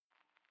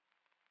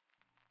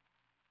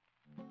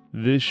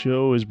This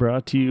show is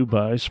brought to you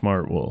by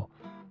Smartwool.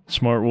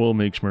 Smartwool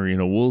makes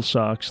merino wool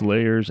socks,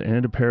 layers,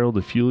 and apparel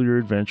to fuel your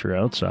adventure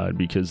outside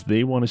because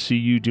they want to see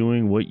you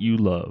doing what you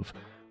love,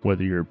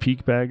 whether you're a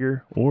peak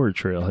bagger or a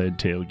trailhead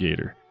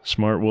tailgater.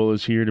 Smartwool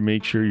is here to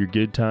make sure your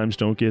good times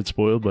don't get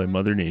spoiled by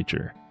Mother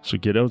Nature. So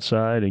get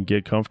outside and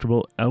get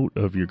comfortable out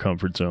of your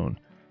comfort zone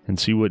and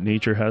see what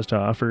nature has to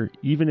offer,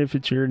 even if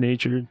it's your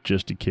nature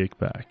just to kick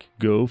back.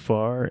 Go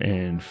far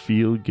and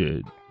feel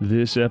good.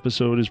 This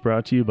episode is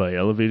brought to you by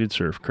Elevated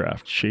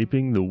Surfcraft,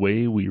 shaping the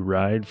way we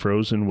ride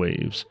frozen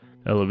waves.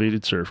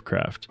 Elevated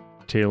Surfcraft,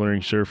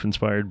 tailoring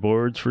surf-inspired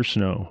boards for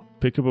snow.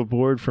 Pick up a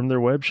board from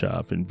their web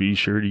shop and be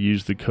sure to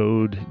use the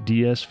code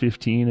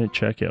DS15 at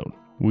checkout.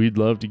 We'd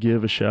love to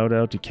give a shout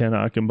out to Ken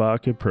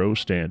Achenbach at Pro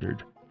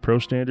Standard. Pro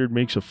Standard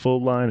makes a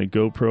full line of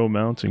GoPro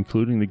mounts,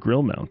 including the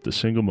grill mount, the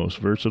single most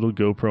versatile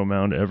GoPro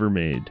mount ever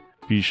made.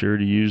 Be sure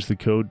to use the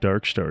code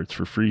DARKSTARTS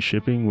for free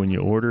shipping when you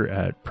order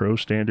at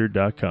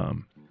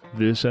prostandard.com.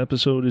 This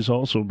episode is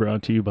also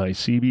brought to you by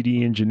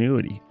CBD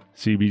Ingenuity.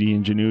 CBD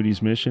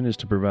Ingenuity's mission is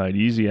to provide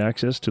easy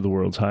access to the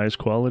world's highest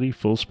quality,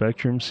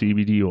 full-spectrum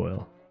CBD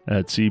oil.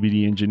 At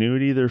CBD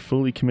Ingenuity, they're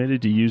fully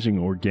committed to using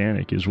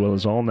organic as well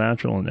as all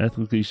natural and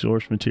ethically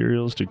sourced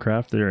materials to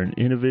craft their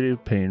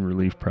innovative pain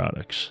relief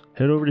products.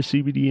 Head over to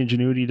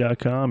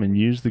cbdingenuity.com and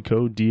use the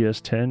code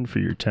DS10 for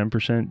your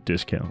 10%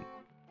 discount.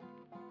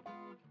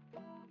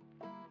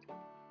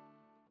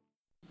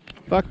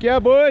 Fuck yeah,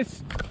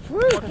 boys!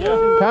 Woo! Fuck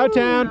yeah.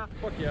 Cowtown!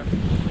 Fuck yeah.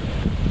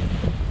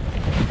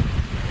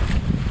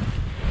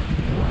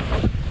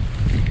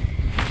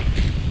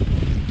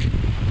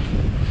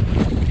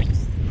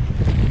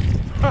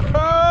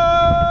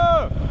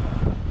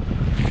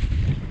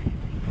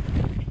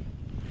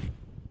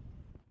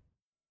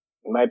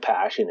 My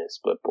passion is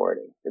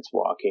splitboarding. It's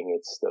walking.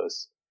 It's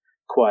those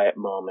quiet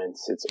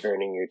moments. It's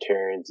earning your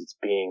turns. It's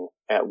being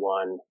at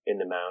one in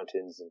the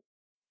mountains.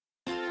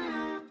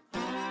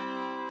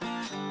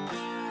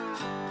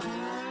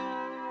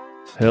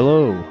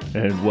 Hello,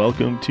 and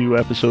welcome to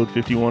episode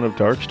 51 of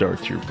Dark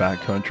Starts, your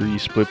backcountry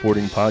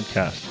splitboarding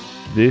podcast.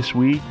 This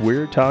week,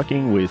 we're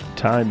talking with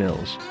Ty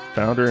Mills,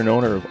 founder and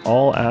owner of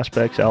All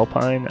Aspects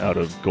Alpine out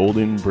of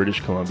Golden,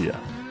 British Columbia.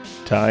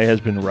 Ty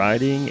has been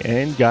riding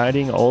and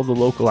guiding all the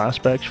local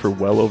aspects for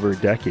well over a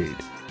decade.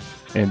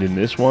 And in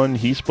this one,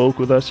 he spoke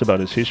with us about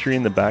his history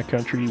in the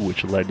backcountry,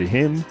 which led to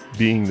him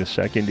being the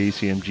second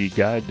ACMG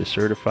guide to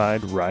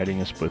certified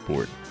riding a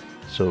splitboard.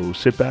 So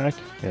sit back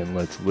and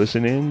let's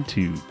listen in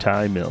to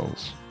Ty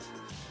Mills.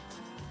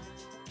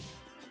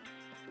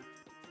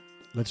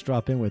 Let's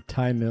drop in with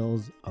Ty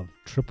Mills of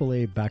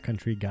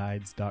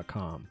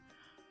AAABackcountryGuides.com.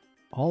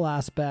 All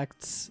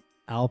Aspects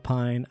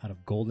Alpine out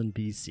of Golden,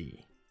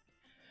 BC.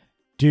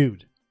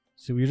 Dude,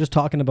 so we were just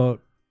talking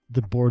about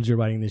the boards you're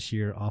riding this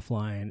year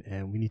offline,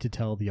 and we need to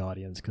tell the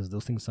audience because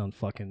those things sound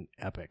fucking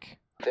epic.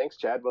 Thanks,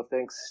 Chad. Well,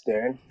 thanks,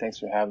 Darren. Thanks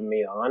for having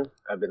me on.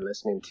 I've been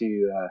listening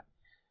to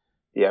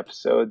the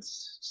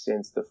episodes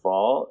since the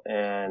fall,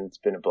 and it's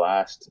been a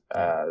blast.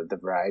 The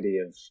variety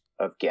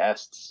of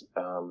guests,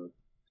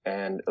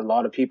 and a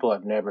lot of people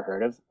I've never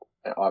heard of.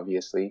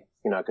 Obviously,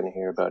 you're not going to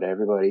hear about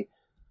everybody,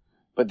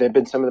 but they've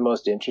been some of the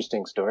most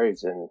interesting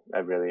stories, and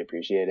I've really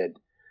appreciated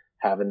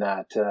having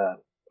that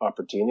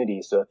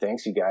opportunity. So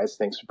thanks, you guys.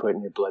 Thanks for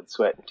putting your blood,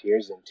 sweat, and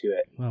tears into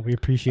it. Well, we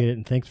appreciate it,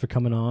 and thanks for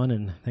coming on,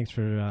 and thanks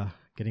for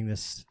getting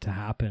this to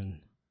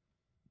happen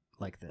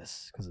like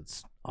this, because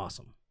it's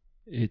awesome.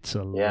 It's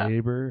a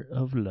labor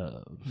of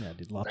love. Yeah,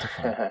 dude, lots of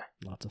fun.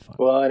 Lots of fun.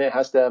 Well, and it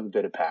has to have a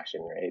bit of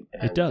passion, right?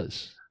 And it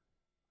does.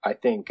 I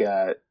think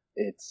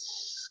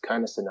it's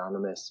kind of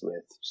synonymous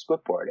with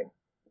splitboarding,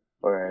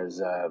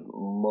 whereas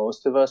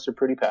most of us are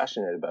pretty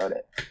passionate about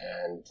it.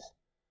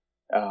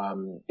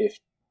 And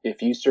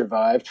if you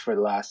survived for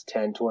the last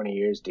 10, 20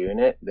 years doing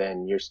it,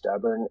 then you're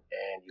stubborn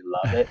and you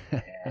love it,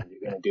 and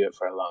you're going to do it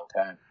for a long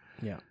time.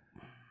 Yeah.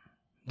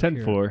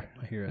 10-4.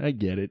 I hear it. I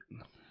get it.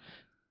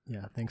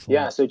 Yeah, thanks a lot.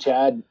 Yeah, so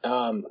Chad,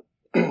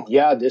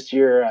 this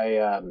year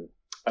I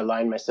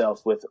aligned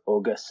myself with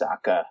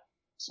Ogasaka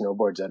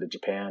Snowboards out of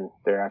Japan.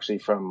 They're actually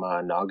from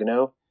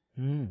Nagano,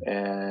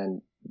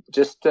 and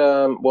just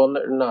well,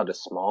 not a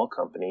small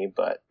company,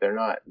 but they're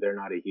not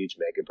a huge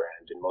mega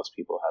brand, and most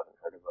people haven't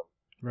heard of them.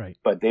 Right.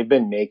 But they've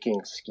been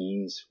making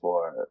skis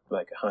for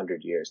like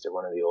 100 years. They're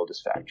one of the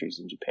oldest factories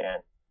in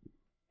Japan,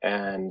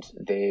 and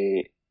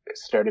they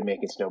started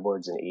making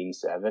snowboards in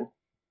 '87.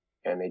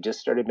 And they just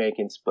started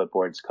making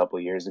splitboards a couple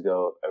of years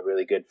ago. A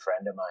really good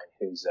friend of mine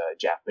who's a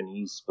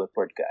Japanese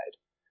splitboard guide,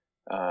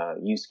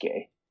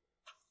 Yusuke,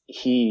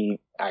 he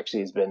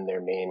actually has been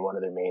one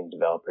of their main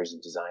developers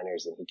and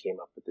designers, and he came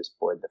up with this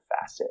board, the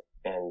Facet.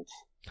 And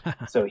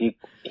so he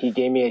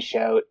gave me a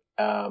shout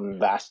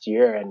last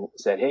year and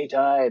said, "Hey,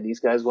 Ty,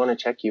 these guys want to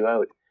check you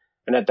out."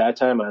 And at that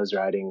time, I was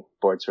riding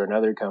boards for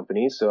another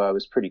company, so I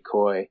was pretty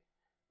coy.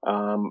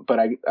 But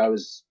I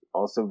was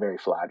also very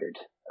flattered.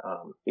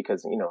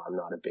 Because, I'm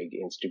not a big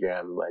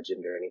Instagram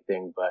legend or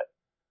anything, but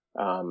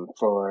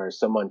for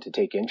someone to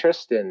take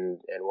interest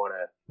and want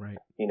to,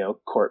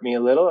 court me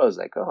a little, I was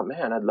like, oh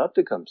man, I'd love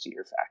to come see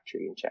your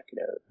factory and check it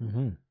out.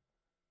 Mm-hmm.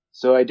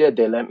 So I did.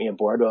 They lent me a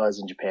board while I was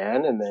in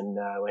Japan, and then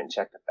I went and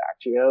checked the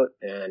factory out,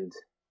 and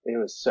it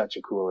was such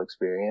a cool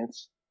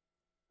experience.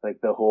 Like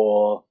the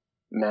whole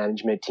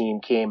management team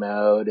came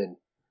out, and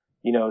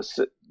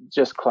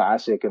just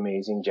classic,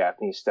 amazing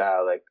Japanese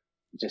style, like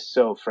just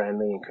so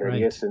friendly and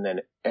courteous. Right. And then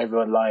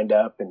everyone lined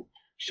up and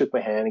shook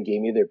my hand and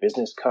gave me their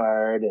business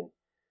card. And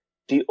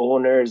the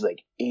owner is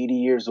like 80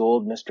 years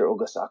old, Mr.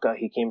 Ogasaka.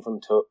 He came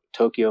from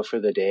Tokyo for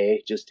the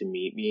day just to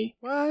meet me.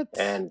 What?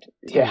 And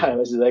yeah, it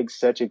was like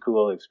such a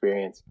cool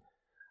experience.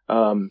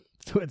 So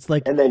it's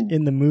like, and then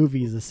in the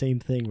movies, the same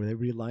thing where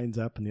everybody lines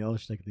up and they all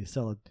they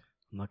sell it.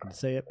 I'm not going to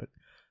say it, but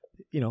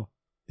the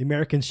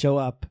Americans show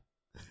up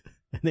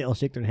and they all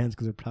shake their hands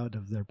because they're proud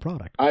of their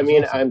product. I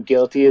mean, awesome. I'm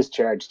guilty as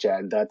charged,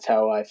 Chad. That's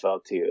how I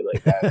felt too.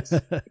 Like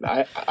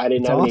I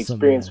didn't have any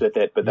experience with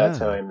it, but that's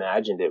how I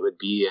imagined it would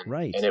be,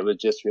 and it was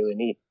just really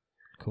neat.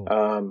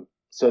 Cool.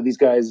 So these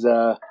guys,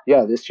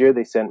 this year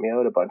they sent me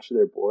out a bunch of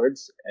their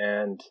boards,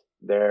 and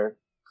they're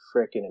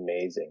freaking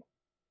amazing.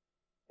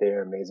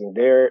 They're amazing.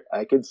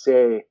 I could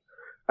say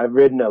I've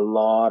ridden a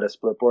lot of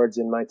split boards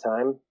in my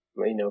time,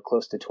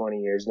 close to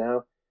 20 years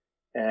now,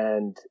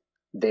 and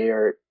they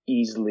are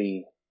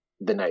easily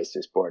the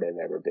nicest board I've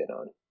ever been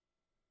on.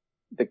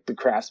 The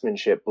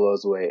craftsmanship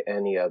blows away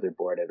any other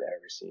board I've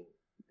ever seen.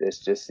 There's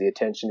just the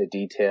attention to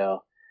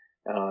detail,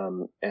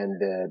 and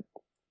the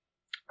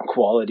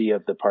quality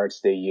of the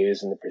parts they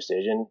use and the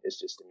precision is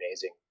just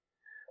amazing.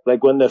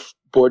 Like when the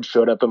board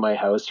showed up at my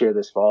house here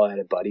this fall, I had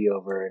a buddy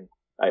over and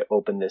I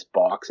opened this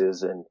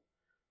boxes and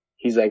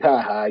he's like,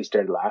 ha ha, he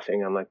started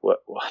laughing. I'm like,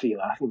 what are you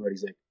laughing about?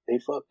 He's like, they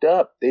fucked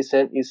up. They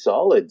sent you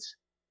solids.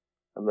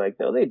 I'm like,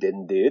 no, they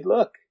didn't, dude.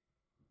 Look.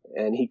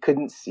 And he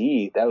couldn't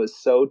see. That was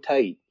so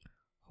tight.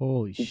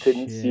 Holy shit. He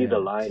couldn't see the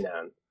line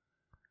on.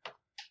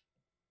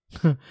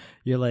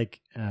 You're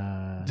like,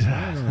 I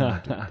don't know,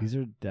 dude. These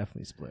are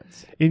definitely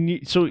splits.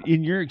 So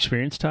in your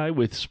experience, Ty,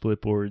 with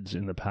split boards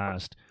in the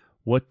past,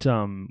 what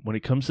when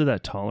it comes to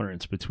that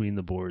tolerance between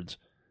the boards,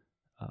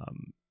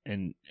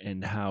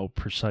 and how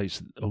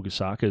precise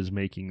Ogasaka is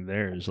making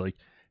theirs, like,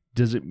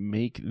 does it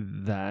make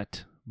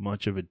that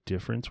much of a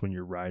difference when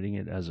you're riding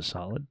it as a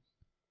solid?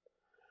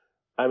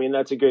 I mean,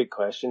 that's a great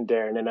question,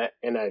 Darren.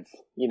 And I've,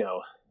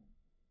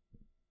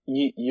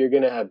 you're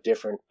going to have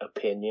different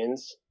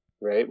opinions,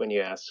 right? When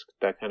you ask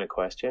that kind of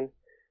question.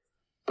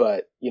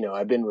 But,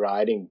 I've been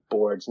riding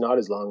boards, not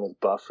as long as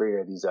Buffrey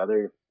or these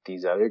other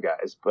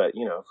guys, but,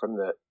 from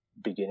the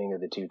beginning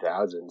of the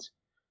 2000s.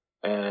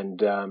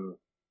 And,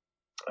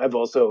 I've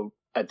also,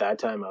 at that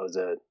time, I was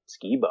a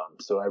ski bum.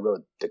 So I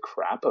rode the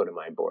crap out of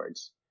my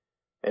boards.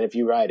 And if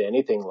you ride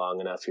anything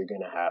long enough, you're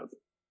going to have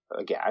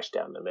a gash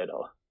down the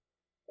middle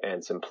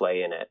and some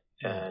play in it.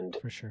 Yeah, and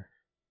for sure,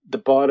 the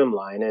bottom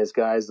line is,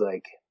 guys,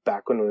 like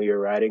back when we were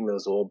riding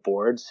those old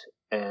boards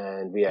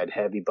and we had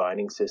heavy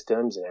binding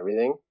systems and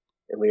everything,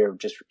 and we were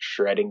just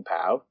shredding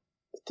POW,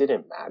 it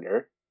didn't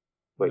matter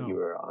what you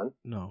were on.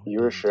 No, you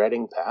were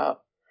shredding POW,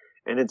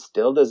 and it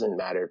still doesn't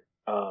matter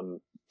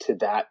to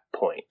that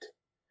point.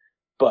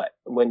 But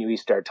when we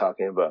start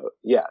talking about,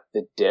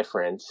 the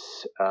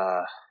difference,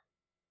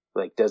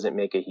 does it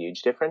make a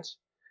huge difference?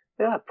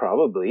 Yeah,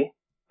 probably.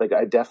 Like,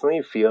 I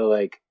definitely feel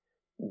like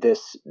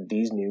these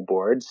new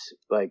boards,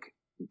 like,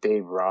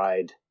 they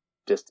ride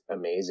just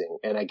amazing.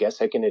 And I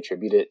guess I can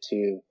attribute it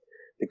to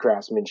the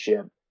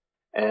craftsmanship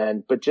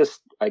but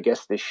just, I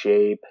guess, the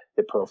shape,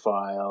 the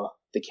profile,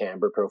 the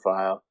camber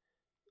profile,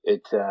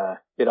 it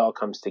all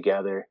comes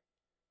together.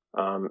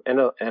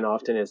 And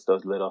often it's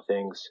those little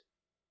things.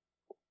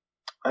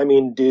 I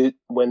mean, dude,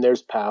 when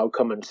there's POW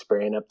coming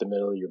spraying up the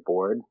middle of your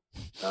board,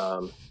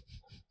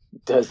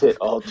 does it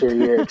alter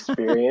your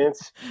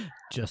experience?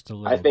 Just a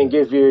little I think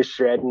bit. if you're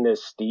shredding a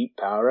steep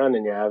POW run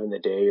and you're having the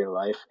day of your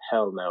life,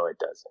 hell no, it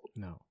doesn't.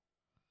 No.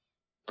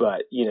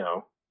 But,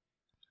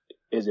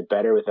 is it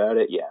better without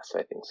it? Yes,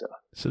 I think so.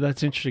 So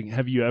that's interesting.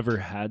 Have you ever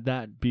had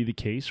that be the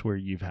case where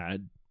you've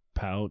had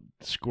POW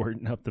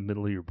squirting up the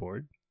middle of your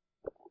board?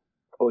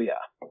 Oh, yeah.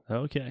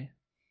 Okay.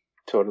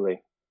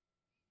 Totally.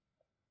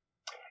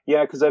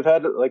 Yeah, because I've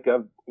had, like,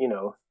 I've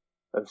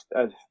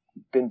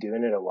been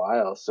doing it a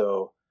while,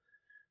 so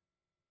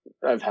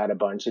I've had a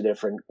bunch of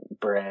different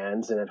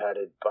brands, and I've had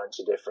a bunch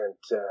of different,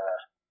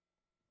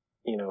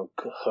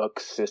 hook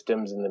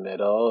systems in the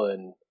middle,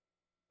 and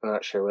I'm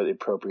not sure what the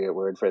appropriate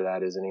word for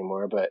that is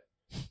anymore, but,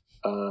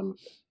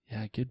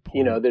 yeah, good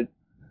point.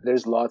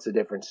 There's lots of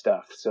different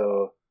stuff.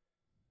 So,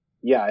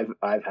 yeah,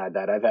 I've had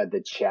that. I've had the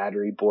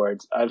chattery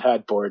boards. I've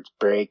had boards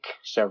break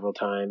several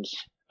times.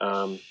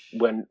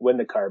 When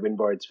the carbon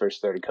boards first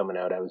started coming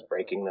out, I was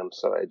breaking them,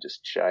 so I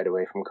just shied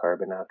away from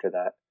carbon after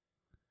that.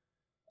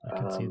 I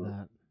can see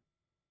that.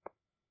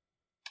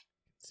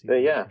 But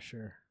yeah, for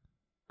sure.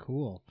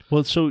 Cool.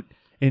 Well, so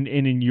and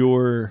in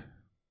your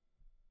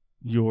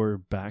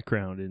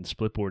background in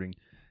splitboarding,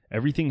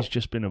 everything's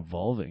just been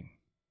evolving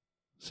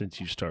since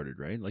you started,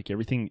 right? Like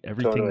everything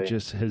Totally.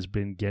 just has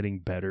been getting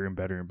better and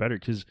better and better.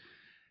 Because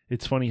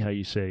it's funny how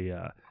you say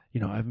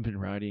I haven't been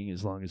riding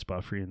as long as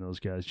Buffrey and those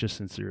guys just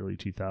since the early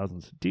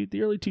 2000s. Dude,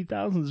 the early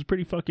 2000s is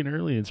pretty fucking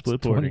early in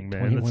split boarding,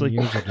 man. It's like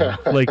years ago.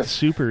 like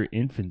super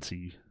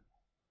infancy.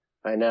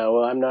 I know.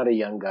 Well, I'm not a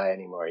young guy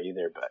anymore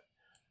either, but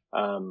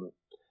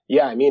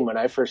yeah, I mean, when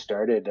I first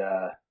started,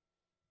 I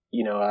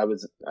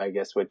was, I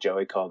guess what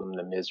Joey called them,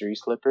 the misery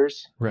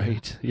slippers.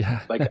 Right.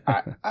 Yeah. Like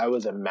I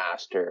was a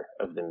master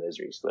of the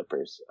misery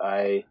slippers.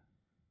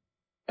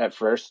 At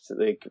first,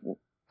 like,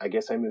 I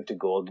guess I moved to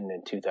Golden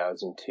in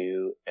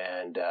 2002,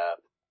 and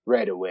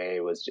right away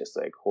was just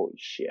like, holy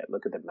shit,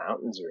 look at the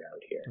mountains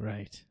around here.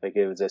 Right. Like,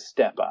 it was a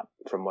step up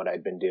from what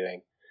I'd been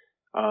doing.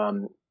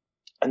 And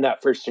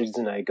that first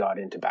season I got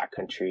into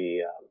backcountry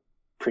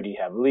pretty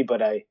heavily,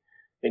 but I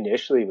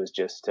initially was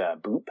just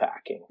boot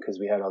packing because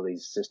we had all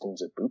these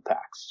systems of boot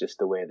packs. Just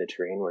the way the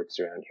terrain works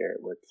around here,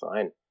 it worked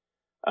fine.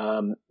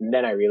 And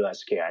then I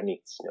realized, okay, I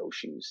need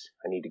snowshoes.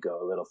 I need to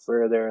go a little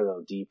further, a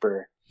little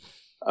deeper.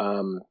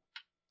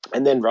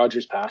 And then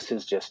Rogers Pass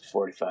is just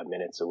 45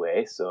 minutes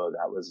away, so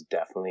that was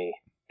definitely,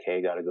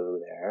 okay, got to go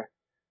there.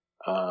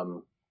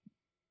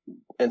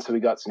 And so we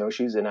got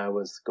snowshoes, and I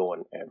was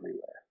going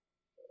everywhere.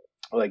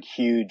 Like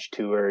huge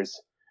tours,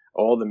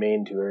 all the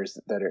main tours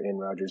that are in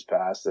Rogers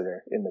Pass that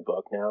are in the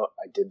book now,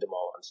 I did them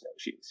all on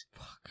snowshoes.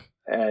 Fuck.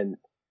 And,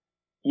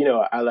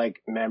 I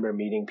remember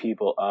meeting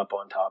people up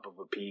on top of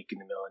a peak in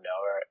the middle of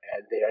nowhere,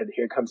 and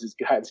here comes this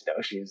guy in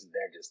snowshoes, and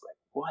they're just like,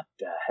 what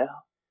the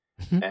hell?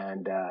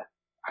 And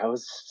I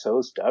was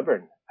so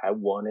stubborn. I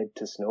wanted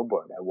to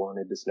snowboard. I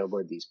wanted to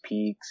snowboard these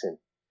peaks, and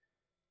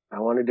I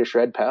wanted to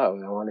shred POW.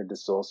 I wanted to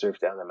soul surf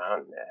down the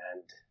mountain.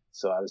 And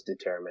so I was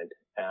determined.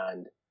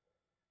 And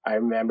I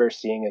remember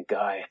seeing a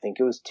guy, I think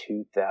it was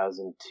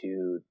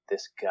 2002,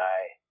 this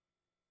guy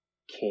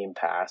came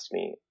past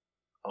me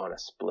on a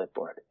split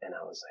board, and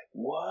I was like,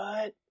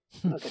 what?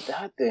 Look at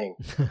that thing.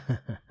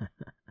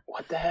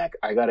 What the heck?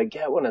 I got to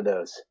get one of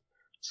those.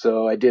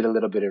 So I did a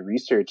little bit of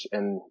research,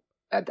 and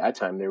at that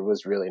time, there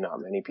was really not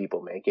many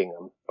people making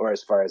them, or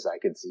as far as I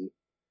could see.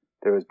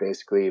 There was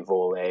basically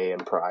Volet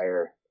and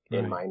Pryor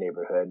in my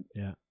neighborhood.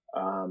 Yeah.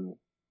 And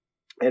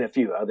a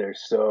few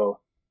others. So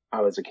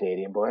I was a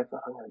Canadian boy. I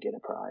thought, I'm going to get a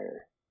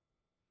Pryor.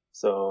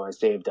 So I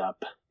saved up,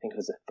 I think it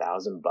was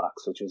 $1,000,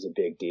 which was a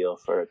big deal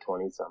for a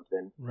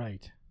 20-something.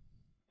 Right.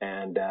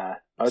 And I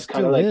was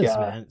kind of like,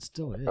 man. It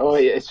still is. Oh,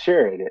 yeah,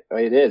 sure, it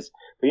is.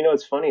 But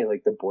it's funny.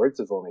 Like the boards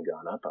have only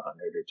gone up $100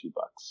 or $2.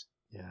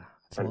 Yeah,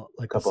 it's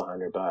a couple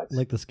 $100.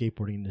 Like the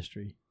skateboarding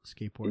industry,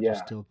 skateboards are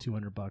still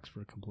 $200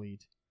 for a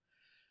complete,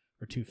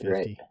 or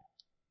 $250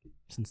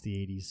 since the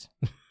 80s.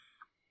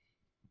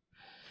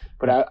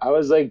 But I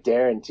was like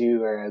Darren too,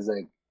 where I was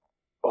like,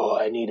 oh,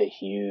 I need a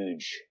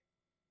huge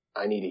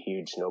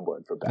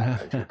snowboard for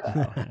backcountry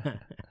POW.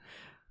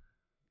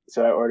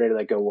 So I ordered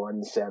like a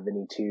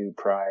 172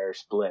 Pryor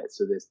split.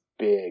 So this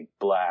big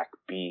black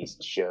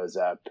beast shows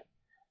up,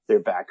 their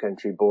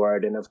backcountry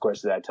board, and of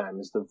course at that time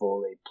is the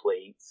Volet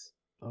plates.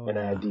 I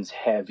had these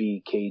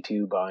heavy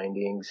K2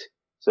 bindings.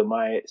 So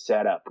my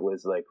setup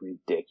was like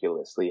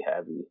ridiculously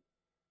heavy.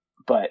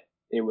 But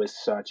it was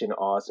such an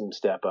awesome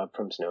step up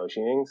from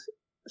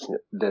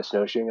the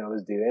snowshoeing I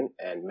was doing.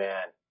 And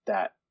man,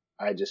 that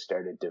I just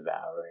started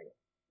devouring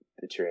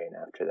the terrain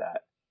after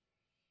that.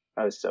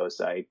 I was so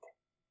psyched.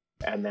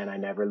 And then I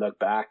never looked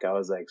back. I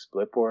was like,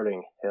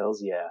 splitboarding,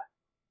 hills, yeah,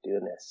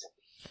 doing this.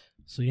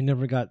 So you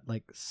never got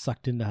like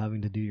sucked into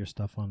having to do your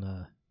stuff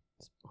on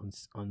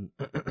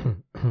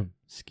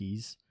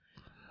skis,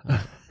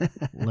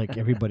 like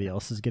everybody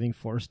else is getting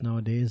forced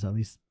nowadays. At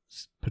least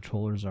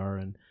patrollers are,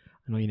 and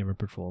I know you never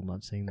patrol. I'm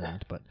not saying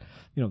that, but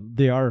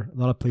they are. A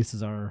lot of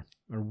places are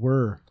or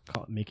were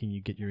making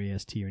you get your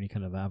AST or any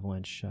kind of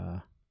avalanche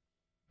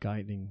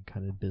guiding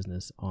kind of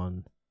business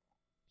on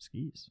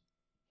skis.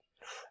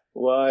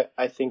 Well,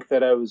 I think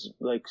that I was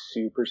like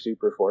super,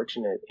 super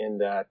fortunate in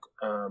that,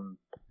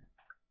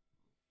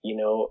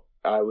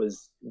 I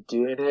was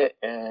doing it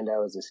and I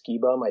was a ski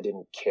bum. I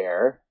didn't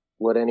care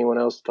what anyone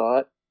else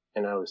thought,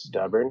 and I was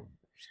stubborn.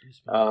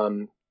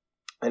 And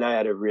I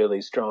had a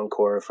really strong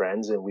core of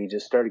friends, and we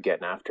just started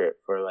getting after it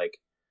for like,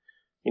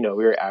 we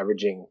were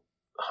averaging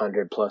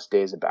 100+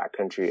 days of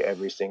backcountry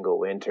every single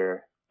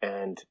winter,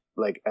 and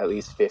like at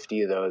least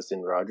 50 of those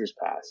in Rogers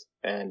Pass.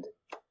 And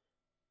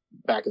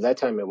back at that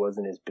time, it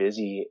wasn't as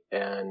busy,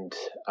 and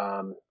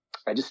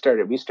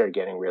we started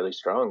getting really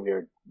strong. We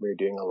were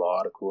doing a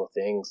lot of cool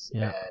things,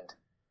 and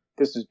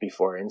this was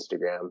before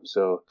Instagram,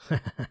 so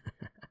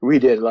we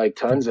did like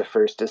tons of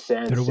first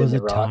descents. There was a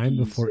time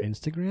before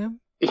Instagram?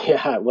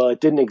 Yeah, well,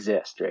 it didn't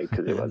exist, right?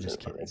 Because it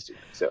wasn't on Instagram.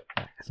 So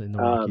in the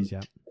Rockies,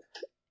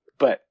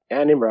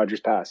 and in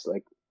Rogers Pass,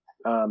 like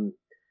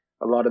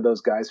a lot of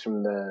those guys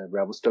from the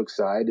Revelstoke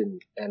side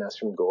and us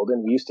from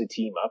Golden, we used to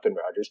team up in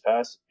Rogers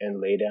Pass and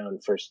lay down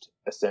first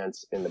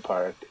ascents in the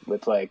park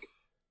with like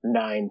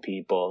 9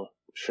 people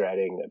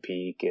shredding a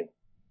peak, and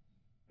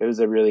it was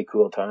a really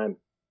cool time.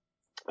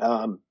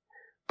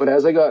 But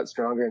as I got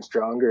stronger and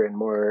stronger and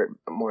more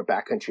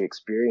backcountry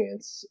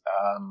experience,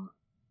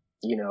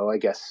 I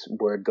guess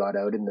word got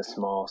out in the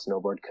small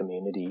snowboard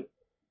community,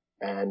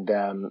 and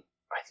I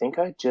think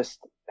I just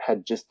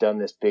had just done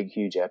this big,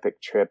 huge,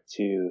 epic trip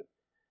to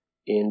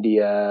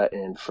India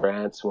and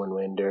France one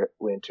winter,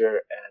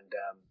 and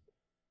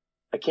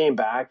I came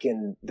back,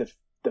 and the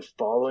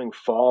following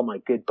fall, my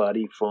good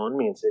buddy phoned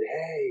me and said,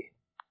 "Hey,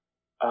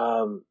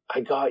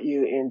 I got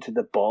you into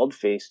the bald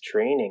face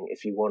training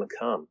if you want to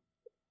come."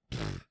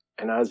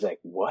 And I was like,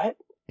 "What?"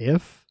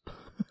 If?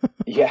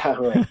 Yeah,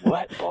 I'm like,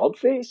 "What? Bald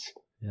face?"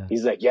 Yeah.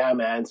 He's like, "Yeah,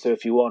 man. So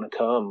if you want to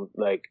come,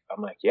 like,"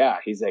 I'm like, "Yeah."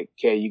 He's like,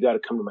 "Okay, you got to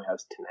come to my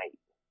house tonight."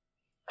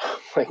 I'm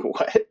like,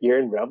 "What? You're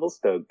in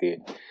Revelstoke,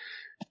 dude."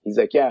 He's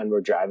like, "Yeah, and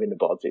we're driving to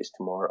Baldface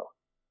tomorrow."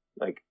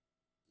 Like,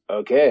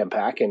 okay, I'm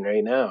packing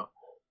right now.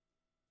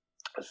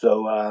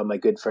 So my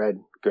good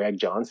friend Greg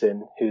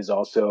Johnson, who's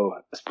also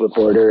a split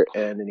boarder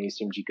and an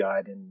ACMG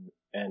guide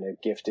and a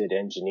gifted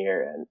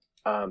engineer,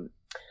 and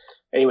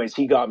anyways,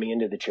 he got me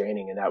into the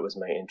training, and that was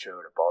my intro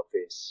to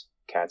Baldface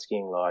Cat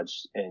Skiing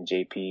Lodge and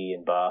JP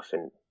and Buff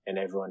and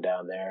everyone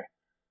down there,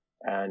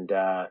 and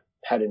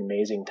had an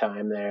amazing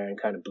time there, and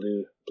kind of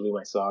blew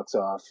my socks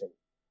off, and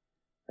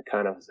I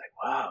kind of was like,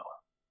 wow,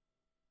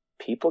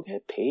 people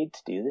get paid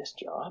to do this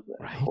job? Like,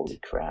 Right. Holy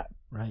crap.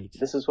 Right.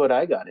 This is what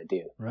I got to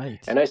do. Right.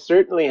 And I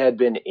certainly had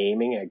been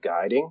aiming at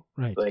guiding.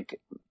 Right. Like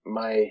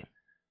my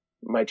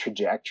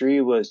trajectory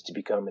was to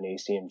become an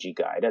ACMG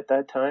guide at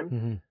that time,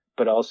 Mm-hmm.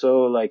 but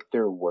also like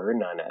there were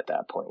none at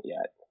that point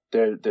yet.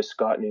 The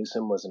Scott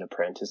Newsom was an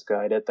apprentice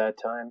guide at that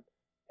time.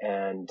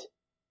 And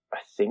I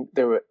think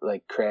there were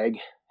like Craig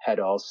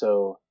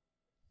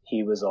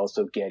he was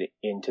also getting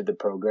into the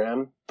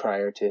program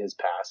prior to his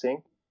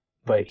passing.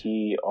 But Right.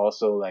 he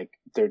also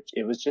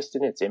it was just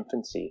in its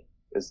infancy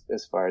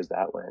as far as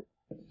that went.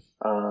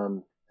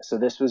 So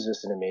this was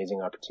just an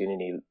amazing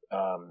opportunity.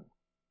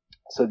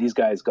 So these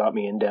guys got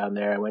me in down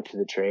there. I went to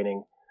the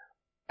training,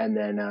 and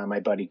then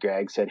my buddy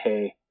Greg said,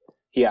 "Hey,"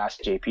 he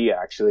asked JP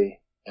actually,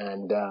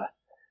 and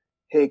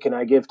 "Hey, can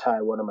I give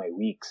Ty one of my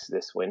weeks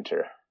this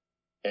winter?"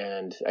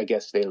 And I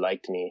guess they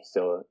liked me,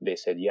 so they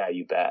said, "Yeah,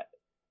 you bet."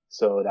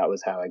 So that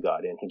was how I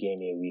got in. He gave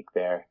me a week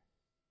there.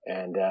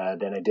 And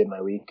then I did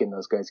my week, and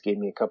those guys gave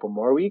me a couple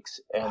more weeks.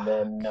 And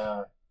then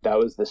that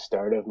was the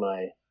start of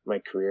my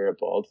career at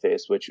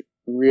Baldface, which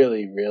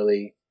really,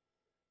 really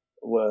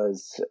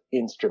was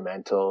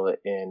instrumental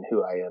in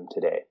who I am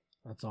today.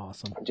 That's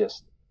awesome.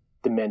 Just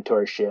the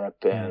mentorship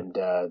and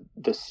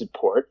the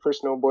support for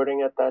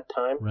snowboarding at that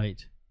time,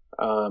 Right.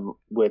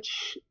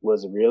 which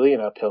was really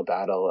an uphill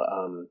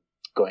battle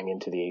going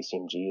into the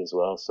ACMG as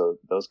well. So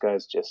those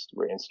guys just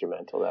were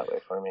instrumental that way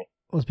for me.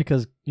 Well, it's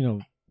because,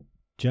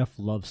 Jeff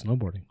loves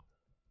snowboarding.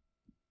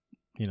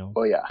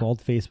 Oh yeah.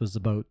 Baldface was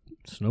about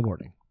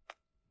snowboarding.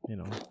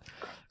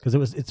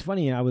 Because it's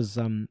funny. I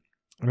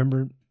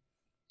remember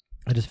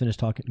I just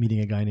finished meeting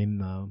a guy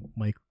named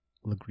Mike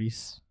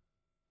Legreese,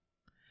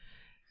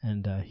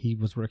 and he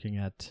was working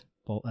at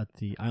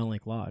the Island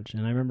Lake Lodge.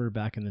 And I remember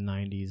back in the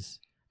 90s,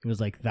 it was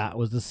like that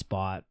was the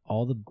spot.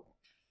 All the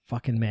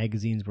fucking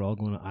magazines were all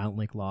going to Island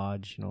Lake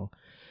Lodge,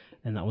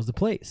 and that was the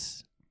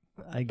place.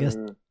 I guess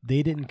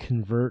they didn't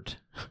convert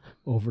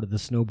over to the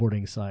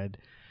snowboarding side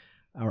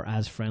or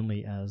as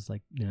friendly as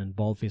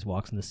Baldface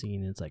walks in the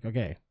scene and it's like,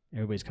 okay,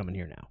 everybody's coming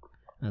here now.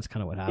 And that's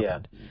kind of what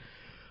happened.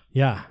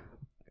 Yeah.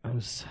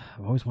 I've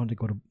always wanted to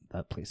go to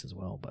that place as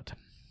well, but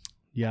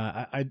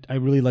yeah, I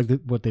really like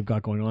what they've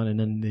got going on. And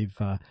then they've,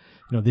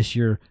 this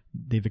year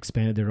they've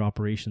expanded their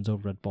operations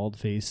over at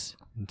Baldface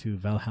into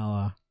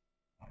Valhalla.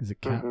 Is it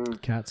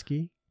Cat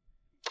Ski?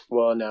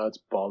 Well, now it's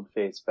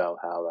Baldface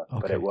Valhalla,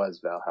 Okay. but it was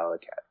Valhalla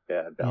Cat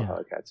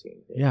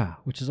Skiing. Yeah,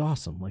 which is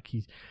awesome. Like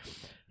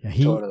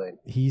Totally.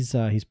 He's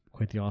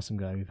quite the awesome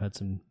guy. We've had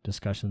some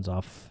discussions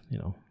off,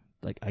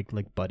 like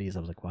buddies. I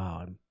was like, wow,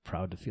 I'm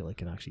proud to feel I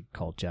can actually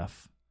call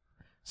Jeff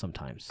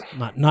sometimes.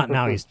 Not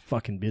now, he's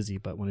fucking busy,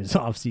 but when it's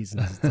off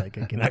seasons, it's like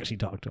I can actually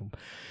talk to him.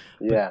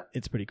 But yeah,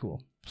 it's pretty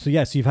cool. So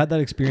yeah, so you've had that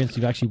experience.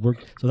 You've actually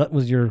worked. So that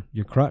was your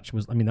crutch.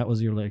 That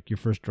was your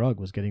first drug,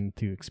 was getting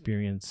to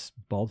experience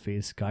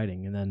Baldface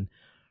guiding, and then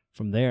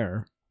from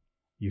there,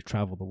 you've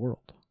traveled the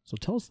world. So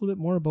tell us a little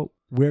bit more about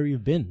where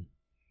you've been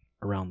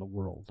around the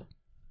world.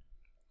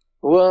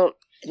 Well,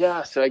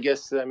 yeah. So I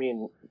guess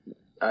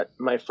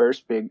my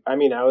first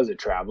I was a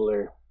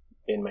traveler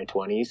in my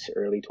 20s,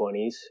 early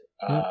 20s.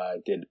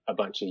 Did a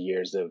bunch of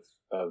years of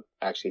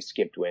actually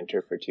skipped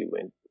winter for 2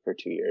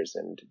 years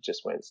and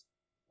just went,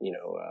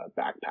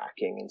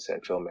 backpacking in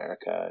Central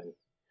America and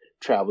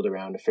traveled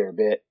around a fair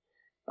bit.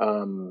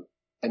 And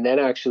then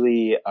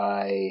actually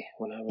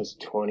when I was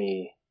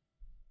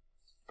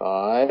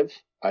 25,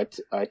 I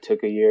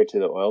took a year to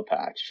the oil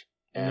patch.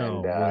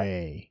 And, no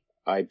way.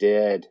 I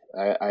did.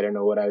 I don't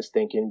know what I was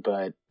thinking,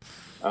 but,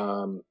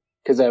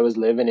 cause I was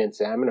living in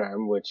Salmon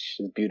Arm, which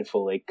is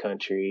beautiful lake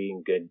country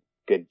and good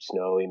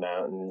snowy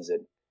mountains.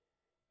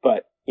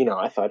 But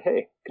I thought,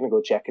 hey, gonna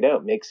go check it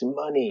out, make some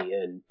money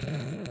and,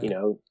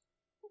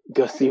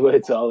 go see what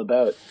it's all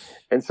about.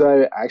 And so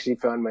I actually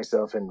found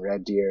myself in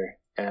Red Deer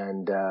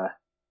and,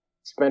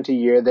 spent a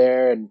year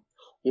there. And,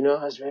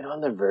 I was right on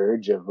the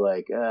verge of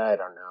I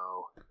don't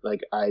know,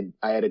 I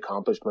had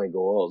accomplished my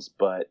goals,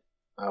 but,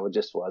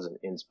 just wasn't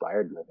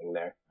inspired living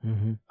there.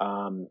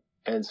 Mm-hmm.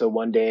 And so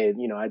one day,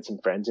 I had some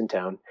friends in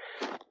town.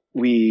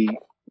 We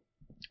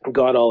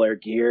got all our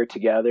gear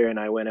together, and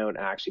I went out and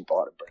actually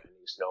bought a brand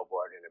new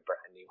snowboard and a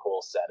brand new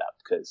whole setup,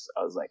 because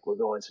I was like, we're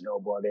going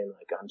snowboarding.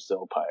 Like, I'm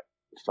so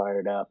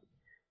fired up.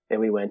 And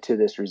we went to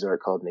this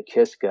resort called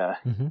Nakiska,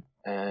 Mm-hmm.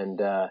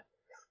 and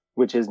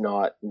which is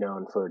not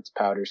known for its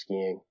powder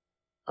skiing,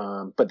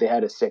 but they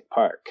had a sick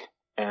park.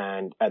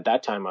 And at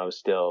that time, I was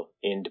still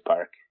into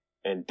park.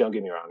 And don't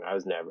get me wrong, I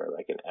was never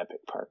like an epic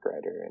park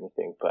rider or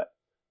anything, but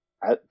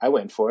I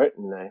went for it,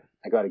 and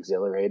I got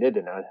exhilarated,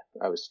 and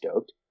I was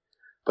stoked.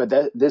 But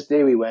this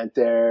day we went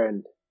there,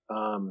 and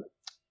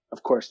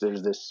of course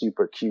there's this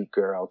super cute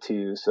girl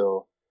too.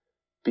 So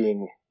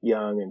being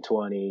young and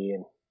 20,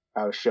 and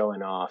I was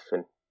showing off,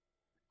 and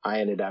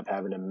I ended up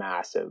having a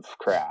massive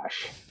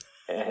crash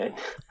and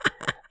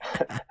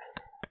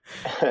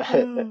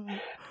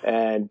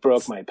and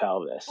broke my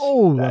pelvis.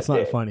 Oh, that's that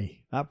not day.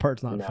 funny. That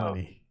part's not No.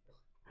 funny.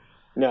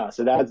 No,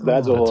 so that's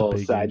a whole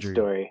side injury.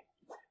 story.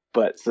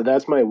 But so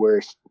that's my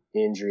worst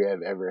injury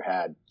I've ever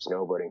had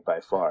snowboarding by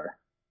far.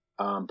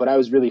 But I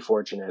was really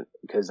fortunate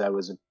because I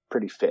was a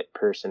pretty fit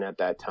person at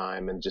that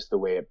time, and just the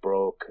way it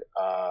broke,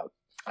 I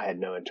had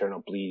no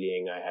internal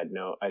bleeding. I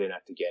didn't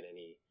have to get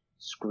any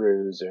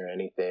screws or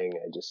anything.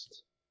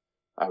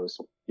 I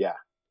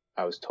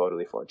was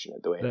totally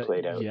fortunate the way it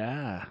played out.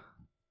 Yeah.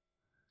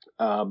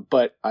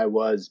 But I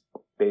was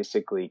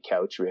basically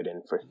couch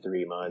ridden for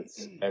 3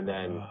 months, and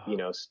then,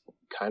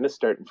 kind of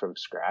starting from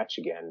scratch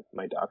again.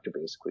 My doctor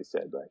basically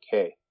said, like,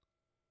 hey,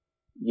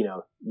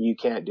 you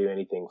can't do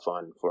anything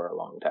fun for a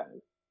long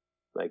time.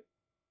 Like,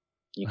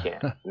 you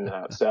can't.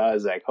 No. So I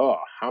was like, oh,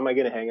 how am I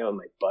going to hang out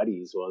with my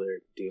buddies while they're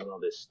doing all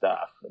this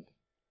stuff? And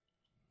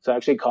so I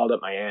actually called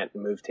up my aunt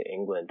and moved to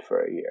England for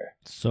a year.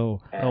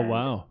 So, Oh,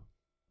 wow.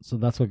 so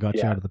that's what got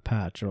you Yeah. out of the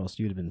patch, or else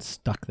you'd have been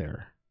stuck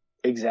there.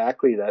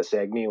 Exactly. That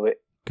segued me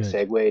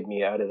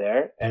out of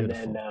there.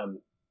 Beautiful. And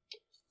then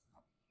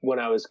when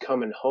I was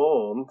coming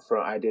home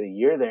I did a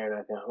year there,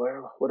 and I thought,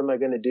 well, what am I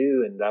going to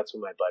do? And that's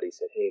when my buddy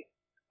said, hey,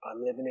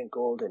 I'm living in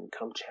Golden.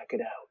 Come check it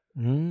out.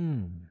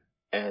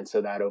 And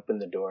so that opened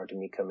the door to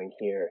me coming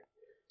here.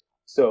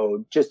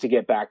 So just to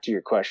get back to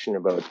your question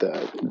about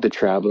the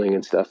traveling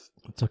and stuff.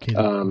 It's okay.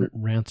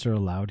 Rants are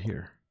allowed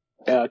here.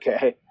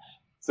 Okay.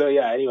 So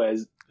yeah,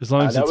 anyways. As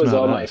long as that it's was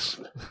not all us.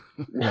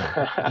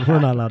 Yeah. We're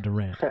not allowed to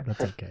rant.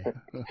 That's okay.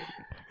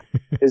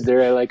 Is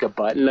there like a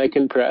button I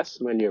can press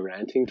when you're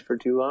ranting for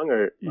too long,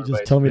 or You or just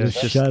vice tell me to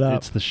versa? shut up.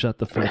 It's the shut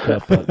the fuck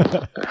up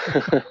button.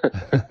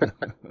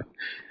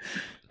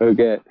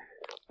 Okay.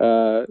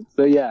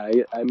 So yeah,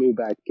 I moved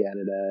back to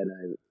Canada, and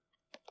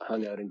I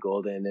hung out in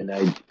Golden, and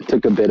I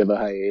took a bit of a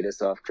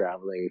hiatus off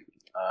traveling,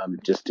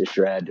 just to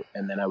shred.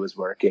 And then I was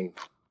working.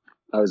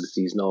 I was a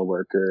seasonal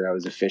worker. I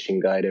was a fishing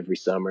guide every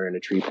summer and a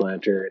tree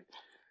planter.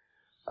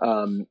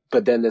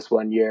 But then this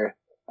one year,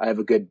 I have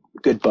a good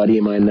buddy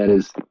of mine that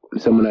is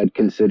someone I'd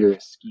consider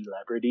a ski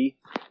celebrity.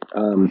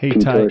 Hey Peter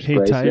Ty,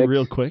 Spreisnick.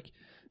 real quick.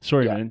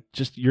 Sorry, Yeah. man.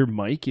 Just your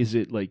mic, is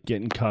it like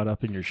getting caught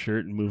up in your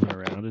shirt and moving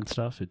around and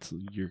stuff?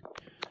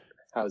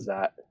 How's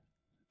that?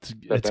 It's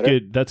better?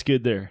 good. That's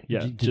good there. Yeah.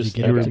 Did you just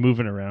get you were up to-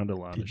 moving around a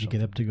lot. Did you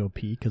get up to go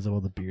pee because of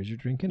all the beers you're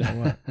drinking, or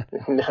what?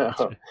 No,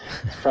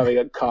 probably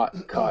got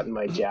caught in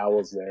my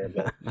jowls there.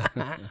 But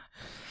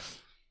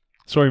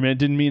Sorry, man.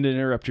 Didn't mean to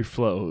interrupt your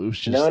flow. It was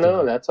just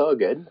no, that's all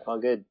good. All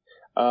good.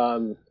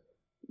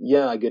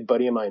 Yeah, a good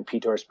buddy of mine,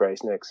 Peter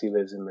Spreisnick, he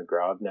lives in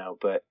McGraw now,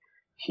 but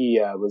he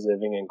was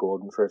living in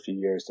Golden for a few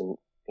years, and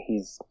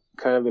he's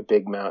kind of a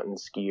big mountain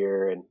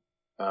skier,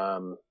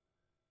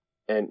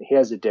 and he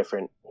has a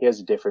different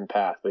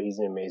path, but he's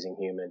an amazing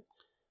human.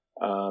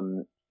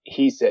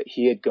 He said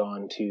he had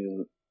gone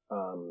to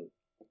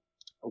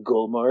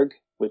Gulmarg,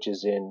 which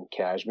is in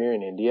Kashmir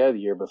in India, the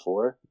year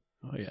before.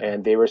 Oh, yeah.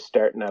 And they were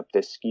starting up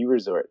this ski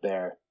resort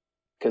there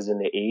because in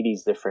the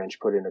 80s, the French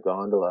put in a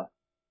gondola,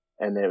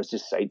 and then it was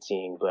just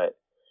sightseeing. But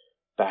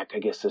back, I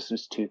guess this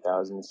was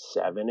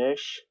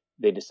 2007-ish,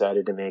 they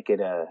decided to make it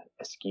a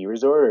ski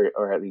resort,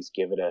 or at least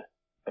give it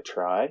a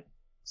try.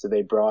 So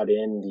they brought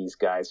in these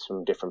guys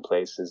from different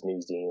places,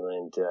 New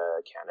Zealand,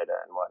 Canada,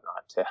 and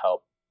whatnot, to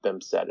help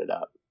them set it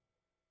up.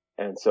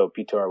 And so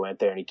Peter went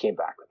there, and he came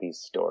back with these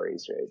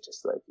stories, right?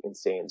 Just like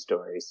insane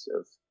stories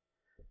of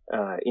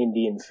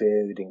Indian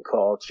food and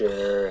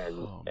culture,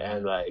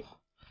 and like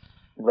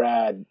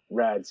rad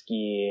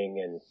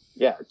skiing, and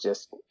yeah,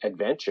 just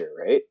adventure,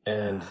 right?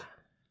 And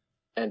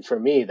for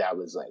me, that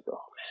was like, oh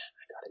man,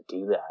 I gotta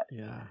do that.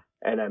 Yeah.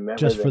 And I remember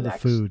Just for the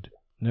food.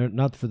 No,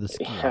 not for the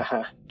ski.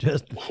 Yeah,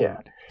 Just the food. yeah,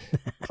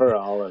 for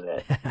all of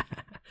it.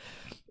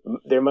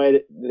 There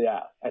might,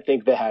 yeah, I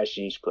think the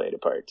hashish played a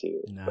part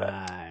too.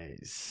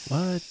 Nice.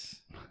 What?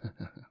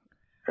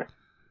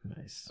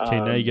 Nice. Okay,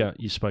 now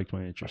you spiked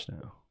my interest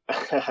now.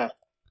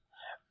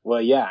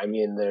 Well, yeah, I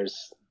mean,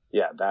 there's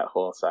that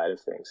whole side of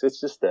things.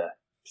 It's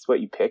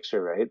what you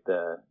picture, right?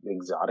 The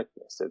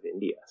exoticness of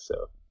India.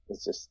 So it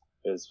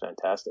was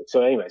fantastic.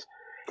 So, anyways,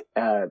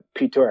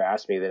 Peter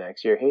asked me the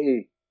next year,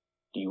 "Hey,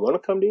 do you want to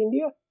come to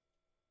India?"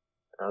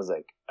 And I was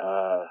like,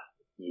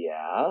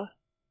 yeah.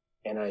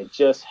 And I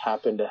just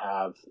happened to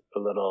have a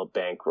little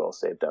bankroll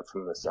saved up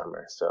from the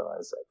summer. So I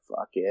was like,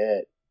 fuck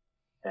it.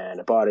 And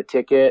I bought a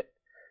ticket,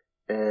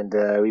 and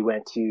we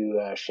went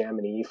to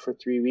Chamonix for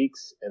 3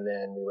 weeks, and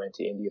then we went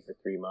to India for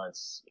 3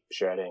 months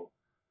shredding.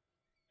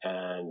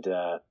 And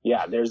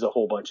yeah, there's a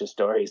whole bunch of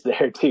stories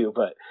there too,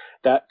 but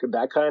that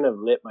kind of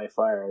lit my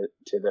fire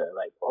to the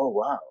like, oh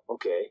wow,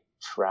 okay,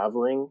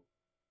 traveling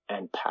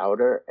and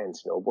powder and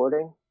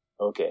snowboarding,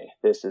 okay,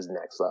 this is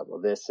next level.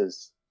 This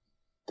is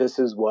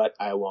what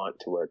I want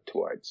to work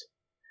towards.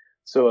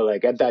 So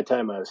like at that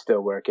time I was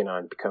still working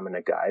on becoming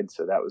a guide,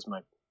 so that was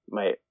my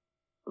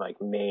like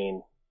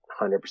main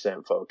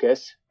 100%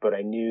 focus, but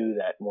I knew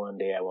that one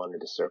day I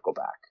wanted to circle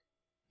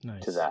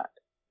back to that.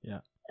 Yeah.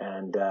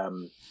 And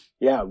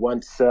yeah,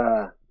 once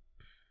I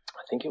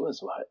think it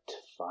was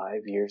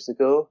 5 years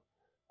ago,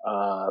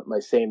 my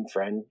same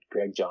friend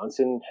Greg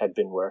Johnson had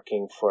been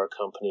working for a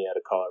company out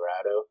of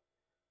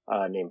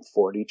Colorado named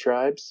 40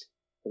 Tribes.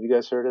 Have you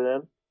guys heard of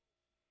them?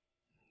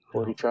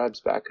 40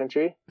 Tribes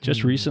Backcountry?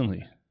 Just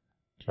recently.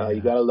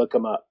 You got to look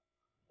them up.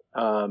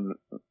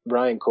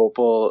 Ryan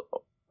Kopel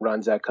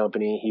runs that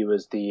company. He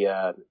was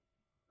the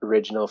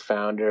original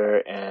founder,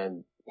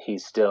 and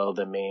he's still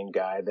the main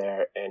guy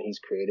there. And he's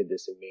created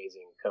this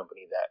amazing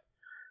company that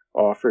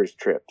offers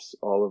trips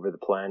all over the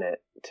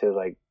planet to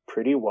like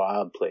pretty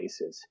wild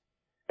places,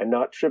 and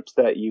not trips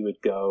that you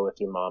would go with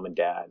your mom and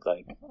dad,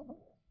 like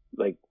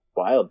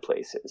wild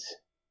places.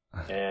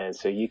 And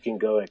so you can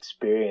go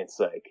experience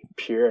like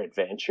pure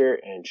adventure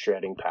and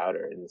shredding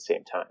powder in the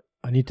same time.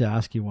 I need to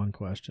ask you one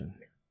question.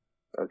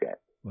 Okay.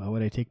 Why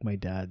would I take my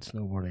dad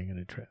snowboarding on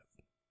a trip?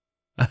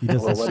 He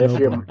doesn't Well, what if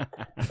snowboard.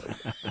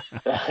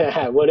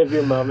 what if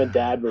your mom and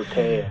dad were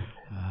paying?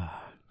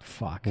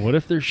 Fuck. What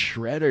if they're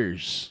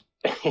shredders?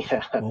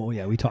 Yeah. Oh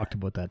yeah, we talked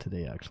about that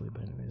today actually.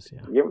 But anyways,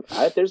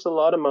 yeah. There's a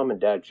lot of mom and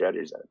dad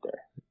shredders out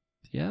there.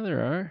 Yeah,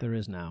 there are. There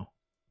is now.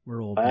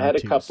 We're old. I now had a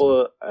too,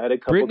 couple. so- I had a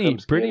couple.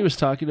 Brittany was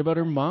talking about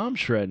her mom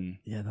shredding.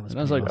 Yeah, that was. And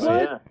I was pretty like,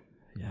 awesome. what?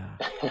 Yeah,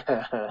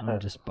 I'm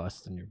just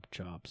busting your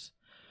chops.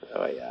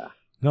 Oh yeah.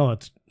 No,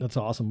 that's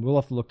awesome. We'll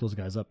have to look those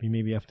guys up. You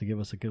maybe have to give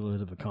us a good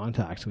bit of a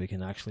contact so we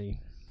can actually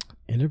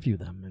interview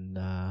them and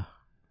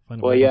find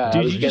out. Well, yeah, I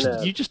Dude,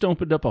 was you just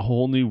opened up a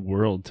whole new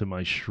world to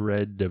my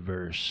shred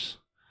diverse.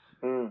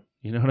 Mm.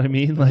 You know what I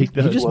mean? Like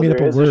You just Well, made up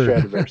there a is a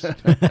word.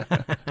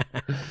 Shredverse.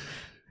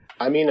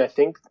 I mean, I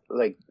think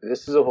like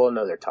this is a whole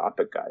nother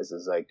topic, guys.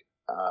 Is like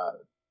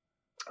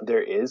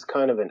there is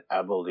kind of an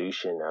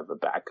evolution of a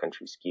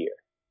backcountry skier.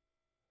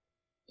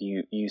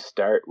 You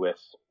start with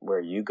where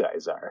you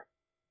guys are,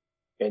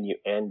 and you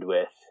end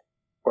with,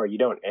 or you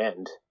don't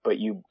end, but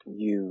you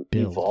Build.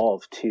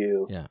 evolve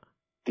to Yeah.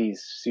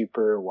 these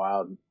super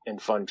wild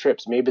and fun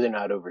trips. Maybe they're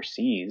not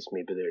overseas.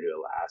 Maybe they're to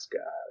Alaska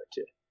or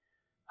to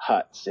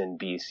huts in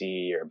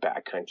BC or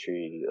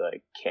backcountry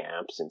like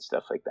camps and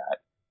stuff like that.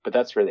 But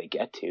that's where they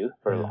get to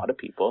for a Yeah. lot of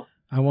people.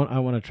 I want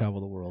to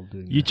travel the world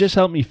doing You this. just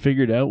helped me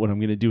figure out what I'm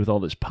going to do with all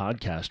this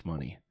podcast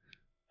money.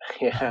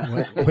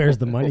 Yeah. Where's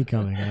the money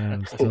coming?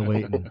 I'm still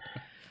waiting.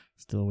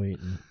 Still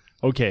waiting.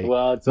 Okay.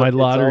 Well, it's my it's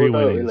lottery all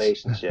about winnings.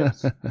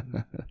 relationships.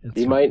 It's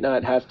You might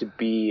not have to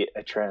be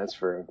a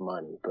transfer of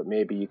money, but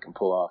maybe you can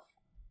pull off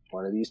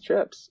one of these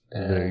trips.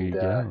 There you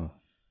go.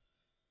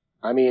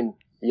 I mean,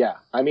 yeah.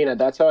 I mean,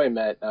 that's how I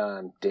met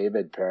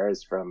David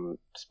Perez from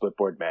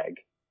Splitboard Mag.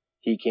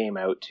 He came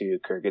out to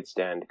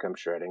Kyrgyzstan to come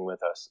shredding with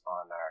us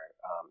on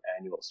our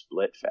annual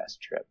Split Fest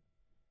trip.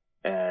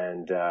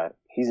 And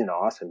he's an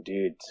awesome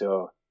dude.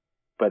 So,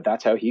 but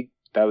that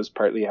was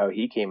partly how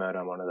he came out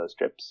on one of those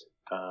trips.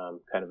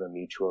 Kind of a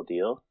mutual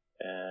deal.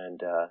 And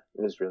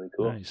it was really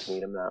cool Nice. to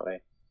meet him that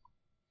way.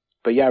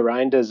 But yeah,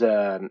 Ryan does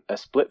a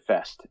Split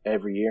Fest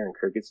every year in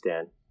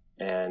Kyrgyzstan.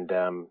 And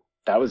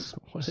that was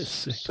What a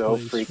sick so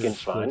place for a freaking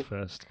fun.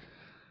 Split Fest.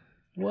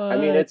 What? I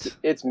mean,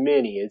 it's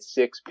mini. It's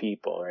 6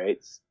 people,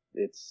 right?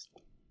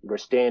 We're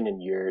staying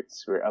in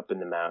yurts. We're up in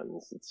the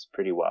mountains. It's a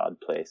pretty wild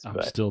place, I'm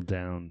but still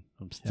down.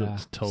 I'm still Yeah,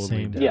 totally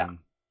same. down. Yeah.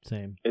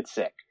 Same. it's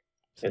sick.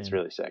 It's Same.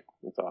 really sick.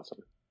 It's awesome.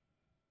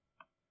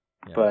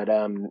 Yeah. But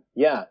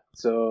yeah.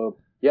 So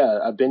yeah,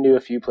 I've been to a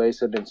few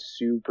places. I've been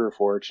super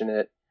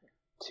fortunate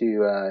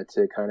to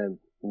kind of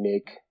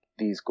make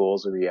these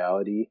goals a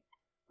reality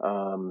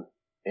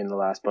in the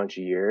last bunch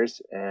of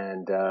years.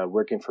 And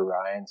working for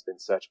Ryan's been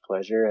such a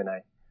pleasure. And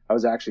I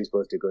was actually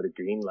supposed to go to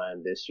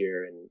Greenland this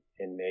year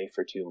in May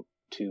for two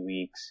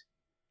weeks,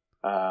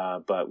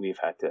 but we've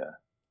had to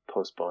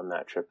postpone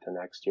that trip to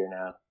next year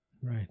now.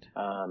 Right.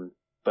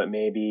 But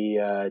maybe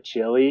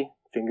Chile.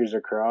 Fingers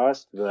are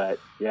crossed. But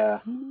yeah,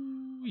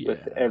 Ooh, yeah.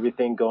 with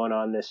everything going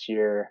on this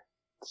year,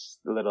 it's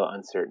a little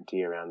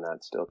uncertainty around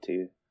that still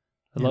too.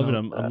 I love You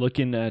it. know, I'm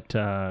looking at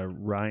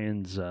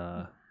Ryan's.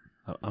 I'm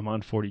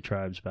on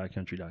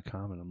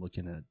 40tribesbackcountry.com and I'm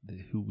looking at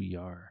who we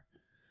are.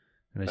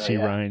 And I Oh, see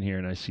yeah. Ryan here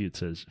and I see it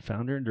says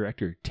founder and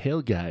director,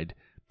 Tail Guide,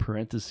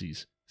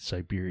 parentheses,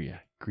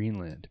 Siberia,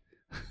 Greenland.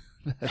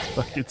 That's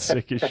fucking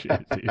sick as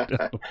shit,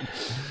 dude.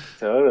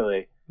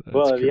 Totally. That's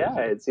Well, crazy.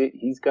 yeah,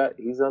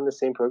 he's on the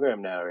same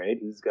program now, right?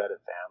 He's got a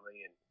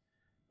family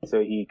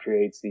So he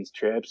creates these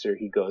trips, or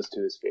he goes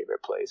to his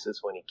favorite places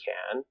when he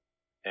can.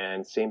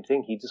 And same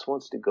thing, he just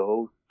wants to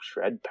go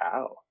shred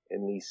POW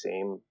in these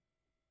same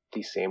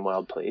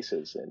wild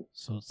places, and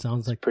So it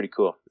sounds like pretty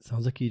cool.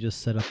 you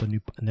just set up a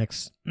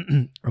next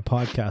a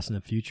podcast in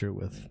the future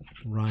with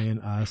Ryan,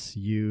 us,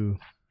 you,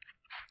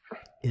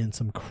 in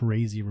some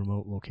crazy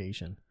remote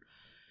location.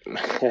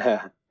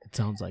 It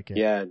sounds like it.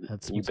 Yeah,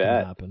 That's you what's gonna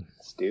bet. happen.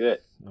 Let's do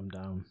it. I'm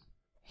down.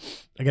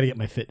 I gotta get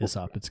my fitness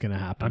up. It's gonna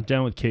happen. I'm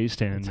down with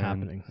K-Stand, It's man.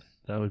 happening.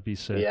 That would be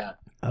sick. Yeah.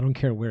 I don't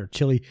care where.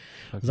 Chile.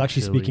 I was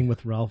actually speaking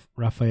with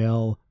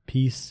Raphael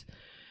Peace. Oh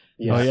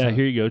yeah, So-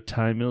 here you go.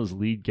 Ty Mills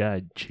lead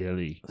guide,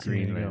 Chile, So there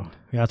you Greenland, go.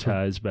 Yeah, that's what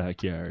Ty's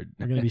backyard.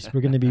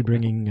 we're gonna be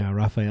bringing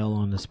Raphael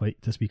on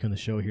to speak on the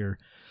show here.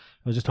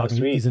 I was just Oh, talking.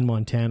 sweet. He's in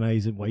Montana.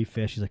 He's at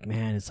Whitefish. He's like,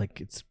 man,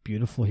 it's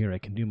beautiful here. I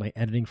can do my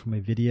editing for my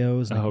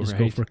videos. And I can just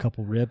go right. for a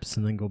couple rips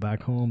and then go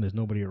back home. There's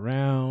nobody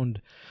around.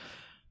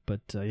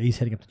 But he's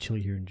heading up to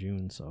Chile here in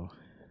June, so.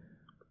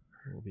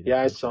 We'll be there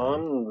Yeah, I for saw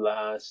Chile. him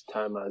last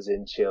time I was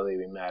in Chile.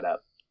 We met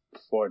up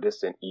for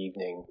just an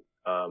evening.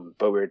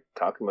 But we were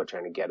talking about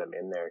trying to get him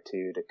in there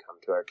too, to come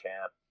to our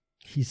camp.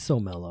 He's so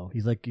mellow.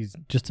 He's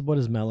just about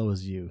as mellow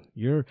as you.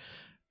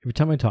 Every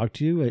time I talk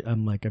to you,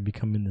 I'm like, I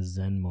become in the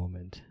Zen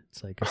moment.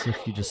 It's like as if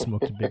you just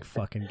smoked a big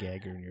fucking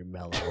gagger and you're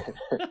mellow.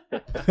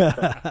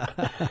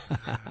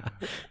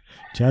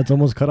 Chad's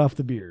almost cut off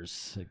the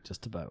beers. Like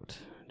just about.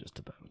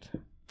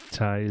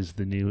 Ty is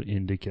the new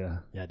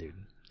indica. Yeah, dude.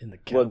 In the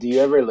couch. Well, do you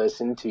ever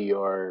listen to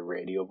your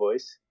radio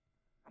voice?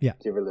 Yeah.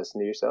 Do you ever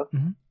listen to yourself?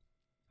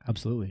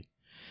 Absolutely.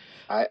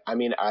 I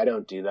mean, I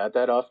don't do that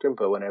often,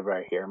 but whenever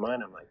I hear mine,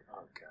 I'm like,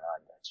 oh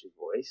God, that's your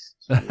voice.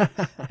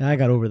 Yeah, I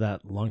got over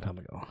that a long time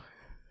ago.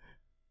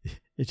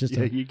 It's just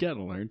Yeah, you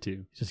gotta learn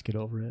to. just get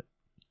over it.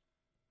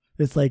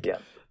 It's like, Yeah.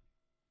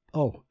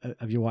 Oh,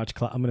 have you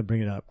watched? I'm gonna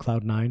bring it up.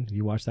 Cloud9. Have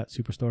you watched that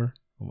Superstore?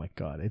 Oh my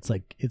God, it's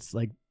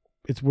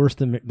worse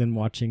than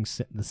watching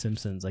The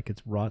Simpsons. Like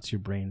it rots your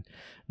brain.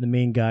 The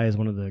main guy is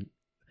one of the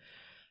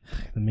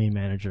main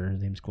manager.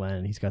 His name's Glenn.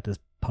 And he's got this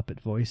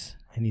puppet voice,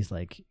 and he's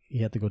like, he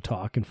had to go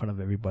talk in front of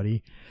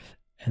everybody,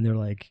 and they're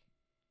like,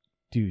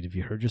 dude, have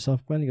you heard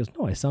yourself, Glenn? He goes,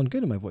 no, I sound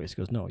good in my voice. He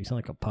goes, no, you sound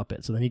like a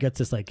puppet. So then he gets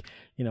this like,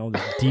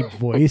 this deep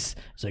voice.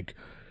 It's like,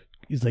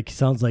 he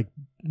sounds like,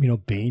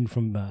 Bane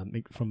from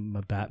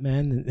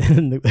Batman.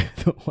 And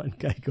the one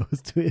guy goes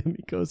to him.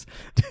 He goes,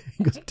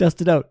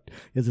 test it out.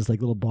 He has this like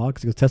little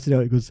box. He goes, test it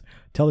out. He goes,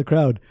 tell the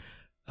crowd,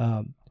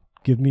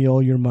 give me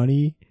all your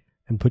money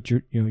and put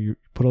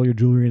put all your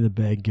jewelry in the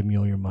bag. Give me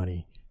all your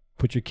money.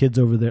 Put your kids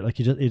over there. Like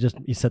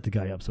he set the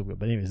guy up so good.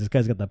 But anyways, this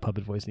guy's got that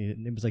puppet voice,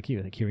 and it was like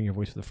hearing your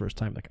voice for the first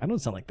time. Like I don't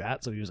sound like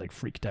that, so he was like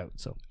freaked out.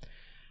 So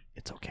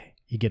it's okay.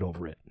 You get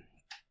over it.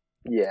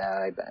 Yeah,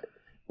 I bet.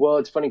 Well,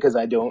 it's funny because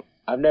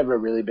I've never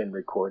really been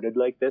recorded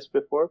like this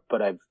before,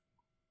 but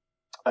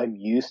I'm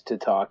used to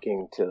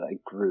talking to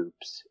like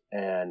groups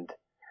and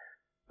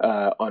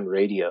on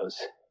radios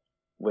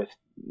with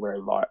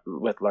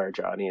large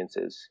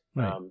audiences.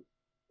 Right.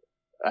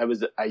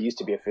 I used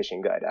to be a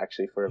fishing guide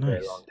actually for a very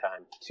Nice. long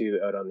time too,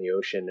 out on the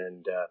ocean,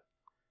 and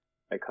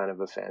I kind of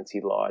a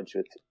fancy lodge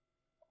it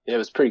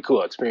was a pretty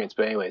cool experience.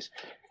 But anyways,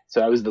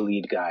 so I was the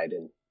lead guide,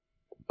 and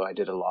I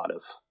did a lot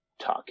of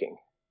talking,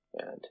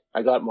 and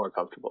I got more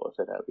comfortable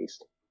with it at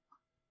least.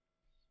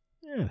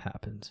 Yeah, it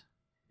happens.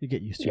 You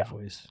get used to Yeah. your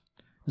voice.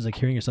 It's like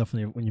hearing yourself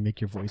when you make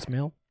your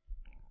voicemail,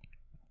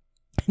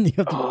 and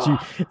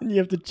you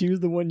have to choose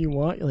the one you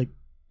want. You're like,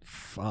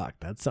 fuck,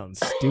 that sounds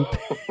stupid.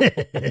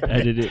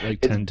 Edit it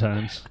like 10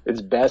 times.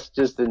 It's best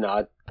just to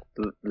not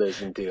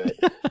listen to it.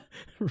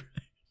 Right.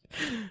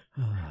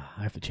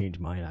 I have to change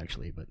mine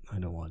actually, but I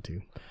don't want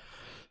to.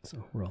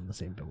 So we're on the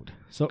same boat.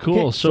 So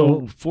Cool. okay,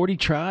 So 40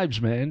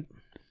 tribes, man.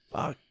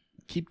 Fuck.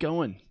 Keep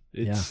going.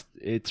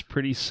 It's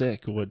pretty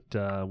sick what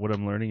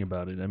I'm learning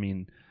about it. I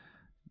mean,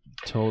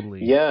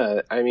 totally.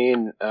 Yeah, I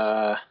mean,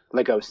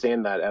 like I was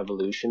saying, that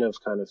evolution of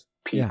kind of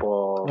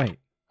people, right.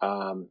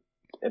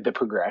 The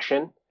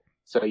progression.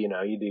 So,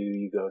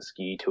 you go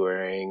ski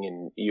touring,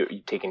 and you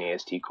take an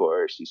AST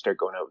course, you start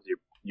going out with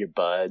your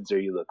buds, or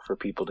you look for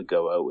people to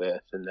go out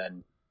with. And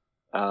then,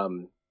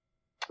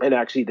 and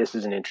actually this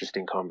is an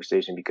interesting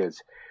conversation because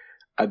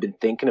I've been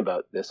thinking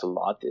about this a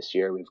lot this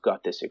year. We've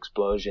got this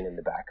explosion in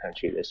the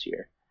backcountry this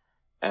year.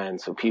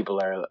 And so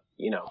people are,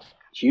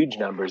 huge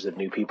numbers of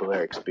new people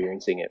are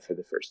experiencing it for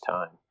the first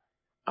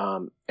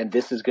time. And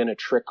this is going to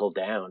trickle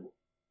down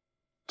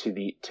to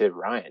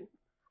Ryan,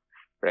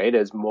 right?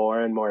 As more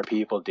and more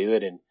people do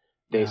it, and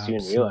they soon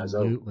realize,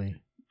 oh, Absolutely.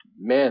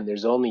 man,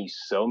 there's only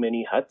so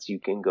many huts you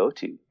can go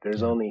to.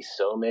 There's only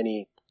so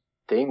many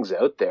things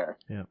out there.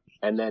 Yeah.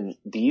 And then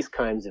these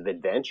kinds of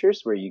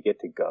adventures where you get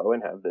to go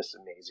and have this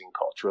amazing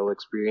cultural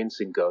experience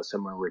and go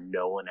somewhere where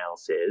no one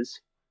else is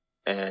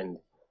and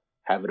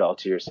have it all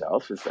to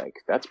yourself is like,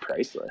 that's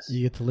priceless.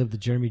 You get to live the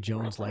Jeremy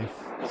Jones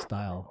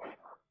lifestyle.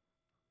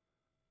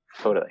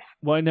 Totally.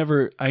 Well,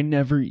 I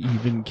never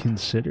even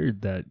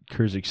considered that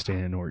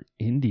Kyrgyzstan or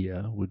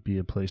India would be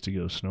a place to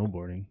go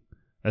snowboarding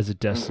as a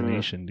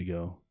destination to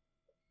go.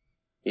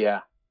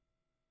 Yeah.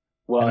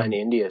 Well, And and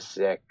India's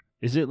sick.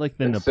 Is it like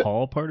the It's-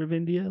 Nepal part of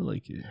India?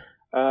 Like,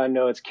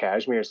 No, it's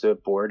Kashmir, so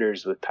it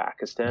borders with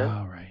Pakistan.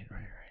 oh, right.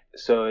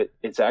 So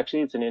it's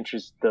an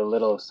interest. The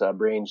little sub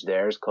range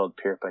there is called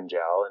Pir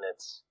Panjal, and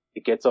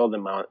it gets all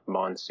the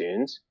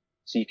monsoons.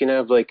 So you can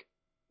have like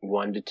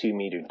 1 to 2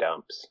 meter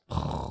dumps,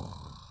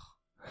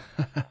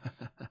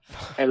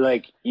 and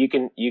like you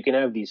can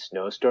have these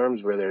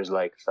snowstorms where there's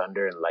like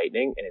thunder and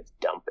lightning, and it's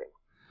dumping.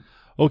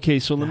 Okay,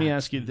 so let me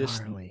That's ask you this.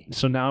 gnarly.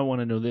 So now I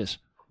want to know this.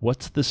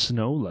 What's the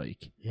snow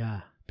like?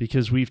 Yeah.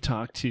 Because we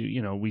talked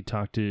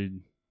to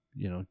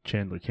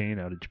Chandler Kane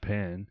out of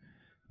Japan.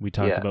 We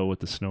talked Yeah. about what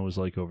the snow is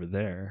like over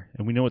there,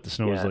 and we know what the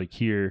snow is Yeah. like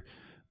here,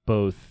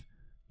 both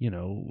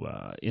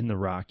in the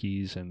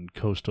Rockies and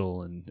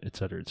coastal and et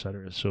cetera, et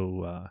cetera.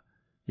 So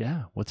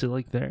yeah, what's it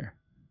like there?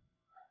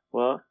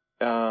 Well,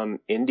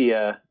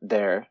 India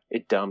there,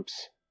 it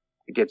dumps.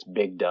 It gets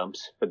big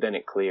dumps, but then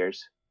it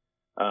clears.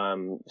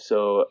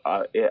 So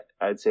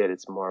I'd say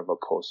it's more of a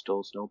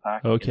coastal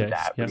snowpack. Okay, In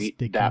that, yeah.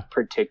 Sticky. that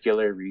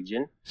particular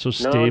region. So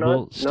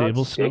not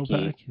stable sticky.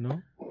 snowpack.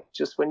 No.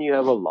 Just when you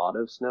have a lot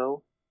of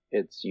snow,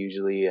 it's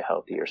usually a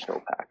healthier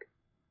snowpack.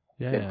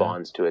 Yeah, It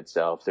bonds to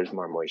itself. There's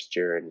more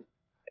moisture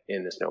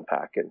in the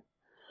snowpack, and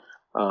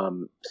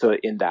so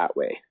in that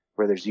way,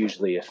 where there's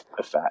usually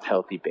a fat,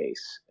 healthy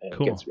base, and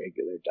Cool. it gets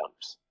regular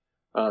dumps.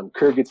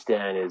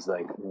 Kyrgyzstan is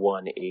like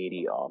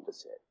 180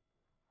 opposite.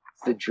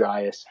 It's the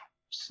driest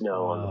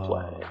snow on the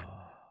planet.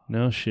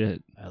 No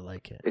shit. I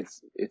like it.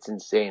 It's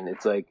insane.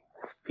 It's like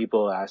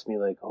people ask me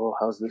like, "Oh,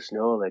 how's the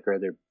snow? Like, are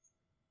there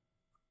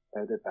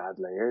bad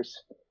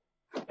layers?"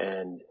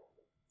 And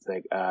it's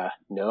like,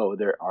 no,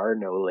 there are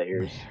no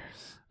layers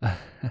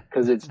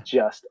because it's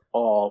just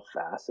all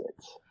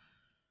facets.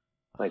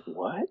 Like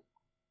what?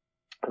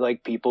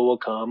 Like people will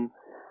come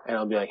and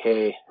I'll be like,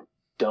 "Hey,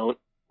 don't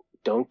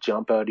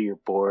jump out of your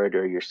board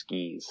or your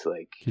skis.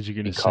 Like, Because you're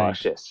be gonna sink.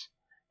 cautious."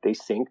 They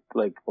sink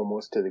like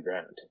almost to the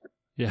ground.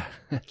 Yeah.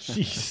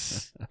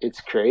 Jeez.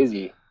 It's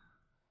crazy.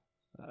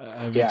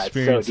 I've Yeah, it's so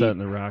experienced that deep. in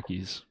the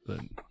Rockies, but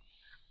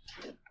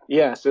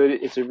Yeah, so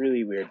it's a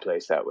really weird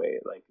place that way.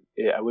 Like,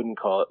 I wouldn't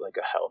call it like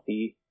a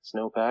healthy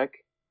snowpack.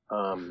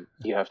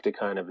 You have to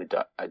kind of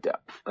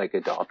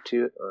adopt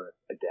to it or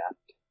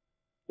adapt.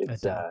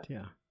 It's Adapt,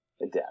 yeah.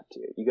 adapt to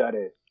it.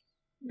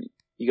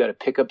 You gotta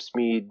pick up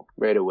speed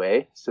right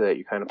away so that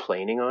you're kind of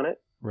planing on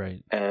it,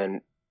 right.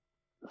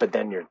 but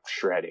then you're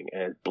shredding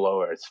and it's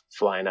blowers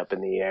flying up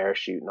in the air,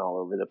 shooting all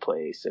over the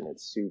place, and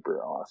it's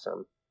super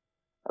awesome.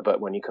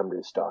 But when you come to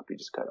the stop, you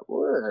just kind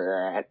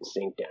of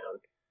sink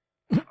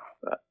down.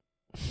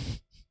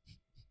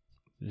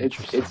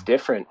 It's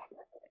different,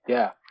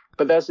 yeah.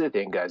 But that's the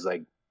thing, guys.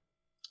 Like,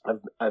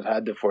 I've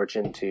had the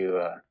fortune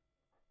to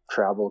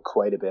travel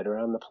quite a bit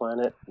around the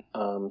planet,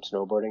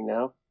 snowboarding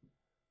now,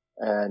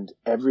 and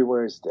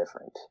everywhere is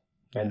different.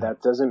 And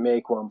that doesn't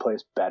make one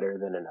place better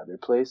than another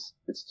place.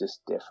 It's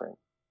just different.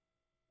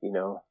 You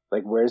know,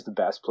 like where's the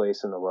best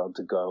place in the world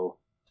to go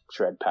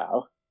shred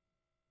POW?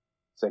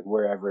 It's like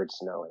wherever it's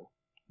snowing.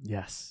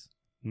 Yes.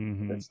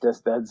 Mm-hmm.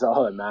 That's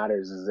all that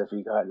matters is if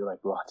you got like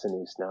lots of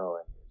new snow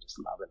and you're just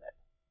loving it.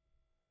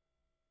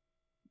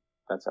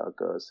 That's how it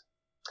goes.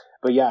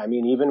 But yeah, I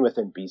mean, even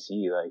within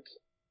BC, like,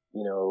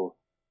 you know,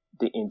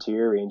 the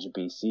interior range of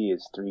BC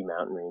is 3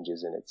 mountain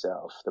ranges in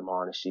itself: the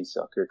Monashis,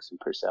 Selkirks, and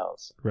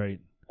Purcells. Right.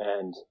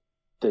 And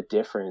the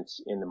difference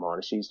in the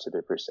Monashis to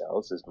the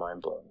Purcells is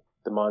mind blowing.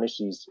 The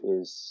Monashis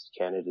is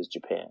Canada's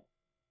Japan.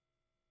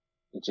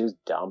 It just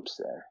dumps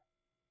there,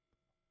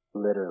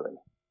 literally.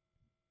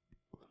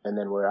 And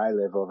then where I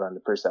live over on the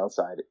Purcell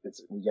side,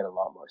 we get a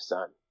lot more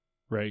sun,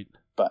 Right.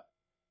 but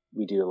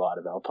we do a lot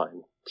of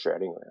alpine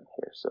shredding around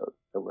here, so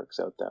it works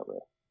out that way.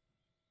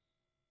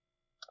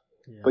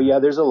 But yeah,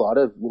 there's a lot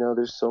of,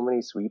 there's so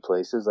many sweet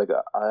places. Like,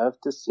 I have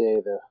to say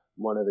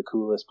one of the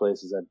coolest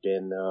places I've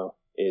been though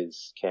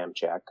is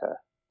Kamchatka.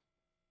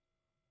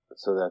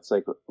 So that's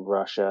like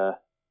Russia,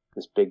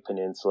 this big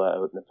peninsula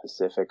out in the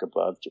Pacific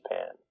above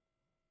Japan.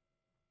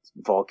 It's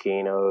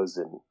volcanoes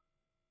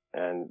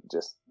and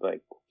just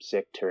like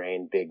sick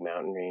terrain, big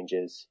mountain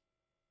ranges,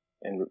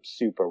 and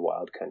super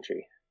wild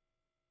country.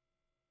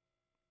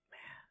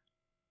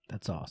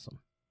 That's awesome.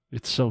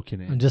 It's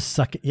soaking in. I'm just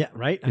sucking. Yeah,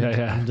 right?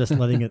 Yeah. I'm just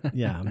letting it.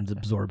 Yeah, I'm just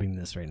absorbing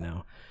this right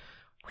now.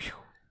 Whew.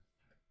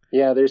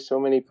 Yeah, there's so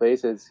many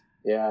places.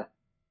 Yeah.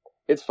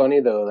 It's funny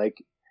though,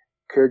 like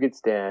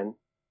Kyrgyzstan,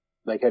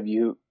 like have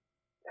you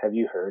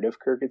heard of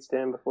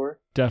Kyrgyzstan before?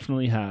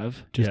 Definitely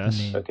have. Just the yes.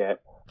 name. Okay.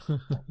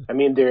 I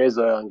mean, there is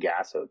oil and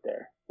gas out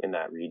there in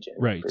that region,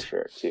 Right. for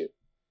sure too.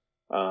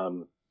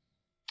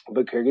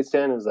 But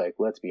Kyrgyzstan is like,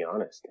 let's be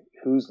honest,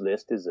 whose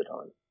list is it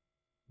on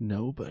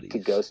Nobody. to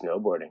go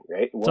snowboarding,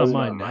 right? It It's wasn't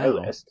on mine on my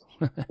now. list.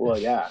 Well,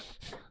 yeah,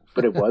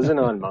 but it wasn't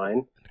on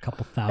mine. A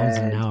couple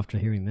thousand And- now after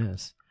hearing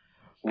this.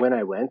 When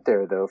I went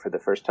there though for the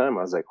first time,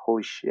 I was like,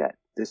 holy shit,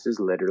 this is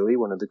literally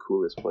one of the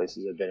coolest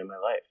places I've been in my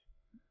life.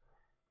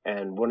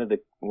 And one of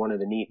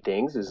the neat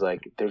things is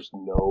like there's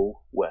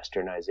no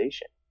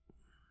westernization.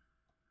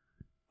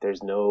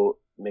 There's no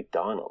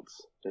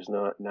McDonald's. There's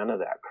none of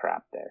that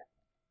crap there.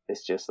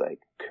 It's just like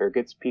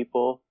Kyrgyz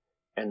people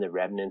and the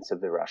remnants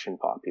of the Russian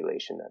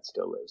population that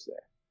still lives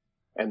there.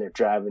 And they're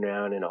driving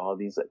around in all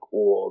these like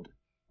old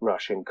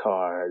Russian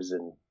cars,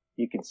 and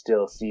you can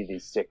still see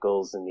these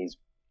sickles and these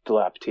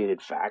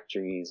dilapidated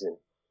factories, and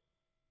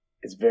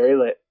it's very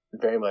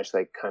much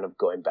like kind of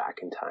going back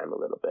in time a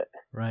little bit.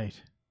 Right.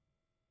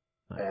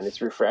 Nice. And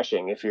it's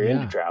refreshing if you're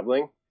into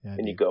traveling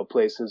and you go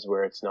places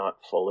where it's not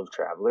full of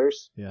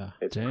travelers. Yeah.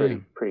 It's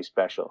Dang. pretty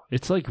special.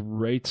 It's like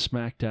right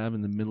smack dab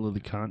in the middle of the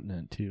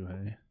continent too,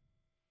 hey?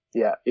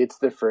 Yeah, it's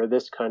the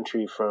furthest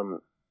country from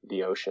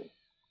the ocean.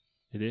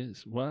 It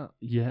is. Well,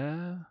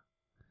 yeah.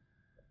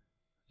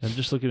 I'm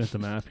just looking at the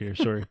map here.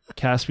 Sorry.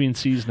 Caspian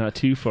Sea is not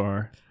too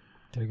far.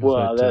 There goes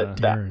Well,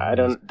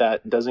 Darren.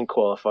 that doesn't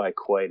qualify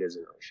quite as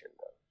an ocean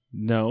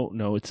though.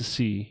 No, it's a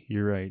sea.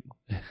 You're right.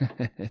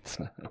 It's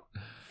not.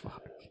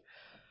 Fuck.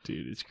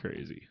 Dude, it's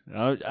crazy.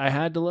 I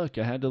had to look.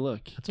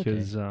 That's okay.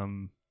 Because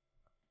I'm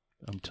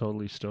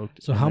totally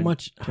stoked. So And how then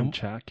much?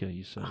 Kamchatka,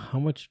 you said. How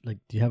much? Like,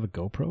 do you have a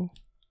GoPro?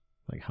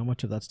 Like, how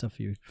much of that stuff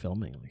are you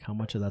filming? Like, how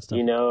much of that stuff?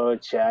 You know,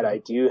 Chad, I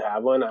do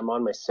have one. I'm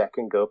on my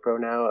second GoPro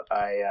now.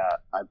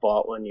 I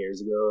bought one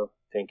years ago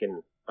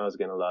thinking I was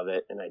gonna love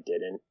it, and I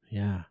didn't.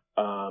 Yeah.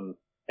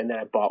 And then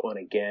I bought one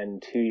again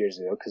 2 years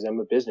ago because I'm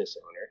a business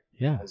owner.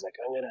 Yeah. I was like,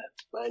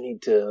 I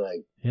need to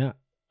like Yeah.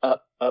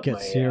 up Get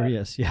my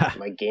serious. Yeah.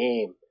 my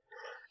game,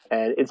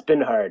 and it's been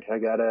hard. I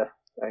gotta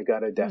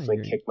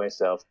definitely kick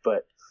myself,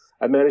 but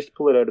I managed to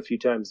pull it out a few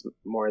times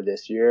more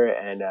this year,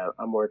 and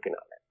I'm working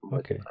on it.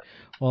 Okay.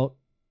 Well,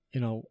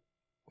 you know,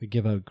 we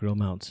give out grill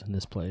mounts in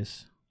this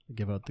place. We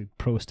give out the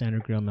Pro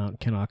Standard grill mount.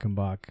 Ken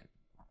Achenbach,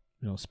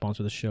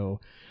 sponsor the show.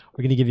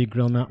 We're going to give you a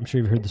grill mount. I'm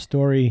sure you've heard the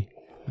story.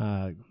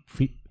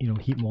 Heat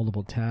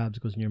moldable tabs,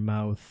 goes in your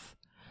mouth.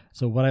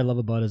 So what I love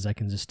about it is I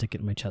can just stick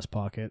it in my chest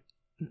pocket.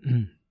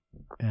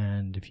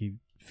 And if you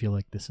feel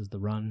like this is the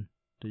run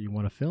that you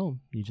want to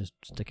film, you just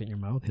stick it in your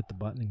mouth, hit the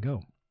button, and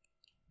go.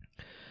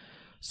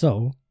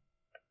 So,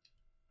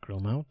 grill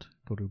mount,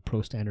 go to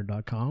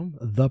prostandard.com,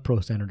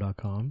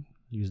 theprostandard.com.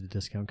 Use the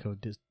discount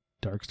code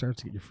DARKSTARS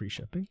to get your free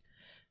shipping.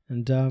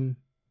 And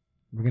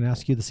we're going to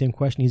ask you the same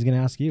question he's going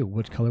to ask you.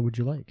 Which color would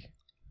you like?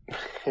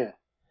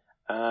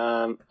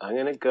 I'm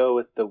going to go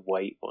with the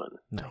white one.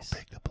 Nice. Don't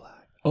pick the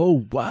black. Oh,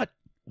 what?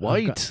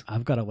 White?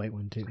 I've got a white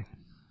one too.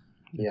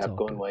 Yeah, I'm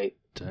going white.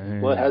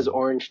 Dang. Well, it has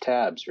orange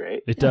tabs,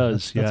 right? It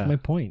does, That's my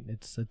point.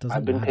 It doesn't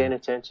I've been matter. paying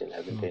attention.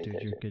 Dude,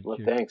 you're good. Well,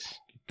 thanks.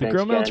 The Thanks,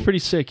 grill mount's Ken. pretty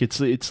sick. It's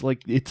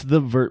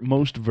the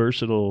most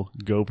versatile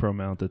GoPro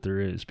mount that there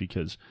is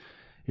because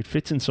it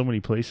fits in so many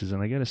places.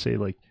 And I gotta say,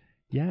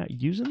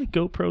 using the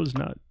GoPro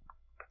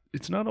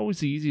is not always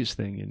the easiest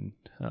thing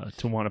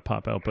to want to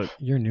pop out. But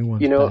your new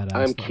one's I'm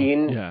badass,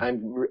 keen. Yeah.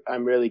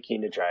 I'm really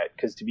keen to try it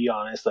because, to be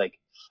honest,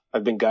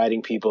 I've been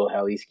guiding people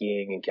heli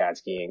skiing and cat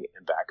skiing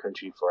and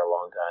backcountry for a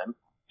long time,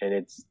 and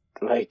it's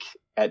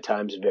at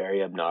times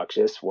very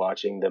obnoxious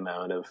watching the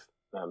amount of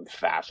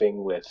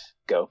faffing with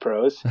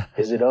GoPros.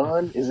 Is it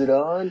on? Is it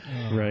on?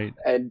 right.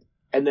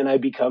 And then I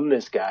become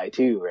this guy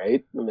too,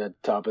 right? I'm at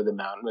the top of the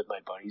mountain with my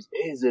buddies.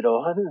 Is it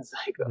on? It's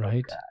like, oh,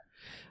 right. God.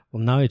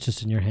 Well, now it's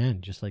just in your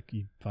hand. Just like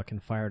you fucking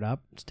fire it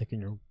up, stick it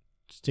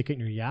in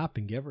your yap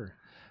and give her.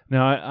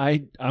 Now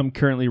I'm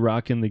currently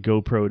rocking the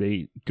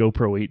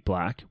GoPro 8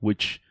 Black,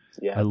 which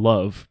I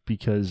love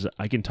because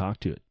I can talk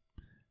to it,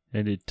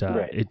 and it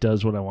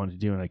does what I want to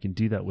do, and I can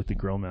do that with the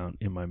grill mount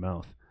in my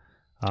mouth.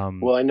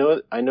 Well,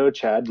 I know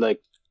Chad,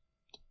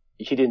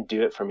 he didn't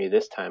do it for me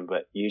this time,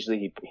 but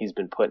usually he's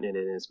been putting it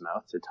in his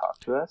mouth to talk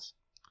to us.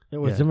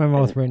 It's in my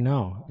mouth right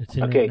now. It's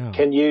in right now.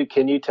 Can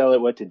you tell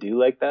it what to do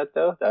like that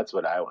though? That's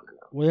what I want to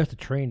know. We have to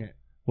train it.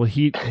 Well,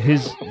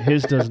 his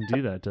doesn't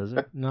do that, does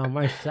it? No,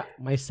 my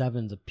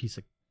 7's a piece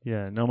of.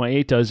 Yeah, no, my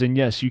 8 does, and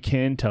yes, you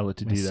can tell it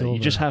to My do that. silver. You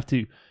just have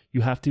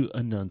to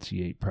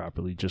enunciate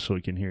properly, just so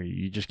it can hear you.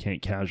 You just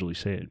can't casually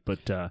say it,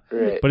 but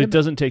Right. it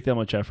doesn't take that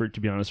much effort.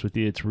 To be honest with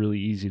you, it's really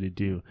easy to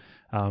do.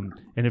 And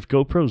if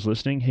GoPro's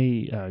listening,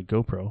 hey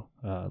GoPro,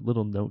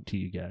 little note to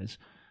you guys: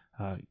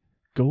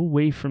 go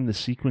away from the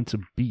sequence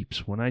of beeps.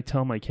 When I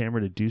tell my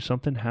camera to do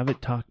something, have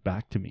it talk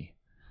back to me.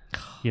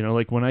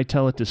 When I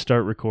tell it to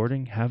start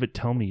recording, have it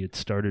tell me it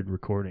started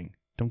recording.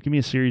 Don't give me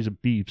a series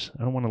of beeps.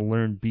 I don't want to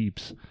learn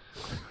beeps.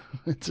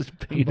 It's a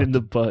pain in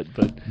the butt,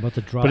 but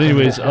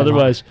anyways,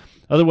 otherwise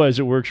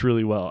it works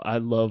really well. I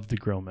love the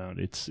grill mount.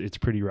 It's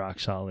pretty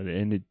rock solid,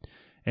 and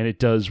it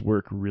does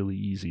work really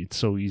easy. It's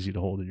so easy to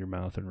hold in your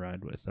mouth and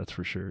ride with. That's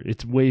for sure.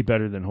 It's way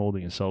better than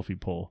holding a selfie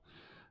pole.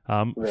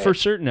 For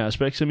certain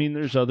aspects, I mean,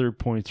 there's other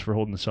points for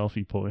holding a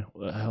selfie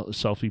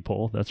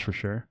pole. That's for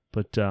sure.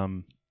 But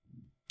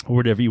or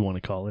whatever you want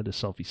to call it, a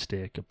selfie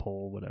stick, a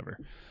pole, whatever.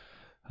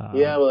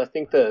 Well, I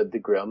think the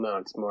grill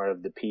mount's more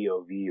of the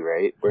POV,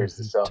 right? Whereas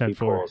the selfie 10-4,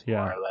 pole is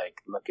more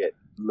like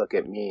look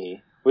at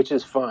me, which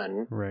is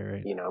fun,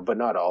 right. But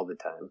not all the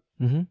time.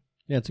 Mm-hmm.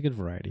 Yeah, it's a good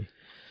variety.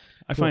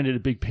 I find it a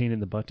big pain in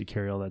the butt to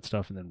carry all that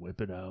stuff and then whip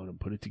it out and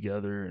put it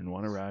together and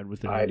want to ride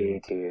with it. I do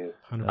too.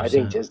 100%. I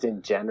think just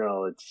in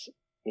general, it's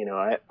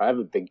I have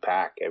a big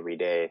pack every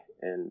day,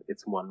 and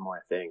it's one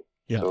more thing.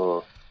 Yeah.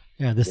 So,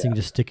 Yeah, this thing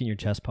just stick in your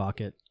chest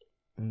pocket.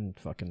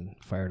 fucking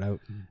fired out.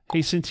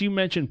 Hey, since you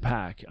mentioned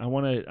pack, I'm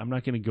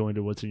not going to go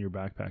into what's in your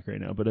backpack right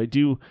now, but I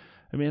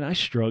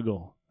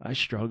struggle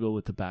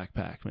with the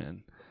backpack,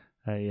 man.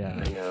 I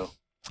know.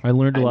 I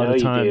learned a lot of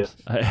you times.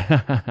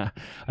 I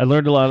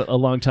learned a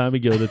long time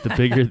ago that the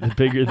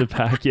bigger the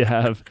pack you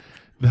have,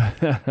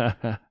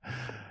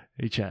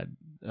 hey Chad,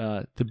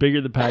 the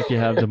bigger the pack you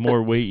have, the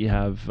more weight you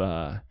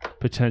have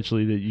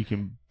potentially that you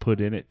can put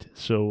in it.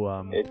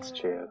 So it's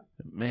true.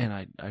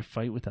 Man, I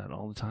fight with that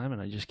all the time,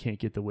 and I just can't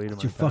get the weight of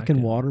my your back fucking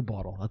down. water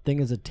bottle. That thing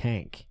is a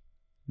tank.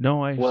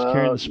 No, I just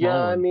carry the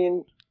small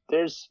one.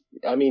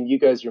 You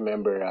guys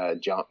remember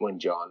John when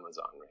John was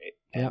on, right?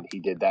 And Yep. he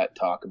did that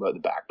talk about the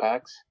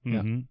backpacks.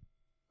 Mm-hmm.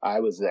 I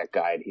was that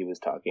guide he was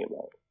talking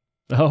about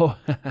Oh,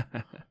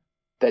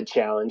 that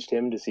challenged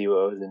him to see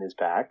what was in his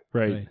pack.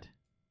 right.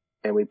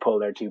 And we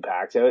pulled our 2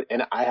 packs out.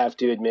 And I have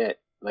to admit,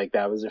 like,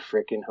 that was a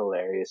freaking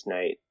hilarious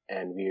night.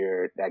 And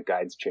that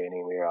guide's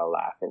training, we were all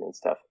laughing and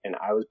stuff. And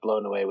I was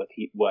blown away with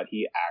what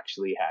he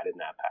actually had in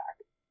that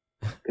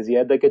pack. Because he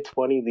had like a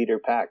 20-liter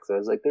pack. So I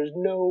was like, there's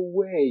no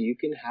way you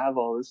can have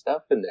all this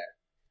stuff in there.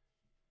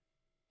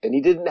 And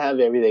he didn't have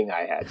everything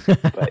I had.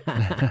 But,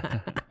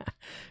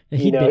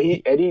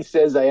 he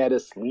says I had a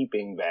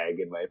sleeping bag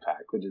in my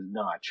pack, which is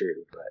not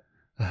true. But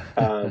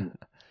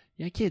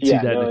yeah, I can't see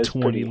that in a it's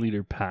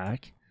 20-liter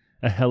pack.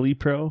 A Heli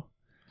Pro?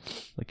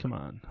 Like, come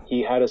on.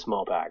 He had a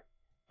small pack.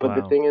 But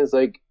Wow. the thing is,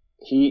 like,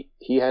 he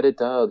had it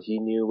dialed. He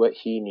knew what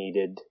he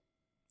needed,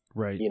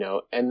 Right.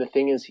 and the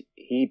thing is,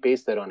 he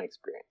based that on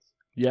experience.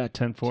 Yeah,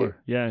 10-4.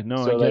 Yeah, no,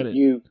 So, I get like,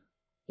 it.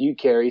 you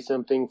carry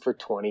something for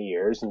 20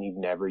 years and you've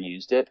never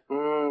used it,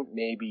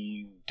 maybe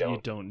you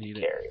don't need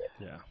carry it.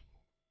 Yeah.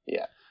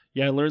 Yeah.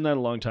 Yeah, I learned that a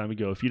long time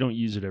ago. If you don't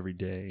use it every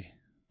day,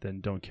 then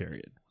don't carry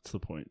it. What's the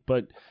point?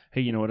 But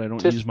hey, you know what? I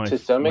don't use my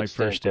extent,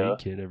 first aid though.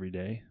 kit every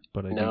day,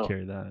 but I No. do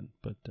carry that.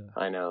 But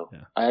I know.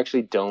 Yeah. I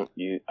actually don't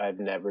I've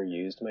never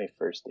used my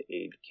first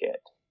aid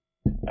kit.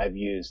 I've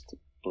used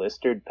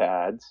blistered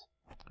pads,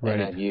 right.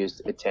 and I've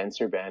used a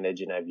tensor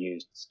bandage, and I've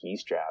used ski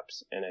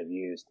straps, and I've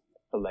used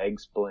a leg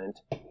splint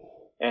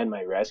and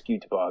my rescue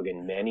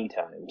toboggan many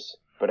times,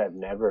 but I've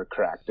never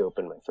cracked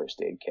open my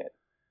first aid kit.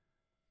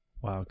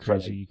 Wow, for,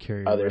 crazy! like, You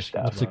carry other a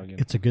rescue stuff. toboggan.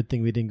 It's a good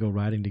thing we didn't go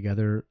riding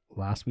together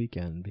last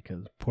weekend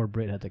because poor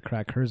Brit had to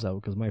crack hers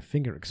out because my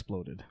finger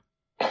exploded.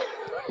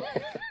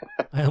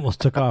 I almost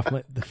took off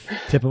the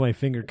tip of my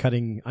finger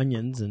cutting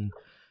onions, and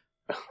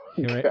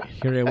here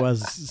I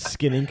was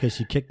skinning because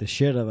she kicked the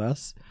shit out of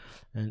us,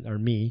 or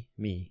me.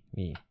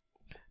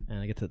 And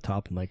I get to the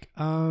top, I'm like,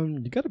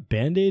 you got a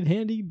Band-Aid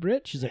handy,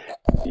 Brit? She's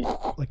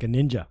like a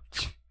ninja.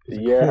 Like,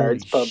 your holy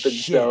heart's pumping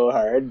shit. so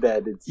hard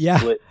that it's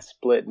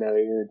splitting out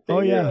your finger. Oh,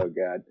 yeah. Oh,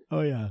 God.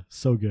 Oh, yeah.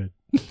 So good.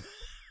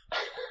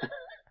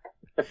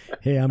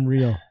 Hey, I'm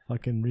real.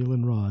 Fucking real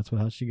and raw. That's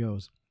how she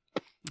goes.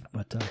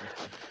 But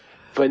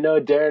no,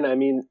 Darren, I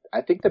mean,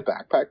 I think the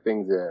backpack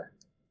thing's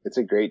it's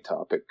a great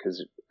topic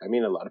because, I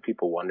mean, a lot of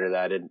people wonder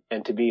that.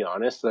 And to be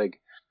honest, like,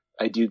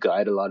 I do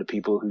guide a lot of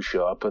people who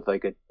show up with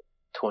like a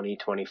 20,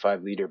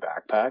 25 liter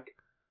backpack.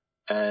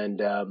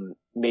 And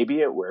maybe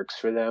it works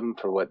for them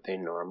for what they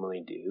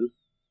normally do,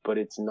 but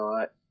it's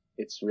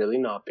really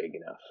not big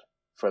enough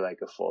for like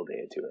a full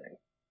day of touring.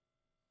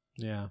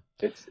 yeah.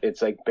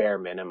 It's like bare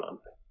minimum.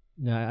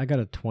 Yeah, I got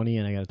a 20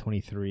 and I got a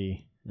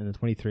 23. And the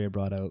 23 I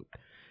brought out,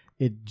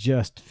 it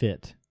just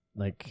fit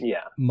like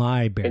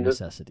my bare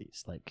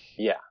necessities. Like,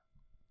 yeah,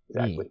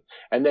 exactly. Me.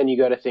 And then you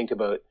got to think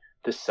about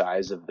the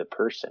size of the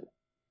person,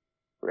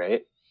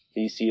 right?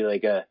 You see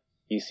like a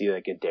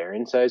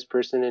Darren sized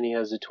person and he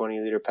has a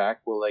 20-liter pack.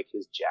 Well, like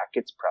his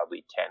jacket's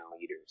probably 10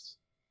 liters.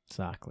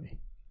 Exactly.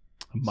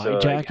 My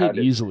jacket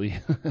easily.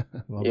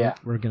 Well, yeah,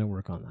 we're going to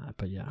work on that,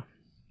 but yeah.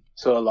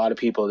 So a lot of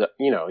people,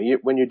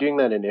 when you're doing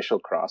that initial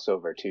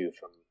crossover too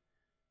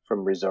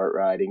from resort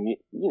riding,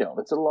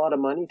 it's a lot of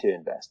money to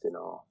invest in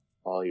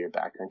all your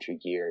backcountry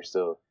gear.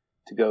 So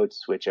to go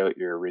switch out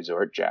your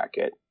resort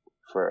jacket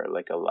for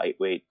like a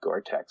lightweight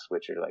Gore-Tex,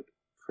 which are like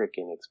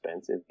freaking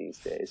expensive these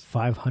days.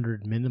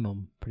 $500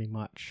 minimum, pretty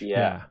much.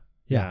 Yeah.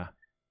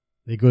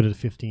 They go to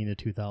 $1,500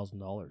 to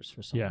 $2,000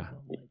 for some of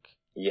them.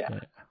 Yeah.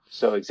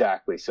 So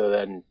exactly. So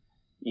then,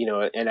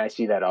 and I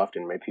see that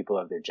often, right? People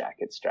have their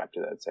jackets strapped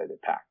to the outside of their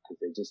pack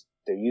because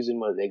they're using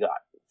what they got.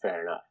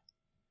 Fair enough.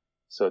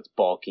 So it's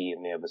bulky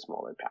and they have a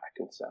smaller pack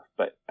and stuff.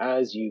 But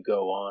as you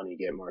go on, you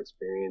get more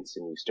experience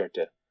and you start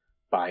to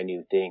buy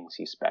new things.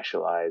 You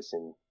specialize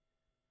and,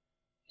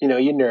 you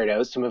nerd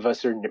out. Some of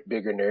us are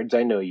bigger nerds.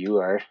 I know you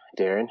are,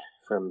 Darren,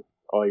 from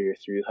all your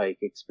through hike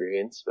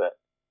experience. But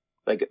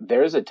like,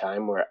 there's a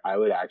time where I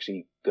would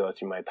actually go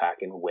through my pack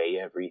and weigh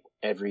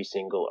every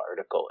single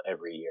article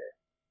every year.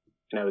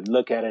 And I would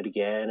look at it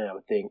again and I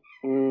would think,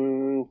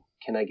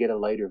 can I get a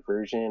lighter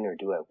version or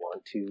do I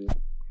want to?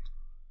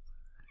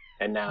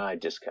 And now I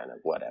just kind of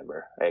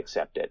whatever. I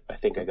accept it. I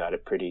think I got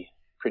it pretty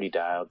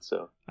dialed.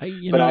 So, I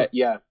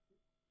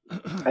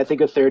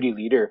think a 30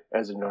 liter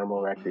as a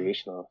normal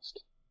recreationalist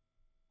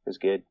is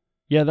good.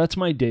 Yeah, that's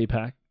my day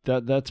pack.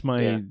 That's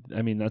my.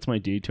 I mean, that's my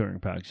day touring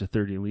pack. It's a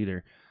 30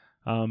 liter.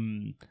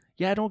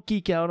 I don't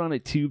geek out on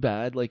it too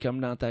bad. Like, I'm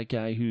not that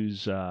guy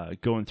who's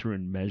going through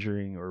and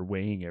measuring or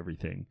weighing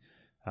everything.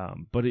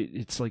 But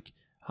it's like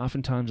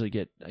oftentimes I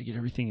get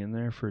everything in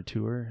there for a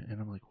tour,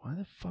 and I'm like, why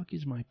the fuck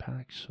is my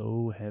pack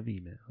so heavy,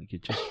 man? Like,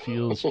 it just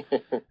feels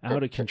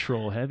out of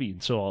control heavy.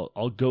 And so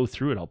I'll go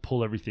through it. I'll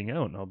pull everything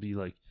out, and I'll be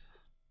like,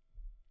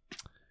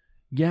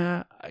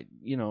 yeah,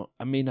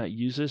 I may not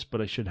use this,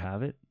 but I should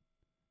have it.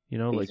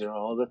 These are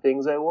all the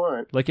things I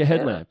want. Like a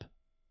headlamp,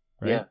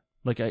 right? Yeah.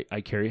 Like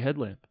I carry a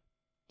headlamp.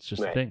 It's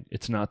just a thing.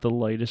 It's not the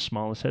lightest,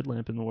 smallest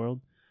headlamp in the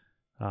world.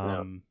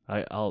 No.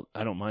 I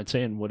don't mind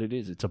saying what it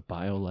is. It's a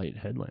BioLite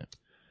headlamp,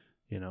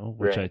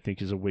 which I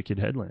think is a wicked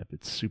headlamp.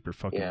 It's super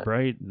fucking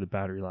bright. The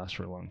battery lasts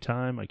for a long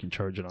time. I can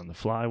charge it on the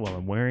fly while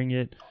I'm wearing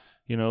it.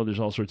 There's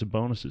all sorts of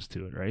bonuses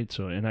to it, right?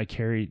 So, and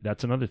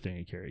that's another thing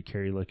I carry. I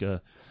carry like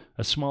a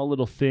small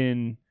little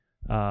thin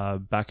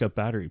backup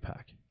battery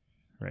pack,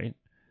 right?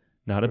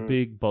 Not a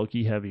big,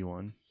 bulky, heavy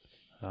one.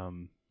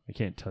 I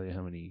can't tell you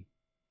how many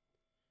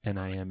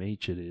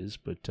NIMH it is,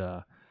 but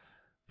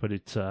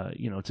it's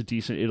it's a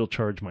decent. It'll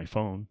charge my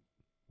phone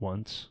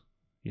once,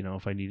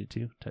 if I need it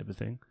to, type of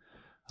thing.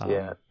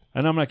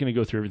 And I'm not going to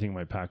go through everything in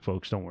my pack,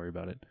 folks. Don't worry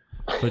about it.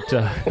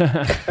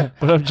 But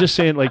but I'm just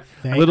saying, like,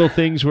 little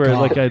things where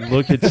like I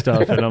look at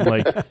stuff and I'm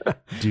like,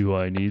 do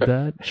I need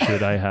that?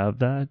 Should I have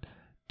that?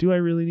 Do I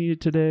really need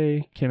it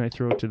today? Can I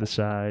throw it to the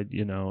side?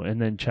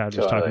 And then Chad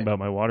was talking about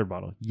my water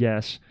bottle.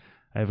 Yes,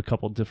 I have a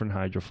couple different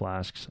hydro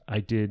flasks. I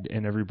did,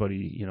 and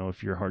everybody,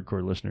 if you're a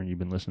hardcore listener and you've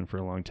been listening for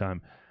a long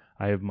time,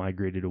 I have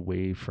migrated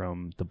away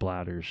from the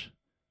bladders.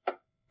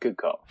 Good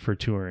call. For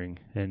touring,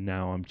 and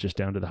now I'm just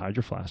down to the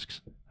hydro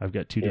flasks. I've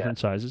got two different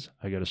sizes.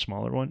 I got a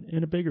smaller one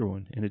and a bigger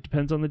one, and it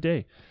depends on the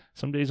day.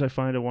 Some days I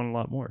find I want a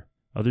lot more.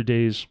 Other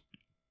days,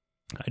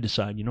 I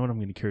decide, I'm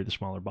going to carry the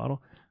smaller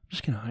bottle. I'm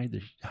just going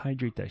to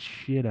hydrate that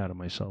shit out of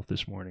myself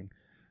this morning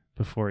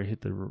before I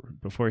hit the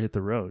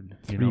road.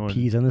 3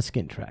 P's on the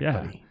skin track,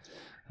 buddy.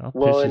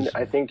 Well, and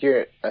I think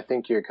you're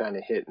kind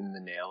of hitting the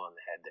nail on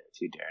the head there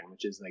too, Darren,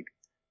 which is like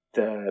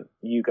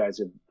you guys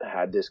have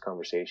had this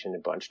conversation a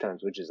bunch of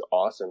times, which is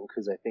awesome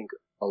because I think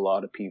a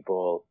lot of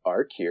people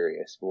are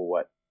curious.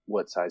 Well,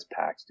 what size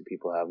packs do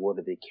people have? What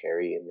do they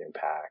carry in their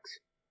packs?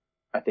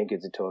 I think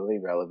it's a totally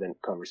relevant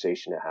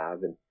conversation to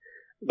have. And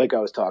like I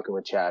was talking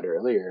with Chad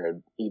earlier,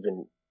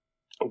 even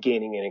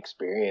gaining an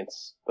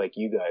experience like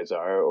you guys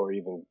are, or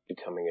even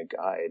becoming a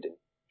guide, and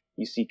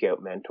you seek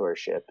out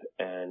mentorship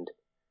and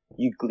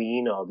you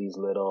glean all these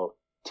little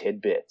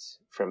tidbits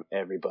from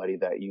everybody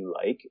that you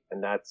like,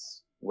 and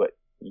that's what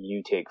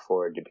you take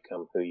forward to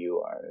become who you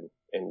are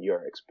and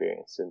your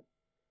experience. And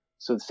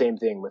so the same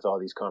thing with all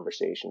these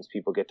conversations,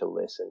 people get to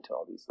listen to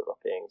all these little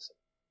things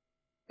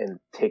and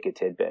take a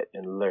tidbit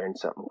and learn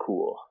something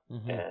cool.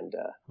 Mm-hmm. And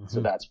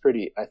so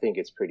I think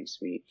it's pretty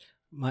sweet.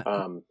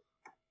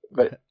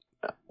 But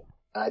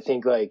I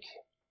think like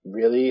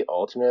really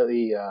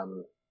ultimately,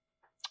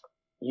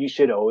 you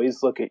should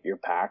always look at your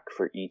pack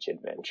for each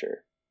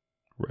adventure.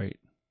 Right.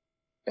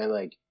 And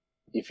like,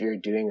 if you're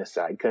doing a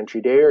side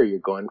country day or you're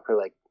going for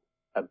like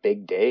a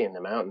big day in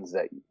the mountains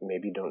that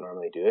maybe don't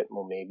normally do it,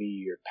 well, maybe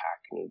your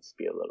pack needs to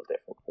be a little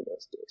different for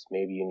those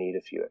days.Maybe you need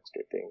a few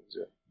extra things.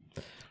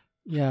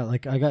 Yeah,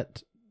 like I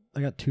got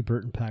 2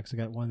 Burton packs. I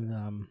got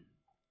one,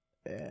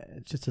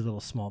 it's just a little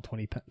small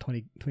 20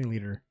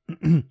 liter.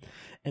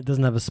 It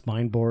doesn't have a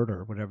spine board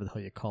or whatever the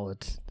hell you call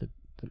it.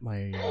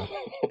 My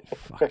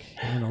fuck,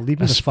 I don't know.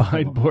 Leave me the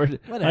spine board.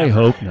 Whatever. I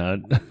hope not.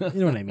 You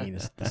know what I mean?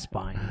 It's the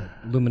spine,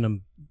 the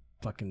aluminum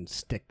fucking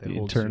stick that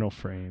holds internal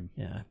frame.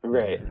 Yeah,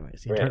 right.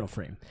 Anyways, the internal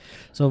frame.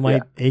 So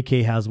my AK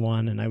has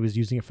one, and I was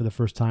using it for the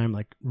first time,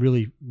 like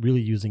really, really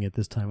using it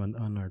this time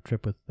on our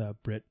trip with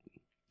Britt,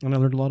 and I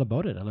learned a lot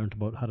about it. I learned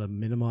about how to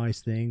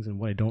minimize things and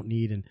what I don't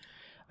need, and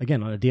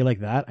again, on a day like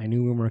that, I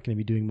knew we weren't going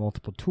to be doing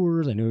multiple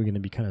tours. I knew we were going to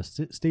be kind of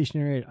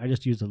stationary. I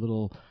just used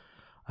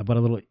I bought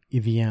a little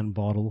Evian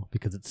bottle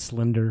because it's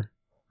slender,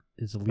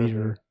 it's a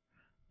liter,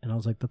 and I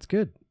was like, that's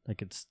good.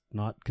 Like, it's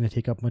not going to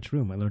take up much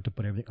room. I learned to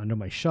put everything under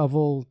my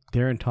shovel.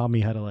 Darren taught me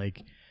how to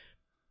like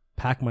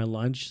pack my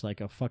lunch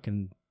like a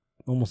fucking,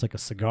 almost like a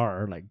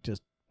cigar, like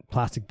just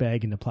plastic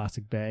bag into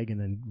plastic bag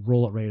and then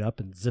roll it right up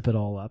and zip it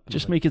all up.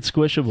 Just make it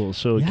squishable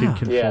so it can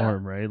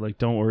conform, right? Like,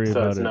 don't worry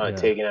about it. So it's not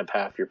taking up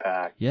half your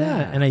pack.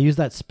 Yeah, and I use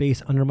that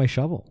space under my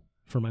shovel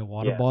for my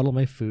water bottle,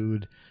 my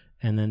food.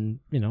 And then,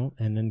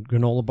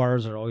 granola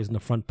bars are always in the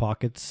front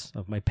pockets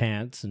of my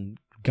pants and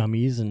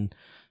gummies. And,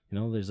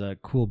 there's a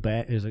cool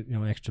bag. There's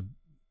an extra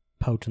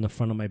pouch in the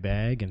front of my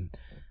bag. And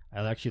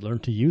I actually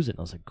learned to use it. And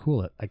I was like,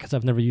 cool. Because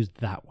I've never used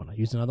that one. I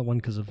used another one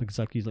because of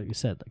exactly like you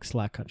said, like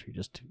slack country.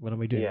 Just what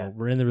am I doing? Yeah. Well,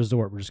 we're in the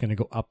resort. We're just going to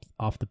go up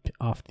off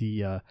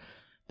the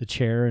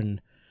chair and,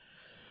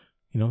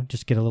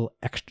 just get a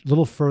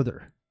little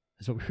further.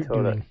 Is what we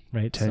were doing,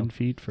 right? 10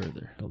 feet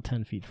further.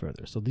 10 feet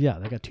further. So,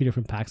 I got 2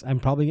 different packs. I'm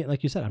probably,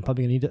 like you said, I'm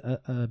probably going to need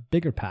a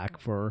bigger pack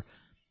for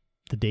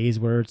the days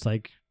where it's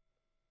like,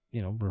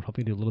 we're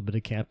probably going to do a little bit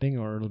of camping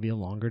or it'll be a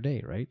longer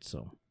day, right?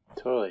 So.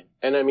 Totally.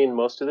 And I mean,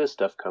 most of this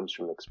stuff comes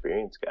from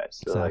experience, guys.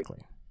 So exactly.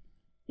 Like,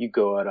 you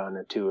go out on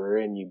a tour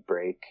and you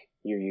break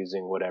you're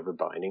using whatever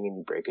binding and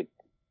you break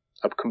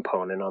a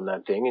component on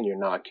that thing and you're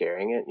not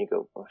carrying it and you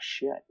go, oh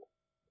shit,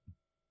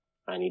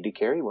 I need to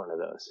carry one of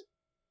those.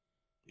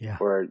 Yeah.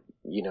 Or,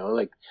 you know,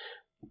 like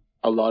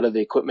a lot of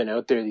the equipment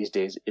out there these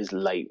days is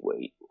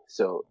lightweight,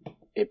 so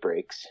it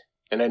breaks.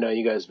 And I know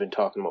you guys have been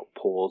talking about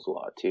poles a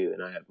lot too,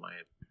 and I have my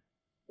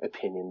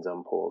opinions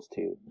on poles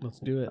too. Let's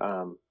do it.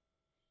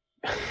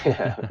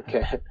 Yeah,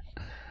 okay.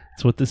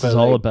 That's what this But is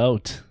all like-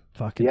 about.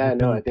 Fucking yeah, open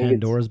no, I think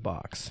Pandora's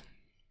box.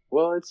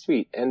 Well, it's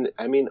sweet. And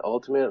I mean,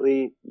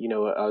 ultimately, you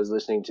know, I was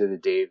listening to the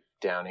Dave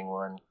Downing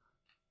one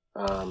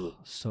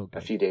So a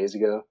good. few days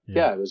ago.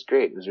 Yeah. Yeah, it was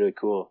great. It was really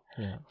cool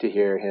Yeah. to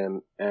hear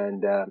him.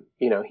 And,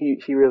 you know,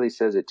 he really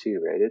says it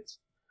too, right?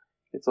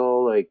 It's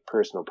all like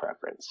personal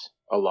preference.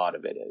 A lot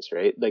of it is,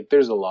 right? Like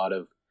there's a lot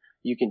of,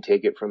 you can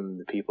take it from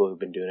the people who've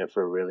been doing it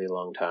for a really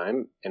long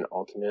time, and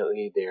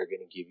ultimately they're going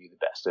to give you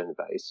the best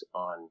advice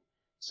on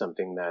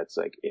something that's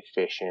like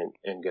efficient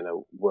and going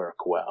to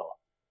work well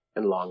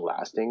and long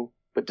lasting.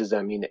 But does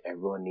that mean that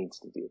everyone needs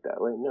to do it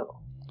that way? No,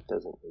 it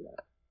doesn't mean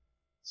that.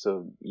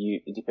 So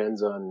it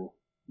depends on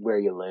where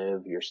you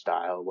live, your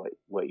style,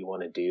 what you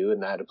want to do,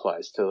 and that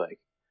applies to like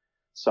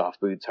soft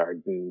boots,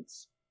 hard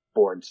boots,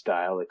 board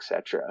style,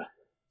 etc.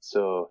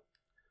 So,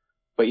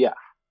 but yeah,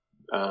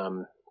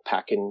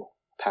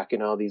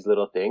 packing all these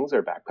little things.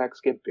 Our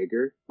backpacks get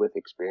bigger with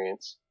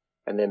experience,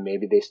 and then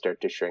maybe they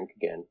start to shrink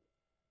again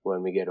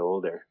when we get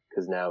older,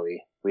 because now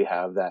we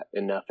have that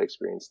enough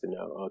experience to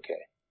know, okay,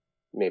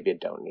 maybe I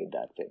don't need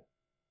that thing.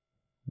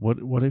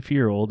 What if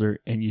you're older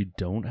and you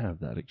don't have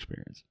that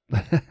experience?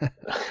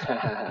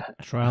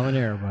 Trial and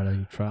error,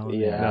 buddy. Trial and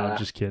Yeah. error. No, I'm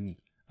just kidding.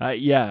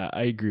 Yeah,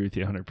 I agree with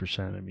you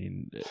 100%. I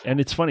mean, and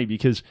it's funny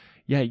because,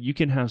 yeah, you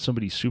can have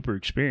somebody super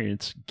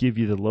experienced give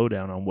you the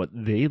lowdown on what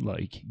they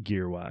like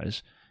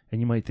gear-wise,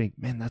 and you might think,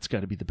 man, that's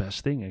got to be the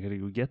best thing. I got to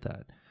go get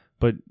that.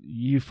 But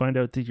you find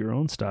out that your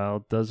own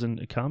style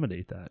doesn't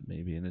accommodate that,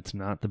 maybe, and it's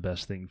not the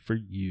best thing for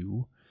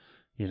you,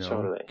 you know,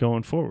 Totally.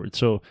 going forward.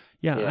 So,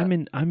 yeah,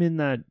 Yeah. I'm in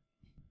that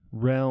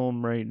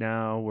realm right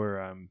now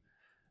where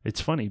it's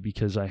funny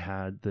because I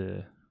had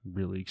the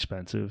really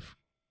expensive,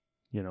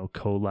 you know,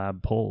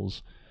 collab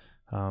poles,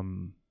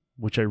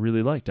 which I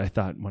really liked. I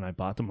thought when I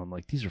bought them, I'm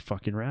like, these are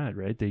fucking rad,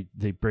 right?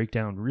 They break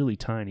down really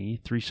tiny,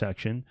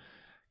 3-section.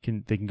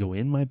 They can go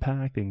in my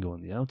pack, they can go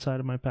on the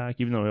outside of my pack,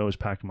 even though I always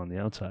packed them on the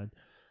outside.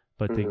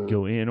 But they can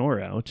go in or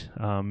out,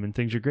 and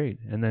things are great.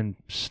 And then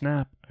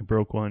snap, I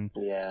broke one,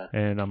 Yeah.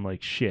 and I'm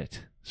like,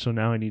 shit. So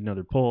now I need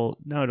another pole.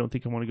 Now I don't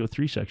think I want to go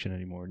 3-section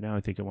anymore. Now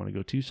I think I want to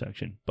go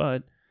 2-section.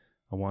 But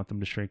I want them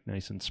to shrink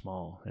nice and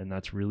small, and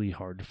that's really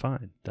hard to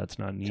find. That's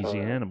not an easy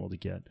Totally. animal to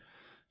get.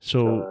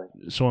 So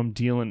I'm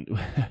dealing.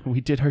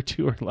 We did our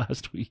tour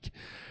last week.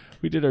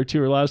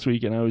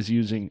 And I was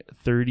using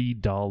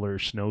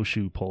 $30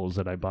 snowshoe poles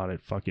that I bought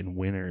at fucking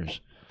Winners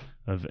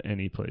of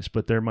any place,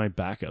 but they're my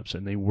backups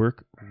and they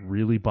work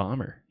really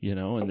bomber, you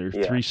know, and they're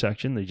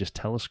 3-section. They just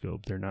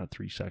telescope. They're not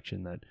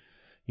 3-section that,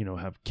 you know,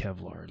 have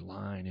Kevlar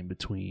line in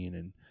between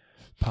and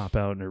pop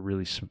out and are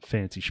really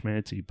fancy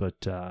schmancy.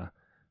 But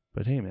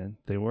hey, man,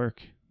 they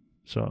work.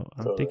 So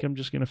I think I'm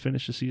just going to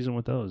finish the season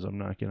with those. I'm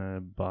not going to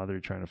bother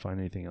trying to find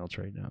anything else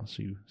right now.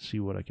 So you see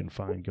what I can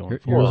find going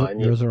forward.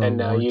 Yours are on and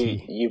now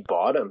warranty. you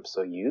bought them,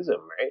 so use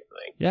them, right?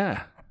 Like,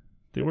 Yeah,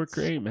 they work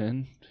great,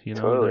 man. You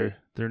know, Totally.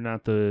 they're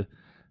not the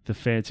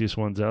fanciest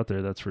ones out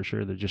there, that's for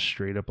sure. They're just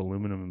straight up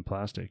aluminum and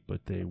plastic,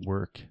 but they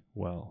work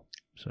well.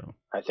 So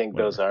I think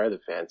Whatever. those are the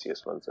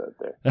fanciest ones out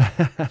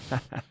there.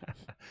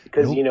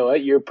 Because you know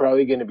what? You're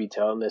probably going to be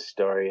telling this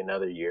story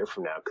another year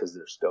from now because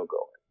they're still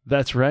going.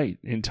 That's right,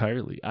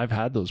 entirely. I've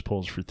had those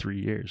poles for 3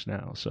 years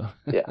now, so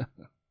Yeah.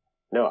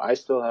 No, I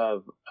still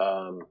have,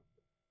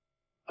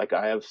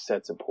 I have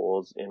sets of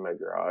poles in my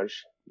garage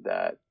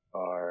that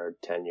are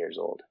 10 years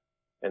old,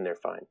 and they're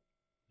fine.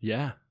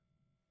 yeah.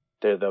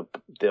 They're the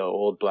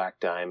old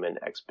Black Diamond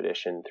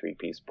Expedition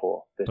 3-piece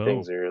pole. The Boom.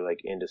 things are like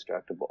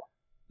indestructible.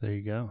 There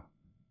you go.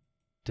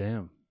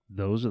 Damn,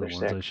 those are the They're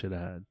ones sick. I should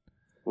have had.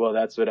 Well,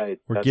 that's what I.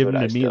 Or that's give what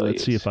them I to me. still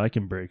Let's see use. if I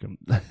can break them.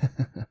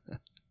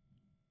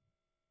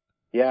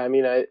 Yeah, I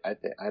mean, I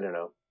don't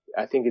know.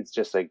 I think it's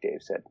just like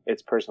Dave said.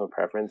 It's personal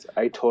preference.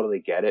 I totally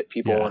get it.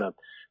 People Yeah. want to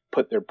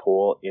put their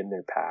pole in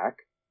their pack,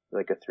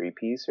 like a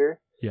 3-piecer,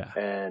 Yeah,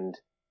 and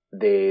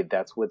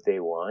that's what they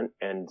want.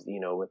 And you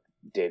know, with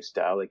Dave's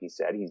style, like he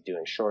said, he's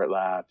doing short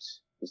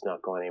laps. He's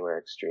not going anywhere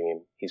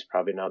extreme. He's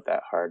probably not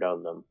that hard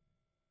on them.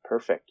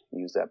 Perfect.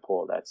 Use that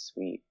pole. That's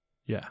sweet.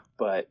 yeah,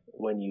 But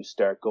when you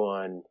start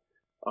going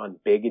on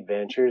big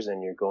adventures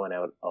and you're going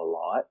out a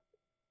lot,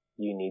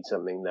 you need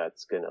something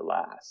that's going to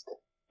last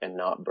and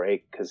not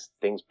break, because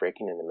things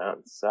breaking in the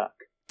mountains suck.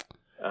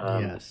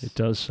 Yes. it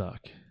does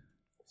suck.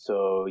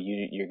 So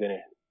you're going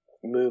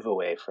to move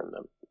away from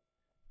them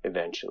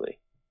eventually.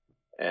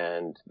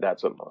 And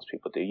that's what most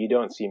people do. You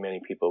don't see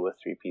many people with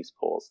 3-piece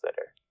poles that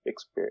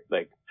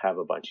are have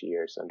a bunch of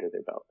years under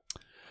their belt.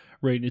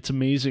 Right. It's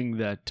amazing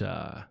that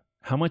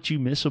how much you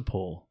miss a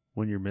pole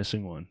when you're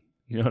missing one.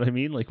 You know what I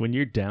mean? Like when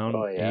you're down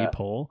Oh, yeah. a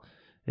pole,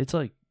 it's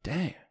like,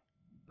 dang,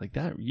 like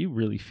that, you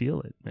really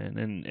feel it, man.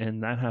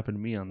 And that happened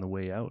to me on the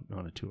way out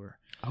on a tour.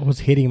 I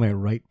was hitting my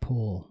right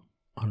pole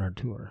on our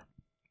tour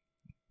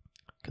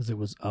because it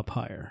was up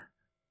higher.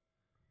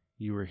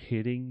 You were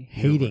hating.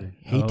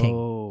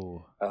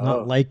 Oh. Oh.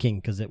 Not liking,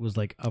 because it was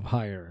like up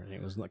higher and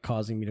it was like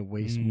causing me to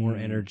waste more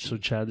energy. So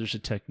Chad, there's a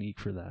technique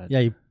for that. Yeah,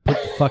 you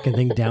put the fucking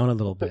thing down a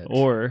little bit.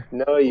 Or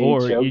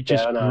you you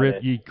just down on grip.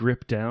 it. You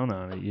grip down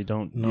on it. You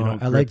don't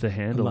I grip the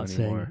handle I'm not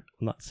anymore.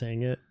 I'm not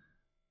saying it.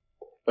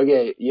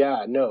 Okay,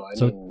 yeah, no, I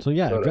So mean,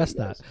 yeah, totally, address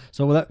yes.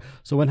 that.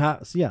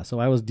 So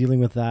I was dealing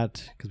with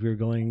that because we were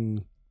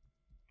going.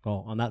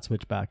 Well, on that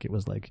switchback, it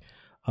was like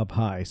up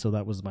high, so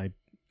that was my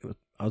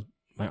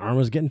arm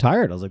was getting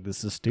tired. I was like,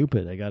 "This is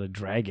stupid. I got to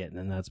drag it," and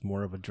then that's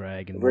more of a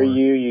drag. And Were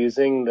you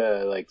using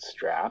the like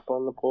strap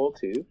on the pole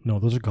too? No,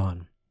 those are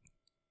gone.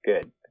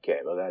 Good. Okay,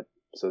 well that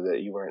so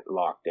that you weren't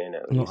locked in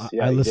at No, least.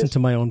 I listened to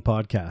my own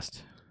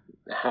podcast.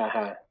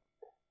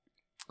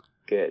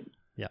 Good.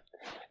 Yeah.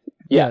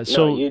 Yeah.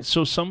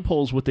 So some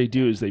poles, what they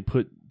do is they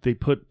put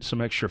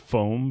some extra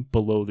foam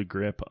below the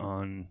grip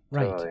on.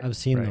 Right, Totally. I've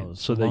seen Right.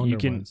 those. So the that you longer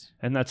can, ones.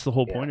 and that's the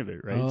whole Yeah. point of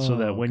it, right? So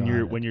that when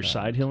you're got it.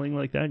 side hilling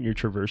like that and you're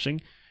traversing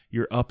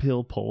your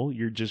uphill pole,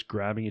 you're just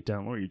grabbing it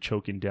down lower, you're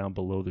choking down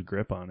below the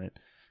grip on it,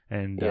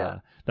 and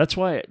that's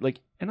why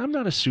and I'm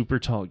not a super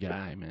tall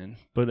guy, man,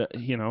 but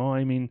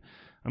I mean,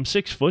 I'm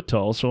 6 foot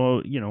tall,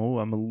 so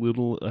I'm a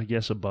little, I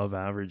guess, above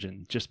average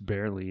and just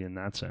barely in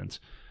that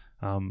sense.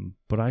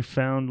 But I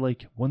found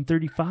like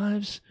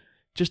 135s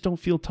just don't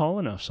feel tall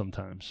enough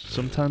sometimes.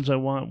 Sometimes I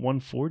want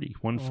 140,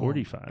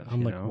 145.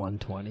 I'm like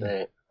 120.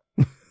 Right.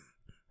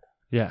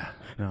 Yeah,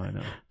 no, I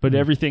know. But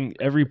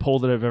every pole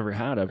that I've ever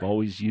had, I've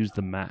always used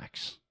the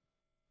max.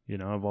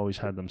 I've always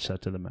had them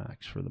set to the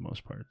max for the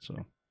most part.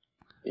 So.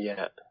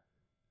 Yeah.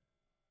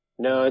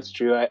 No, it's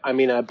true. I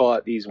mean, I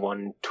bought these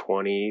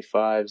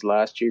 125s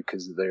last year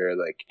because they're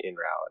like in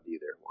reality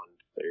they're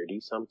 130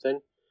 something,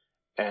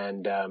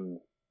 and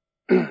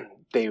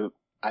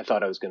I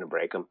thought I was going to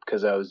break them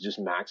because I was just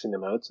maxing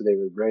them out, so they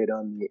were right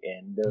on the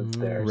end of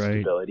their right.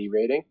 stability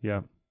rating.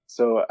 Yeah.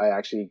 So I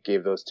actually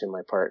gave those to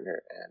my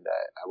partner, and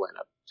I went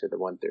up to the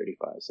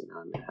 135s, and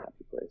now I'm in a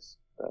happy place.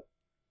 But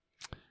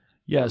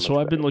yeah, so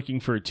I've been looking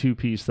for a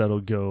 2-piece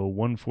that'll go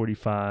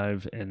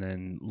 145 and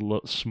then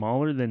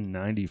smaller than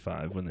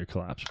 95 when they're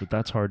collapsed, but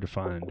that's hard to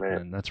find,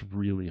 and that's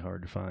really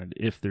hard to find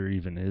if there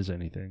even is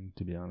anything,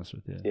 to be honest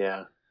with you.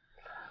 Yeah.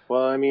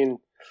 Well, I mean,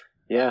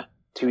 yeah,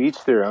 to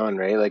each their own,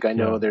 right? Like I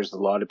know there's a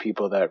lot of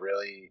people that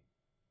really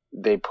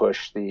they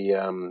push the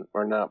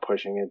or not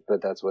pushing it, but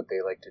that's what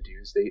they like to do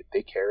is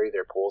they carry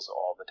their poles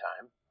all the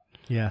time.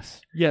 Yes.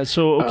 Yeah,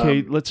 so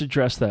okay, let's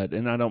address that.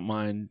 And I don't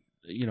mind,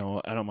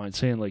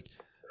 saying like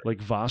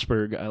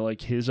Vosberg, I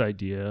like his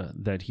idea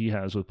that he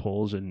has with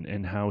poles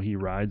and how he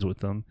rides with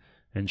them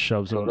and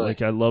shoves them.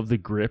 Like I love the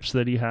grips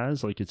that he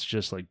has, like it's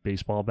just like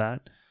baseball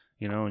bat,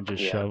 and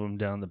just shove them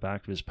down the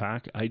back of his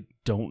pack. I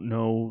don't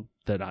know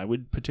that I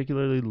would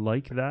particularly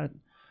like that.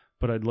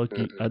 But I'd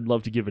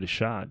love to give it a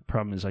shot.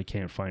 Problem is I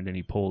can't find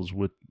any poles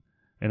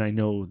and I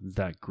know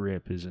that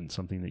grip isn't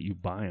something that you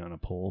buy on a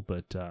pole,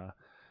 but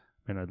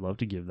and I'd love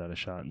to give that a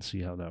shot and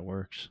see how that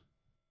works.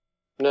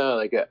 No,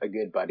 like a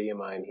good buddy of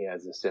mine, he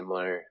has a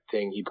similar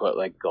thing. He put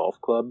like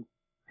golf club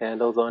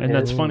handles on and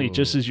his. that's funny.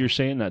 Just as you're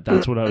saying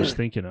that's what I was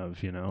thinking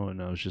of,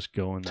 and I was just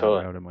going that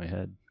route in my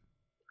head.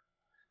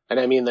 And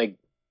I mean, like,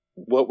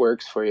 what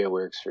works for you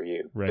works for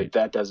you, right? But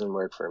that doesn't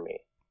work for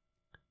me.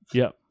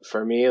 Yeah.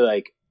 For me,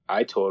 like,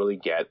 I totally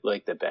get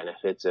like the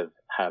benefits of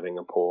having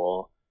a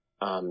pole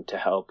to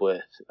help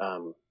with,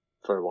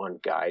 for one,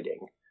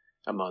 guiding,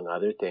 among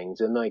other things.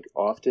 And like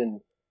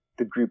often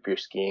the group you're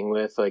skiing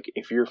with, like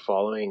if you're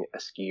following a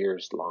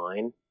skier's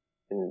line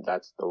and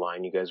that's the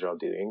line you guys are all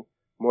doing,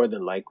 more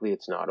than likely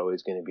it's not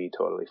always going to be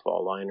totally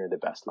fall line or the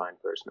best line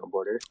for a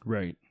snowboarder.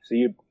 Right. So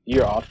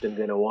you're often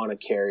going to want to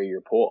carry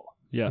your pole.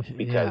 Yeah.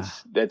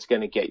 Because that's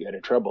going to get you out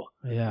of trouble.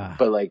 Yeah.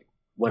 But like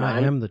when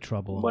I am the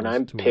trouble. When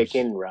I'm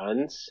picking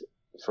runs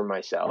for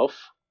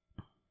myself,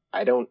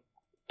 I don't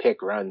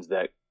pick runs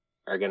that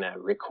are going to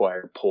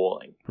require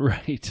poling.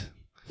 Right.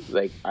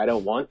 Like, I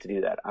don't want to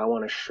do that. I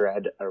want to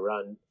shred a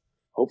run,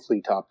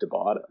 hopefully top to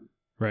bottom.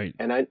 Right.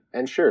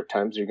 And sure,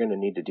 times you're going to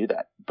need to do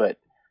that. But,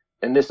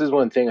 and this is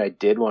one thing I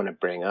did want to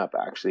bring up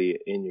actually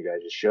in your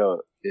guys'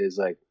 show is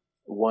like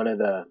one of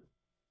the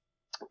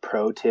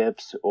pro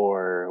tips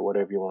or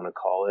whatever you want to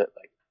call it.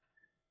 Like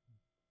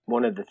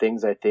one of the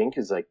things I think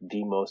is like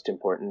the most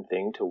important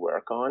thing to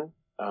work on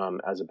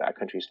as a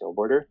backcountry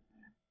snowboarder,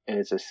 and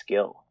it's a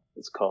skill.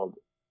 It's called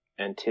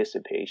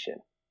anticipation.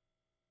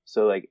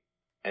 So like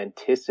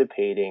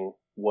anticipating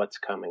what's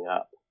coming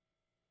up,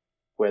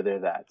 whether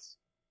that's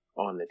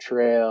on the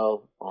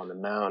trail, on the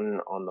mountain,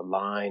 on the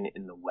line,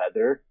 in the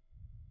weather.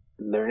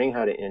 Learning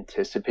how to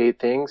anticipate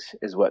things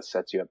is what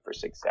sets you up for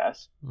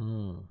success.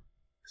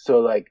 So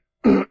like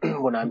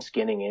when I'm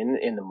skinning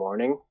in the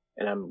morning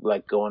and I'm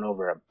like going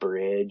over a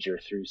bridge or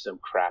through some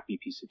crappy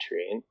piece of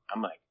terrain,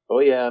 I'm like, oh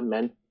yeah,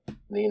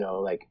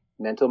 like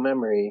mental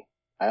memory.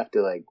 I have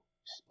to like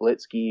split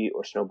ski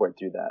or snowboard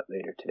through that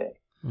later today.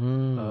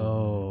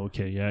 Oh,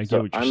 okay. Yeah, I get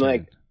So what you're I'm saying.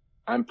 like,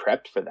 I'm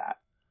prepped for that.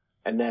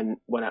 And then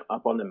when I'm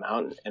up on the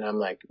mountain and I'm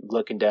like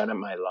looking down at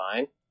my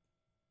line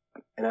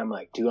and I'm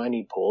like, do I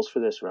need poles for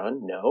this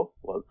run? No.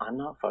 Well, I'm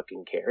not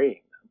fucking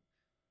carrying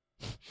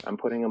them. I'm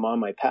putting them on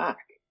my pack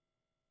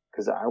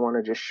because I want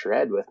to just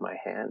shred with my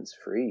hands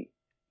free.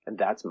 And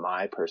that's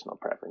my personal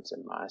preference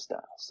and my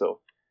style.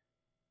 So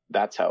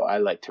that's how I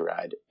like to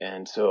ride.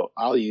 And so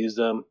I'll use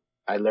them.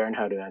 I learn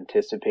how to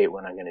anticipate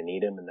when I'm going to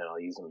need them, and then I'll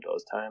use them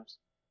those times.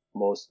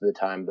 Most of the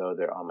time, though,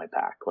 they're on my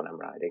pack when I'm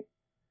riding.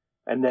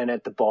 And then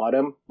at the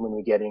bottom, when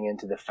we're getting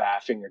into the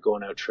faffing or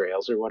going out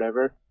trails or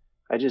whatever,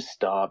 I just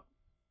stop,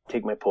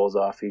 take my poles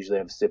off, usually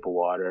have a sip of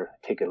water,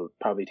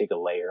 probably take a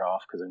layer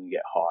off because I'm going to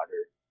get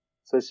hotter.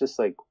 So it's just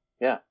like,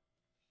 yeah,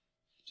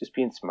 just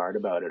being smart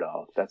about it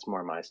all. That's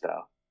more my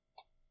style.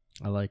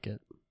 I like it.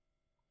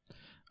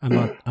 I'm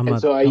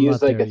not. So I I'm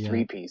use not like there a yet.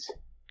 3-piece.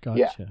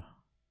 Gotcha. Yeah.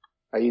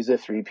 I use a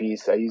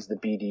 3-piece. I use the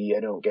BD. I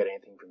don't get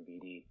anything from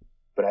BD,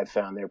 but I've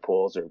found their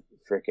poles are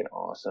freaking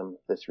awesome.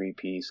 The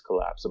 3-piece,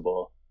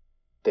 collapsible.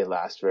 They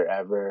last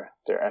forever.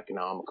 They're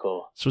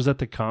economical. So is that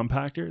the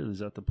compactor? Is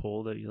that the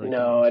pole that you like?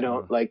 No, I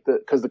don't like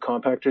because the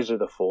compactors are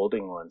the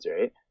folding ones,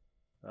 right?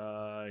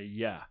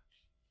 Yeah.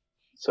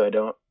 So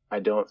I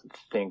don't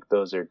think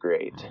those are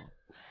great.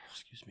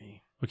 Excuse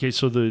me. Okay,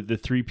 so the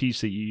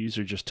 3-piece that you use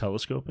are just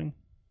telescoping?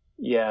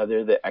 Yeah,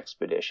 they're the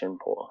Expedition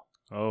pole.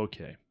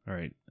 Okay. All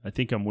right. I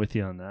think I'm with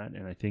you on that,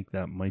 and I think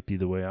that might be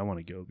the way I want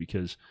to go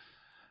because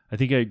I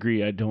think I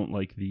agree. I don't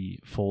like the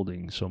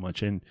folding so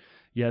much. And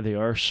yeah, they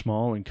are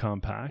small and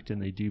compact,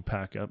 and they do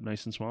pack up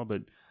nice and small,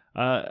 but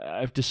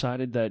I've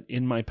decided that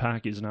in my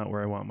pack is not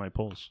where I want my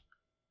poles.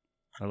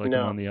 I like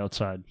them on the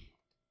outside.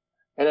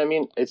 And I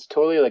mean, it's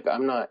totally like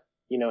I'm not,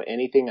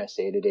 anything I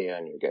say today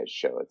on your guys'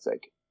 show, it's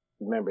like,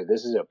 remember,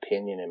 this is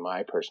opinion and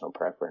my personal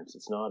preference.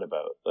 It's not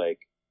about like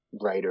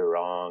right or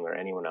wrong or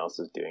anyone else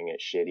is doing it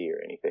shitty or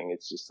anything.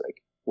 It's just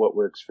like what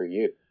works for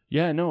you.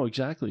 Yeah, no,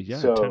 exactly. Yeah,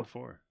 so,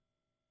 10-4.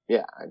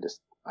 Yeah,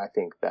 I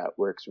think that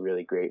works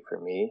really great for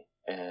me.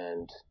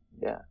 And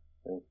yeah,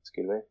 I think it's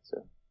a good way.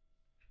 So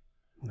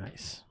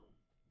nice.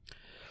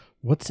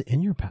 What's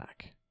in your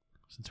pack?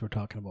 Since we're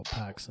talking about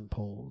packs and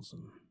poles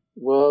and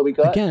well, we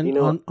got again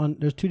on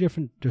there's two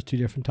different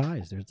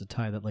ties. There's the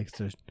tie that likes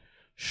to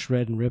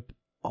shred and rip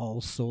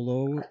all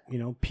solo,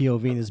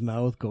 POV in his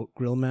mouth, go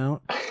grill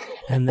mount,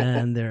 and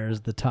then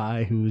there's the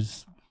tie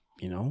who's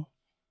the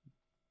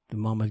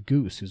mama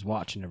goose who's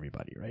watching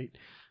everybody, right?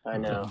 I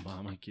know.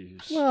 Mama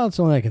goose. Well, it's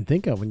the only I can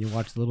think of when you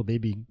watch the little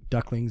baby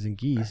ducklings and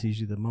geese.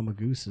 Usually the mama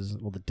goose is,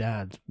 the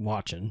dad's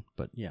watching,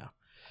 but yeah.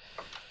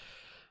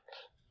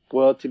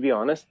 Well, to be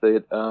honest,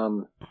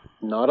 not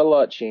a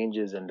lot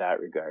changes in that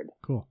regard.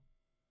 Cool.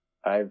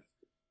 I've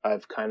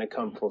kind of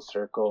come full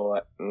circle.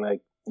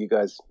 Like you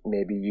guys,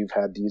 maybe you've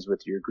had these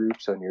with your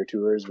groups on your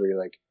tours where you're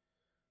like,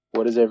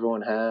 what does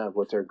everyone have?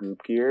 What's our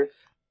group gear?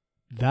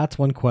 That's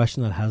one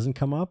question that hasn't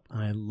come up,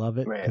 and I love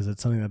it because Right.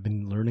 it's something I've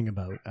been learning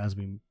about as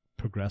we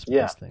progress with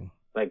this thing.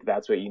 Like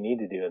that's what you need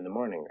to do in the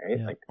morning, right?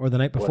 Yeah. Like Or the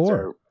night what's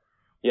before.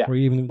 yeah. Or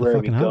even the Where are we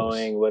fucking house.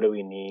 going? What do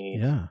we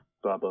need? Yeah.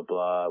 Blah blah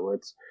blah.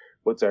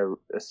 What's our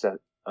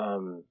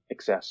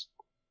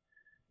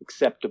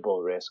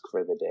acceptable risk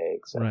for the day,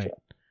 etc.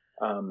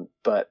 Right.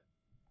 But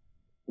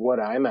what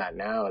I'm at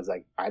now is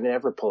like I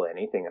never pull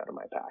anything out of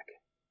my pack,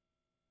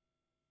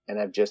 and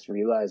I've just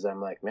realized I'm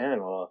like,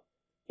 man, well,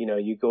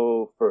 you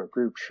go for a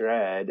group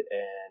shred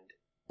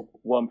and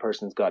one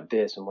person's got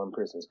this and one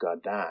person's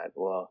got that.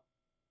 Well,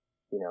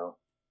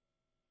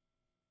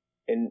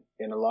 in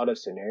a lot of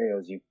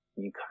scenarios, you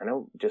kind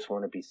of just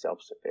want to be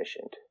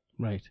self-sufficient.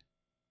 Right.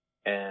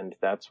 And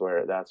that's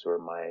where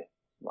my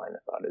line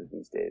of thought is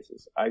these days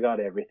is I got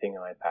everything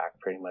in my pack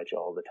pretty much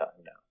all the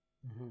time now.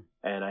 Mm-hmm.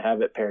 And I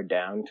have it pared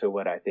down to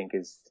what I think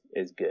is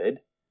good.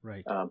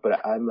 Right.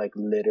 But I'm like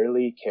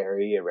literally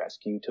carry a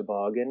rescue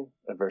toboggan,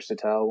 a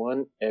versatile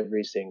one,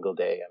 every single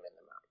day I'm in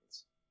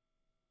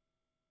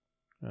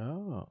the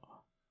mountains. Oh.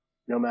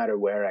 No matter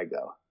where I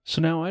go. So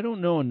now I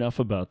don't know enough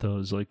about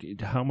those. Like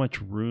how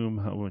much room,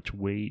 how much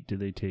weight do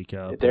they take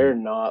up? They're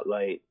not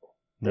light.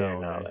 They're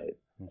No, not right. light.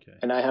 Okay.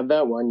 And I have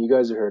that one. You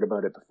guys have heard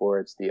about it before.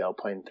 It's the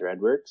Alpine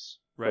Threadworks.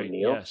 from Right.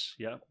 Neil. Yes.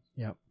 Yeah.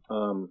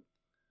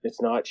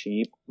 It's not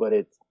cheap, but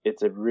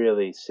it's a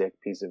really sick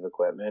piece of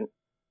equipment.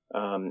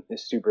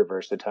 It's super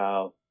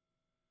versatile.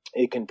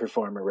 It can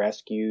perform a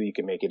rescue. You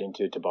can make it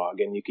into a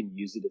toboggan. You can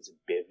use it as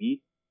a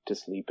bivvy to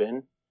sleep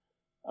in.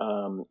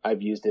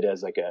 I've used it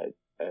as like a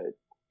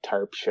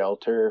tarp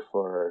shelter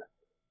for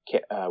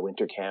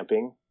winter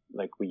camping.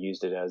 Like we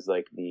used it as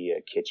like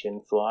the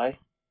kitchen fly.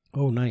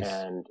 Oh, nice.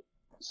 And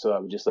so I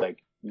would just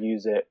like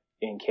use it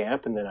in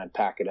camp and then I'd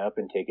pack it up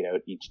and take it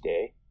out each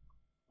day.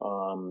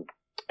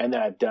 And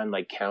then I've done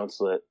like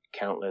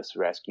countless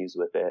rescues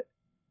with it.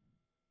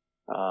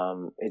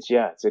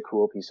 It's a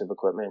cool piece of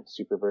equipment,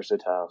 super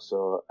versatile.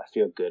 So I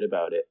feel good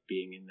about it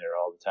being in there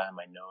all the time.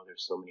 I know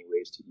there's so many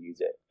ways to use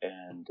it.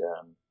 And,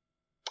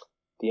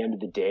 at the end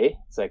of the day,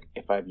 it's like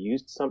if I've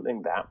used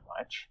something that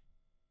much,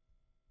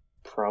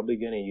 probably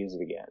going to use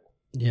it again.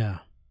 Yeah.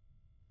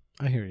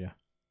 I hear you.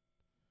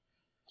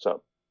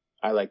 So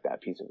I like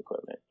that piece of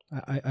equipment.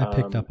 I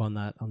picked up on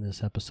that on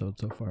this episode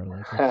so far.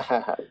 Like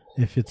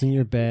if it's in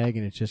your bag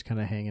and it's just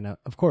kind of hanging out,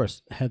 of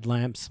course,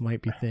 headlamps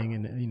might be thing,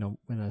 and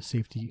in a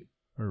safety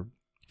or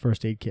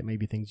first aid kit,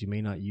 maybe things you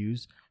may not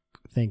use.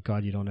 Thank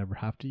God you don't ever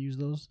have to use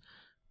those,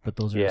 but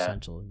those are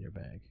essential in your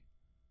bag.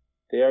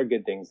 They are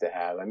good things to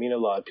have. I mean, a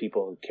lot of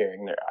people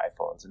carrying their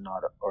iPhones and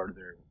not or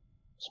their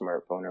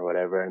smartphone or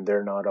whatever, and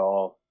they're not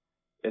all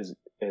as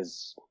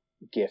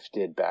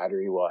gifted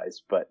battery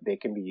wise, but they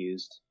can be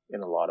used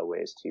in a lot of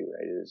ways too,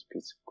 right? It is a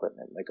piece of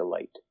equipment, like a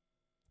light.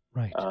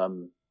 Right.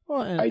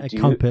 Well, and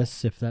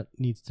compass, if that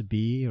needs to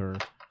be, or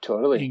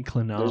totally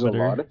inclinometer. There's a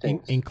lot of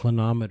things.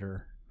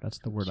 Inclinometer. That's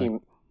the word.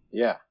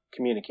 Yeah,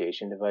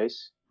 communication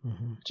device,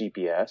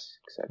 GPS,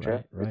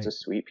 etc. Right. It's a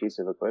sweet piece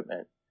of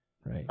equipment.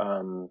 Right.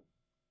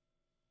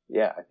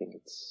 Yeah, I think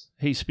it's.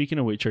 Hey, speaking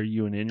of which, are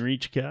you an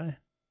InReach guy?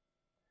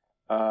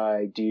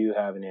 I do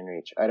have an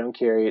InReach. I don't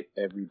carry it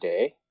every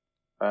day.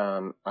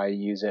 I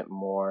use it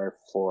more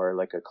for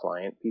like a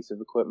client piece of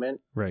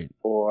equipment. Right.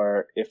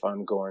 Or if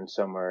I'm going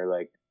somewhere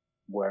like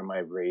where my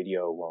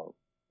radio won't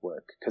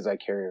work, because I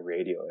carry a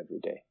radio every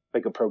day,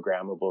 like a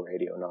programmable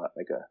radio, not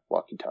like a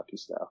walkie-talkie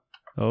style.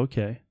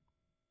 Okay.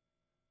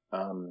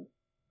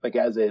 Like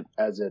as a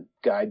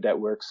guide that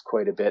works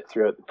quite a bit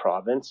throughout the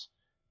province,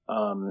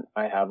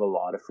 I have a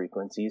lot of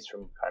frequencies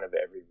from kind of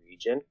every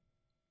region.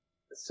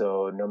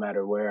 So no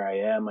matter where I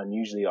am, I'm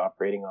usually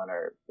operating on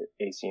our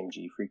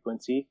ACMG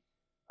frequency.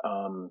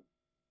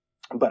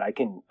 But I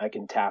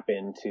can tap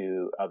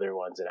into other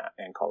ones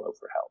and call out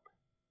for help.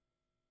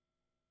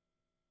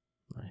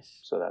 Nice.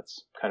 So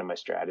that's kind of my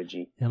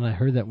strategy. And I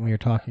heard that when we were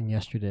talking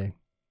yesterday,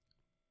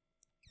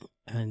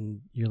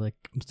 and you're like,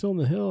 I'm still in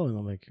the hill, and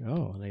I'm like,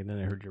 oh, and then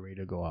I heard your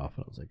radio go off,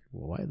 and I was like,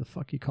 well, why the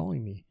fuck are you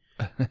calling me?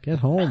 Get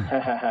home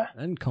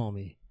and call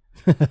me.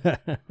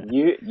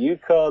 You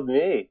called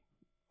me.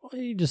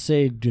 Well, you just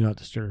say do not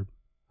disturb.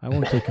 I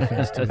won't take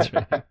offense to That's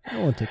that. right. I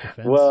won't take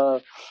offense.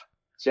 Well,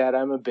 Chad,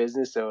 I'm a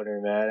business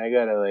owner, man. I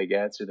gotta like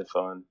answer the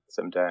phone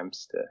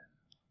sometimes to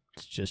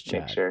it's just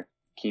make chat. sure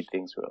keep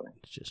things rolling.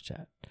 It's just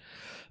chat.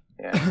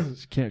 Yeah.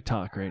 Just can't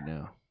talk right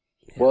now.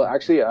 Well,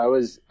 actually, I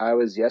was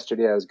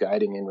yesterday. I was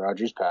guiding in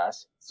Rogers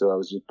Pass, so I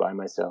was just by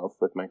myself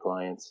with my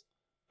clients.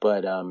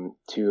 But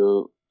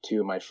two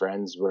of my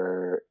friends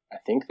were, I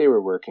think they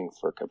were working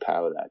for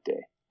Kapow that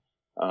day,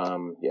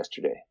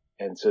 yesterday,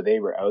 and so they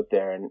were out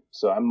there, and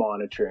so I'm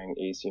monitoring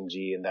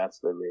ACMG, and that's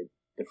the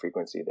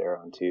frequency they're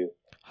on too.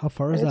 How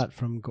far is that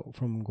from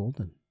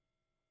Golden?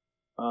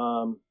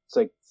 It's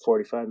like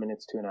 45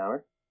 minutes to an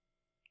hour.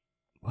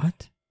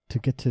 What? To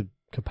get to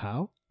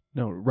Kapow?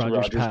 No,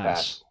 Rogers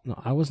Pass.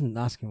 No, I wasn't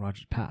asking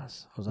Rogers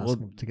Pass. I was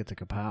asking to get to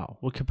Kapow.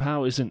 Well,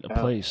 Kapow isn't a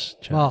place,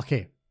 Chad. Well,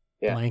 okay.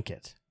 Yeah.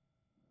 Blanket.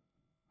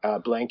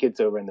 Blanket's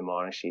over in the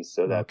Monashees,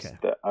 so that's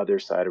the other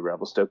side of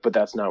Revelstoke, but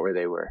that's not where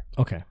they were.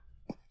 Okay.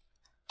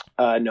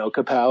 No,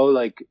 Kapow,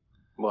 like,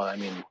 well, I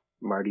mean,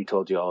 Marty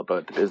told you all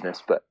about the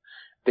business, but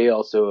they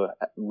also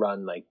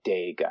run like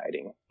day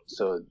guiding.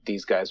 So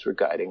these guys were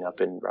guiding up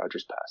in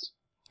Rogers Pass.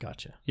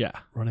 Gotcha. Yeah.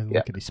 Running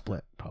lickety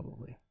split,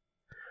 probably.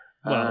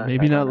 Well,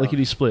 maybe not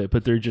lickety split,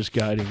 but they're just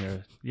guiding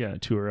a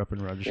tour up in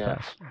Rogers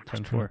Pass.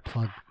 I'm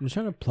just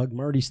trying to plug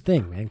Marty's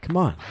thing, man. Come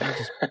on.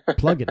 Just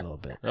plug it a little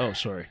bit. Oh,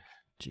 sorry.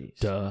 Jeez.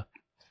 Duh.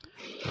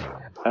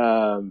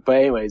 But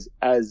anyways,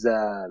 as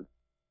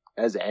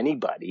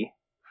anybody,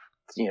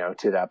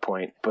 to that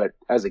point, but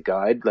as a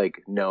guide,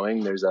 like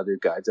knowing there's other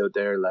guides out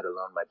there, let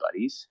alone my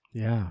buddies.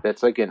 Yeah.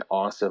 That's like an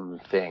awesome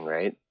thing,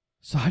 right?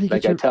 So how do you I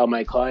tell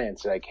my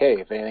clients, like,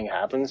 hey, if anything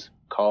happens,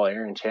 call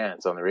Aaron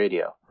Chance on the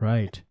radio.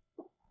 Right.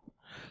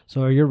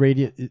 So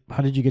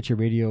how did you get your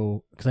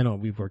radio? Because I know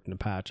we've worked in a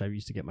patch. I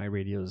used to get my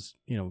radios,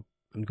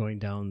 I'm going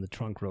down the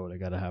trunk road. I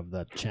got to have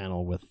that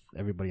channel with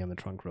everybody on the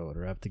trunk road,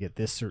 or I have to get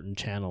this certain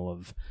channel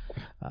of,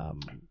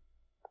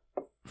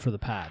 for the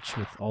patch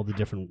with all the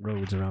different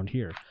roads around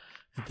here.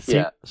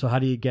 So how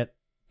do you get,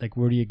 like,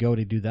 where do you go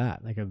to do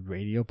that? Like a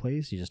radio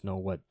place? You just know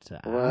what to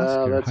ask?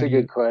 Well, that's a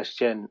good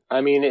question.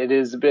 I mean, it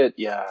is a bit,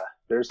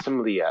 there's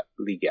some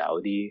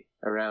legality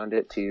around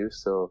it too.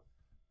 So,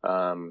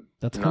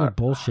 that's kind of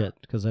bullshit,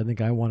 because I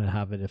think I want to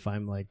have it if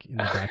I'm like in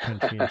the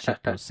backcountry and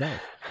shit goes south.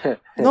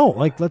 No,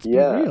 like, let's be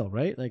real,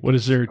 right? Like, what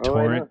is there? A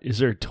torrent? Is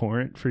there a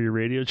torrent for your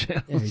radio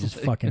channel? Yeah, you just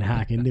fucking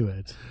hack into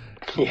it.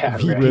 Yeah,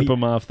 rip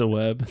them off the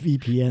web.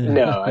 VPN.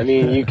 No, I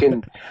mean, you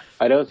can.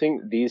 I don't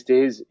think these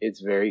days it's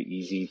very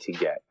easy to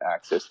get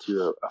access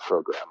to a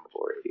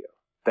programmable radio.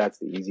 That's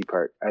the easy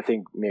part. I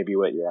think maybe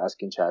what you're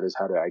asking, Chad, is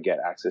how do I get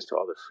access to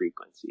all the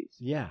frequencies?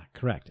 Yeah,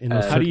 correct.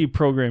 How do you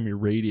program your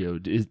radio?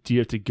 Do you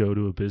have to go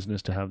to a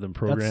business to have them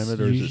program it,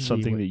 or is it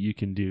something that you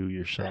can do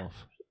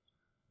yourself?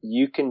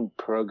 You can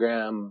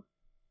program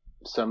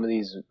some of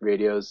these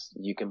radios.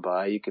 You can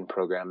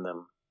program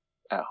them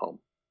at home.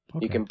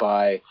 Okay. You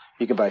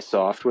can buy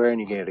software, and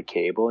you can get a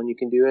cable and you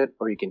can do it,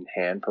 or you can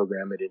hand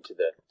program it into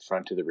the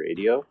front of the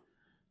radio.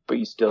 But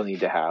you still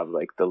need to have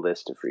like the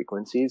list of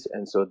frequencies.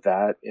 And so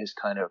that is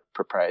kind of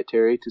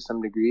proprietary to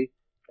some degree.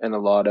 And a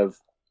lot of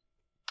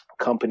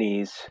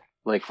companies,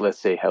 like let's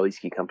say heli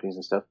ski companies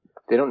and stuff,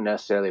 they don't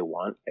necessarily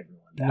want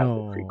everyone to have the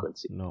No,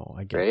 frequency. no,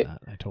 I get right?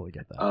 that. I totally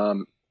get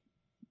that.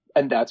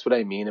 And that's what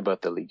I mean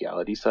about the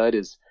legality side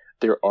is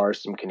there are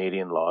some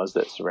Canadian laws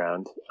that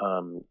surround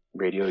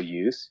radio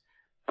use,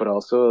 but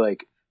also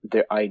like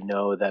I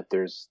know that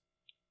there's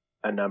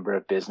a number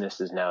of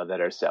businesses now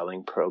that are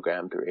selling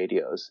programmed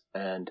radios,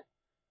 and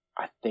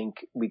I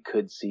think we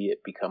could see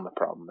it become a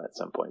problem at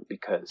some point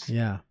because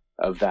Yeah.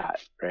 of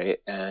that, right?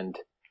 And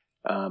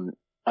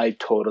I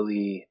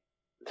totally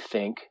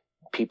think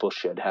people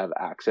should have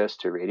access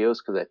to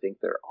radios because I think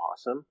they're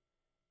awesome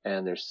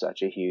and there's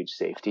such a huge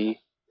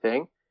safety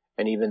thing.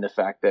 And even the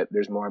fact that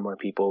there's more and more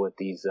people with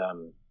these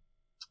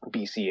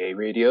BCA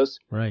radios.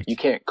 Right. You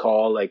can't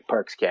call like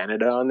Parks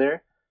Canada on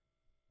there,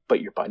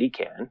 but your buddy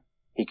can.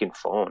 He can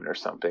phone or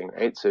something,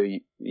 right? So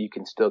you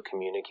can still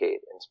communicate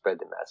and spread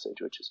the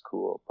message, which is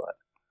cool. But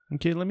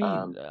okay, let me.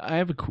 I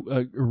have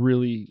a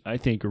really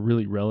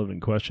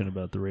relevant question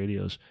about the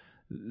radios.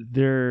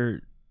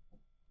 They're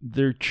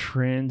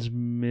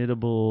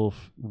transmittable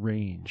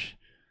range,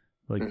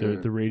 like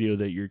the radio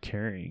that you're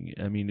carrying.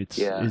 I mean,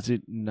 is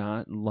it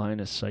not line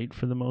of sight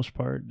for the most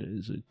part?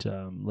 Is it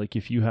like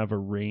if you have a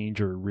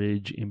range or a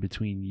ridge in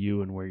between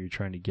you and where you're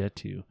trying to get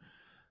to?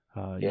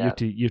 You have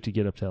to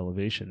get up to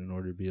elevation in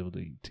order to be able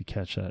to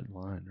catch that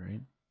line, right?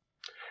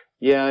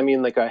 Yeah, I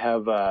mean, like I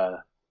have.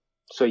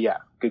 So yeah,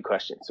 good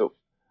question. So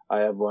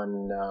I have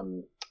one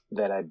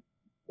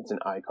it's an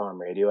ICOM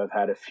radio. I've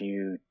had a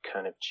few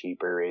kind of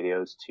cheaper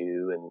radios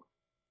too,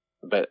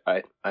 but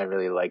I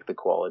really like the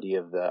quality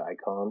of the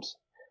ICOMs.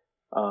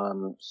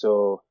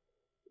 So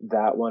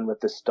that one with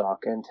the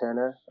stock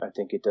antenna, I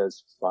think it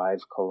does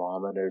 5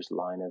 kilometers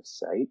line of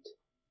sight.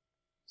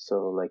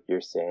 So like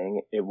you're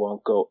saying, it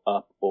won't go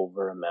up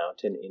over a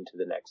mountain into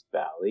the next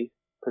valley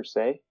per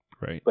se.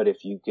 Right. But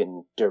if you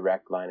can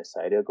direct line of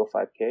sight, it'll go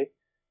 5K.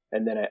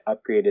 And then I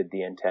upgraded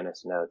the antenna,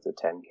 so now it's a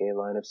 10K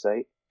line of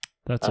sight.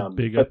 That's a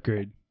big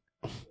upgrade.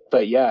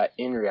 But yeah,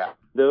 in reality,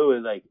 though,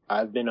 like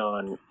I've been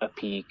on a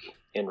peak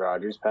in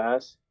Rogers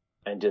Pass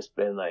and just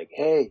been like,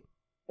 hey,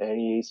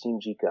 any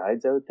ACMG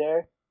guides out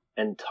there?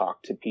 And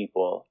talk to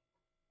people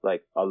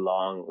like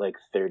along like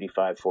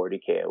 35,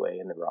 40K away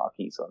in the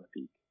Rockies on the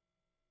peak.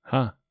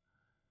 Huh.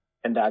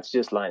 And that's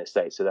just line of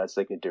sight. So that's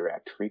like a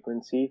direct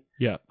frequency.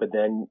 Yeah. But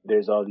then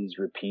there's all these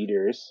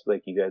repeaters,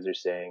 like you guys are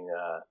saying,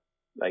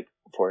 like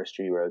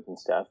forestry roads and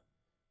stuff,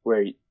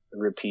 where a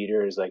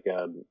repeater is like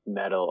a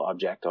metal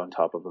object on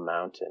top of a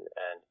mountain.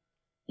 And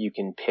you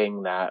can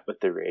ping that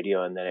with the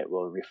radio and then it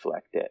will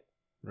reflect it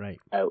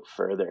out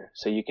further.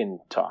 So you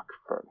can talk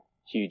from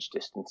huge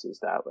distances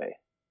that way.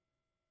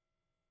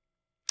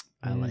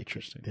 I like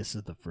it. This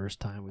is the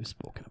first time we've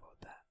spoken about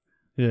that.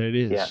 Yeah, it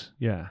is.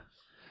 Yeah.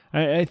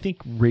 I think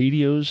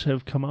radios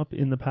have come up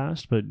in the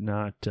past, but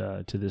not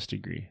to this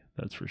degree.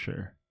 That's for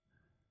sure.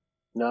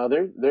 No,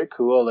 they're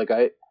cool. Like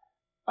I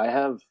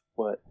have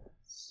what?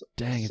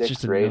 Dang, it's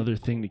just another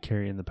thing to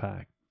carry in the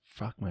pack.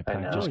 Fuck, my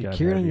pack just got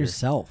carry it heavier. on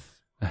yourself.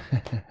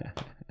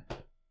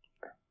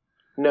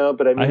 No,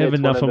 but I mean, I have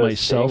enough of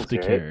myself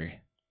things, to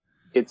carry.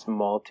 It's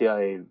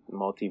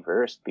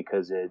multiverse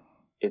because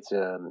it's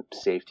a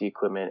safety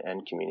equipment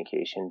and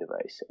communication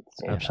device at the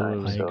same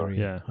Absolutely. time. I agree.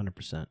 Yeah,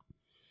 100%.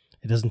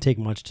 It doesn't take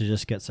much to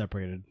just get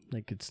separated.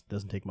 Like it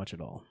doesn't take much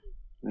at all.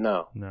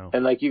 No.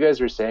 And like you guys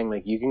were saying,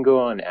 like you can go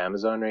on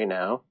Amazon right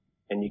now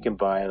and you can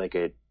buy like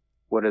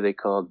what are they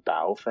called?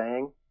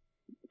 Baofeng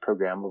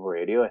programmable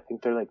radio. I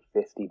think they're like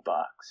 $50.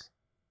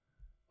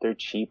 They're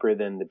cheaper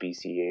than the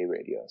BCA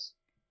radios.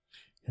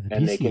 Yeah, the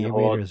BCA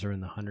radios are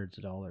in the hundreds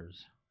of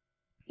dollars.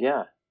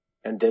 Yeah.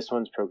 And this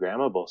one's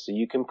programmable. So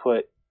you could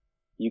put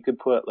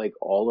like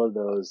all of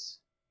those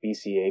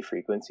BCA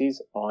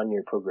frequencies on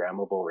your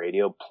programmable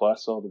radio,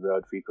 plus all the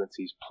road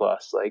frequencies,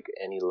 plus like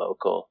any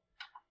local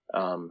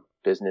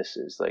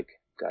businesses like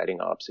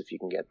guiding ops if you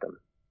can get them.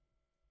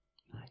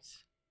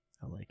 Nice.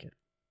 I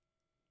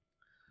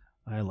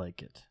like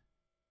it.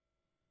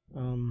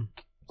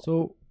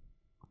 So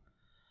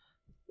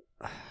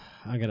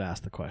I gotta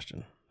ask the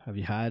question. Have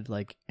you had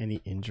like any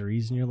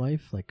injuries in your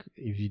life? Like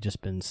have you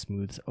just been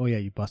smooth? Oh yeah,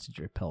 you busted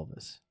your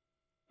pelvis.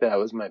 That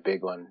was my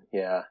big one.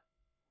 Yeah.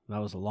 That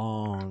was a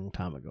long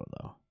time ago,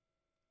 though.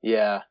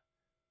 Yeah.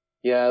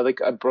 Yeah, like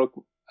I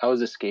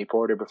was a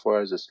skateboarder before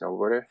I was a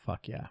snowboarder.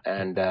 Fuck yeah.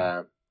 And,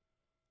 yeah,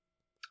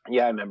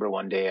 I remember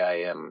one day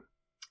I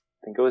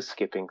think I was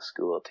skipping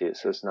school too,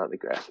 so it's not the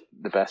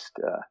best,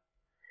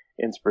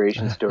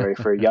 inspiration story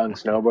for young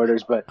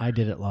snowboarders, but I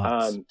did it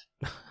lots.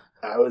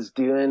 I was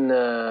doing, in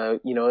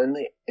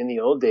the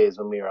old days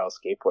when we were all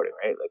skateboarding,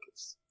 right? Like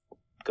it's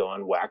go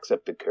and wax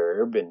up the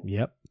curb and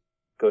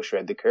go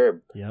shred the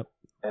curb. Yep.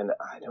 And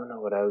I don't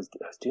know what I was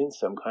doing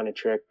some kind of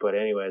trick, but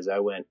anyways, I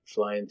went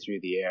flying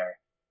through the air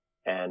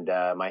and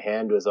my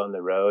hand was on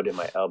the road and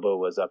my elbow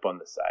was up on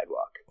the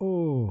sidewalk.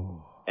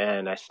 Oh.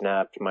 And I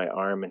snapped my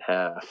arm in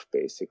half,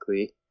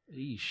 basically.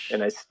 Eesh.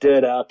 And I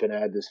stood up and I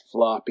had this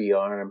floppy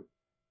arm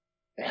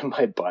and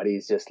my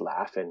buddy's just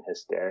laughing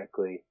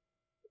hysterically.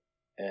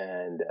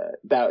 And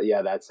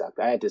that sucked.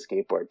 I had to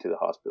skateboard to the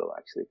hospital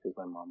actually because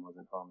my mom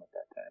wasn't home at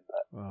that time.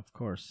 But well, of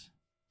course.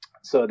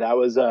 So that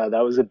was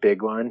a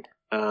big one.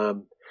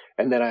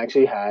 And then I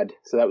actually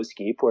so that was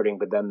skateboarding,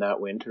 but then that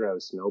winter I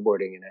was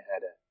snowboarding and I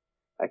had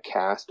a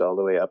cast all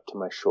the way up to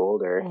my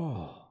shoulder.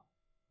 Oh.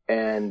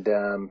 And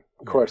of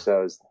course I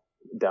was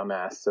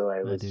dumbass, so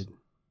I was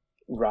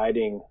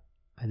riding.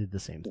 I did the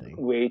same thing.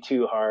 Way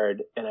too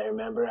hard, and I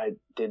remember I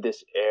did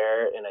this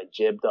air and I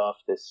jibbed off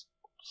this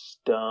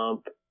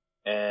stump,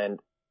 and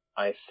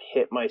I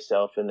hit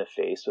myself in the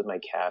face with my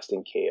cast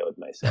and KO'd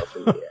myself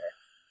in the air.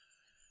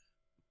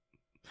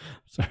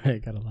 Sorry, I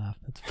gotta laugh.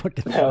 That's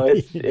fucking funny. No,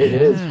 it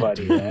is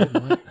funny,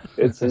 man.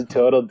 It's a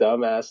total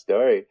dumbass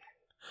story.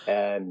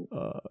 And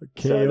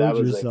so that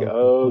was like,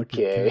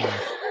 okay.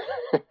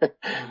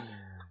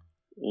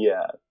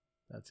 Yeah.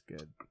 That's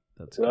good.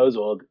 So that was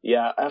old.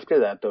 Yeah, after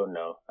that, though,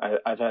 no.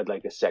 I've had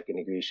like a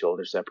second-degree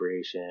shoulder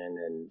separation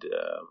and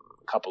a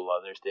couple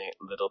other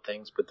little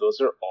things, but those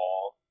are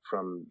all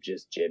from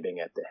just jibbing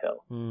at the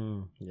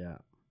hill. Yeah,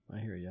 I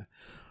hear you.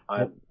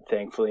 I've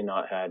thankfully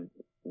not had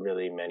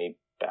really many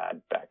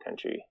bad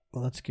backcountry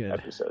that's good.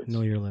 Episodes.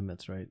 Know your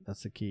limits, right?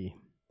 That's the key.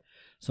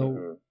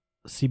 So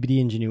CBD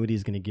Ingenuity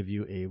is going to give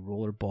you a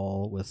roller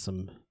ball with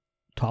some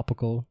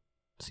topical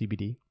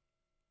CBD.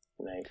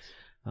 Nice.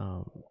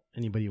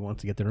 Anybody who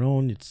wants to get their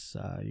own, it's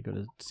you go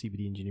to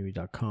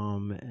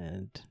cbdingenuity.com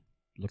and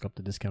look up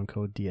the discount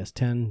code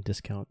DS10,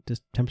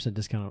 10%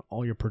 discount on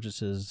all your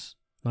purchases,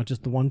 not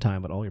just the one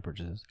time, but all your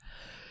purchases.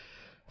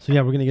 So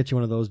yeah, we're gonna get you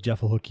one of those.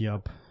 Jeff will hook you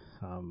up,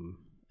 and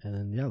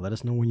then let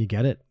us know when you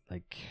get it.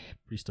 Like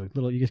pretty stoked.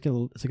 You just get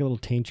it's like a little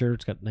tincture.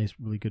 It's got nice,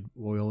 really good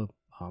oil.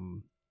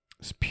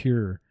 It's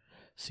pure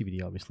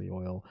CBD, obviously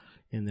oil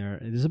in there.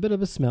 There's a bit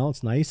of a smell.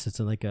 It's nice. It's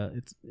like a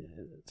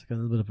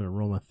little bit of an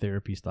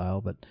aromatherapy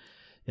style, but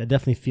yeah,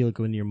 definitely feel it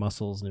go into your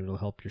muscles, and it'll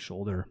help your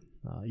shoulder.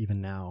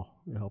 Even now,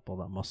 it'll help all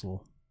that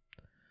muscle.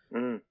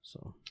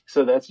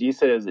 So that's, you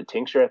said it was a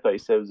tincture. I thought you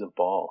said it was a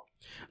ball.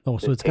 Oh,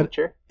 so it's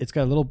tincture? It's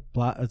got a little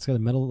it's got a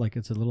metal, like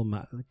it's a little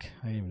like,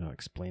 I don't even know how to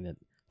explain it.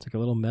 It's like a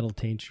little metal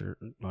tincture,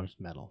 not just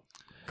metal,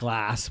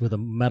 glass with a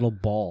metal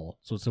ball.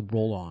 So it's a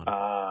roll on.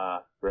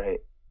 Right.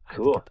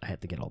 Cool. I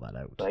had to get all that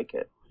out. Like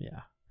it.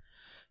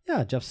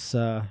 Yeah. Jeff's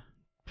we're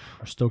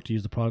stoked to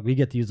use the product. We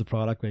get to use the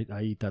product. Right?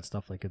 I eat that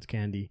stuff like it's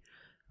candy.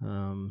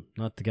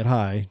 Not to get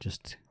high,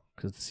 just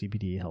because the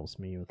CBD helps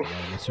me with a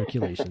lot of the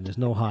circulation. There's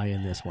no high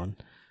in this one.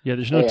 Yeah,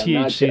 there's no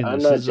THC in this. I'm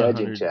not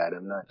judging, Chad.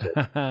 I'm not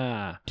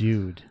judging.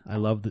 Dude, I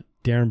love that.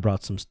 Darren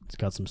got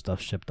some stuff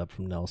shipped up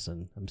from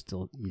Nelson. I'm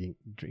still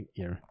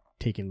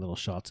taking little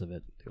shots of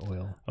it, the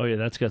oil. Oh yeah,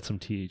 that's got some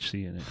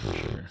THC in it for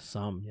sure.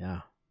 Some,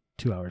 yeah.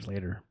 2 hours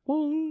later.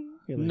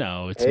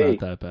 No, it's not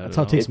that bad. That's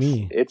how it takes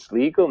me. It's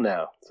legal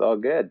now. It's all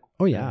good.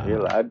 Oh yeah.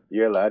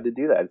 You're allowed to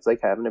do that. It's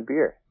like having a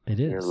beer. It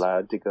is. You're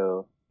allowed to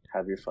go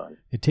have your fun.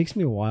 It takes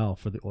me a while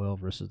for the oil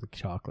versus the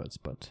chocolates,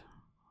 but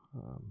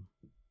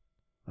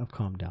I've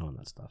calmed down on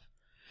that stuff.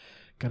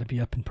 Got to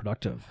be up and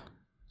productive.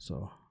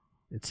 So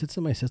it sits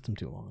in my system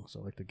too long. So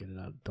I like to get it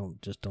out.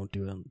 Don't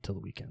do it until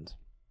the weekends.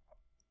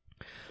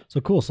 So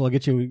cool. So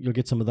you'll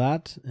get some of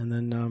that. And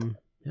then,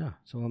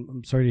 so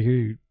I'm sorry to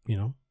hear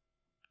you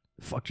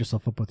fucked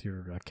yourself up with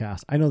your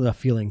cast. I know that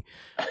feeling.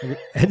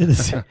 I did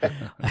this.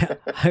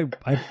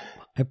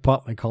 I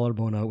popped my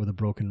collarbone out with a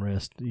broken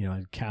wrist.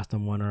 I cast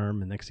on one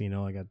arm, and next thing you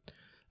know, I got a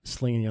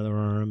sling in the other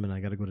arm, and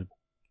I got to go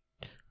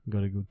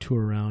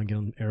tour around, get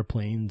on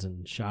airplanes,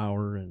 and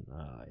shower, and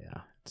it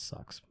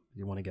sucks.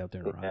 You want to get out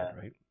there and ride,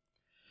 right?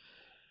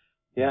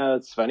 Yeah,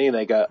 it's funny.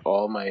 Like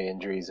all my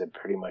injuries have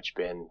pretty much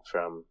been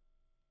from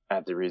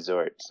at the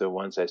resort. So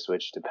once I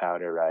switched to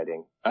powder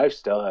riding, I've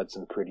still had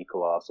some pretty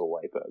colossal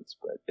wipeouts,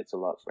 but it's a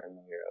lot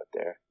friendlier out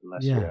there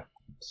unless you're in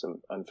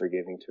some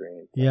unforgiving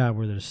terrain. Yeah,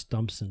 where there's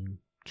stumps and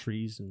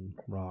trees and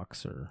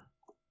rocks or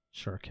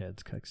shark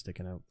heads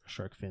sticking out,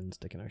 shark fins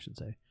sticking out, I should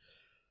say,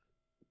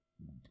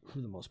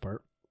 for the most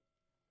part.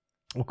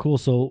 Well, cool.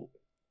 So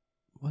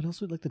what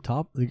else would like to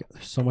top? There's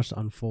so much to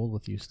unfold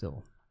with you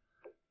still.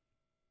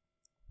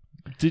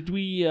 Did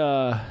we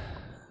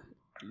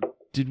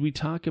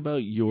talk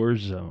about your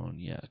zone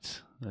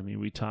yet? I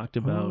mean, we talked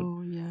about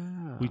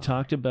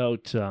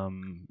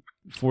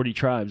 40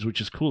 Tribes,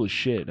 which is cool as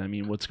shit. I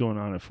mean, what's going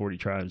on at 40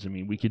 Tribes? I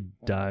mean, we could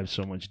dive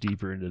so much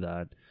deeper into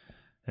that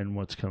and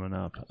what's coming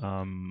up.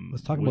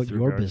 Let's talk about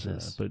your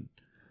business. But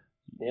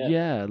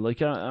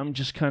like I'm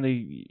just kind of,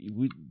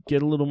 we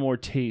get a little more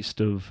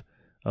taste of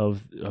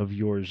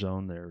your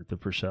zone there, the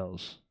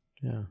Purcells.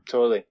 Yeah,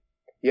 totally.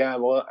 Yeah,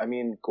 well, I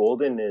mean,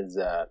 Golden is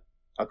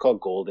I call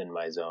Golden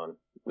my zone.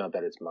 Not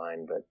that it's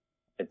mine, but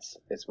it's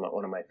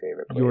one of my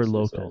favorite places. You're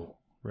local,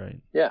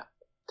 right? Yeah,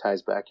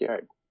 Ty's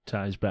backyard.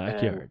 Ty's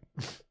backyard.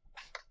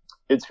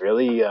 It's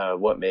really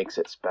what makes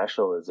it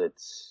special is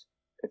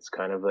it's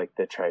kind of like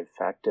the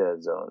trifecta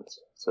of zones.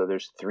 So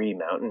there's 3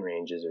 mountain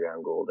ranges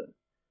around Golden,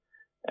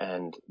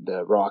 and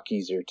the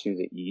Rockies are to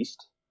the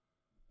east.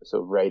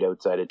 So right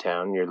outside of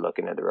town, you're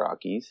looking at the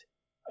Rockies,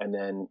 and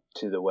then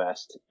to the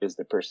west is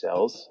the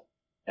Purcells,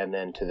 and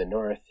then to the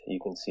north, you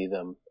can see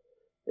them,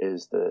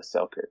 is the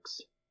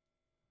Selkirks.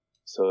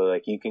 So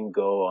like you can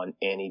go on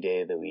any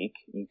day of the week,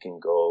 you can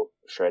go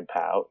shred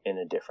POW in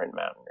a different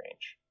mountain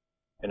range.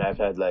 And I've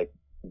had like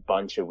a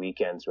bunch of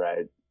weekends where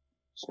I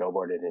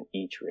snowboarded in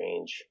each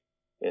range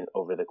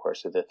over the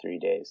course of the 3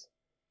 days.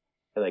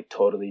 They're like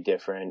totally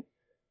different,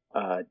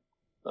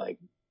 like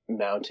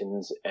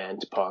mountains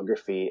and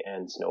topography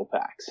and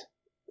snowpacks.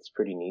 It's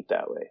pretty neat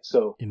that way.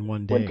 So in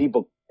one day, when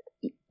people,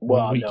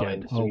 well, One no,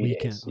 weekend. in 3 weekend.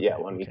 days. Okay, Yeah,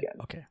 one okay,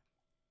 weekend. Okay.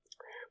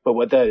 But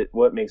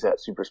what makes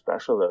that super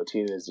special though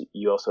too is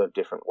you also have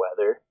different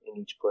weather in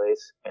each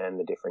place and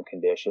the different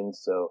conditions.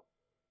 So,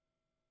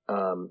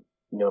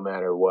 no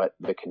matter what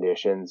the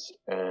conditions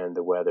and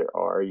the weather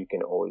are, you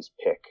can always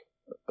pick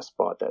a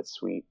spot that's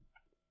sweet.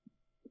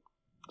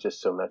 Just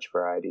so much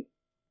variety.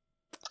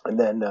 And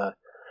then,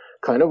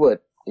 kind of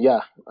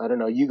I don't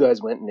know, you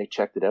guys went and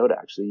checked it out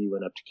actually. You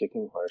went up to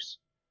Kicking Horse,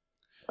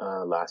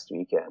 last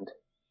weekend.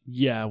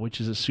 Yeah,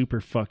 which is a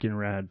super fucking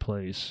rad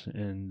place,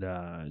 and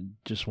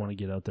just want to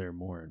get out there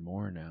more and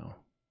more now.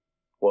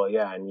 Well,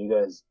 yeah, and you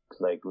guys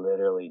like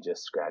literally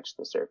just scratched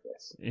the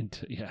surface.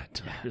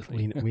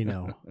 Totally. We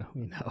know.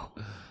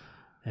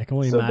 I can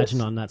only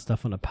imagine on that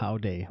stuff on a POW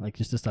day, like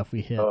just the stuff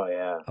we hit. Oh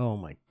yeah. Oh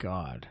my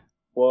god.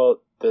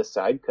 Well, the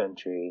side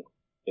country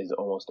is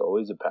almost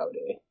always a POW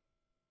day.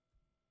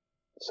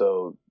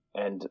 So,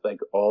 and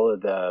like all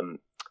of the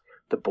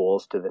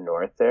bowls to the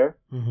north there,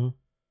 Mm-hmm.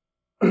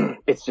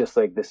 it's just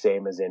like the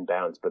same as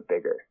inbounds, but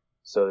bigger.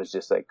 So there's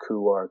just like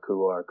couloir,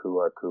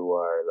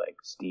 like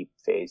steep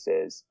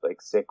faces,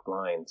 like sick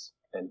lines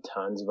and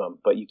tons of them,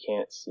 but you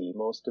can't see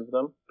most of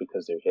them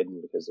because they're hidden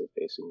because they're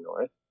facing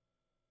north.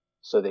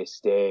 So they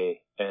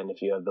stay. And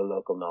if you have the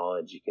local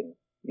knowledge,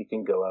 you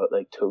can go out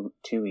like 2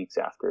 weeks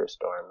after a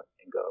storm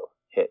and go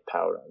hit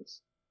POW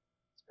runs.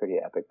 It's pretty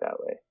epic that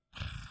way.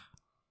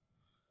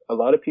 A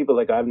lot of people,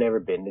 like I've never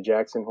been to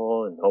Jackson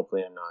Hole, and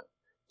hopefully I'm not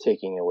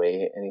taking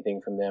away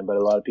anything from them, but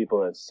a lot of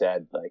people have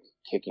said like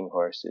Kicking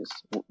Horse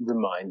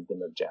reminds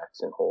them of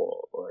Jackson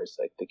Hole, or it's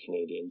like the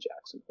Canadian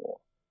Jackson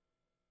Hole.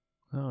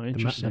 Oh,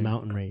 interesting. The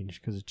mountain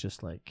range, because it's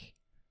just like,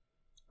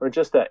 or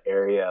just that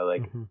area,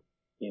 like mm-hmm.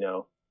 you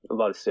know, a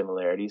lot of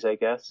similarities, I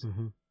guess.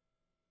 Mm-hmm.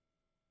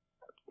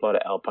 A lot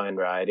of alpine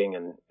riding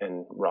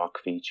and rock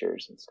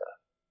features and stuff.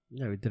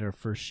 Yeah, we did our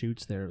first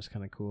shoots there. It was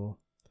kind of cool.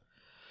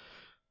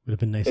 Would have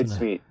been nice. It's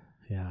sweet.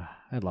 Yeah,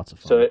 I had lots of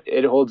fun. So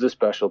it holds a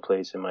special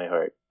place in my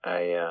heart.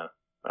 I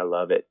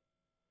love it.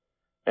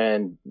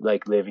 And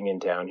like living in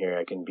town here,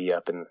 I can be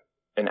up in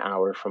an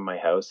hour from my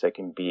house. I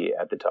can be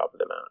at the top of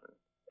the mountain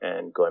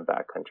and going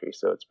backcountry.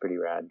 So it's pretty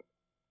rad.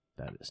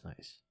 That is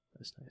nice.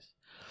 That's nice.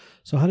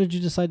 So how did you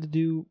decide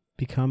to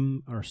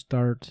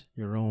start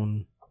your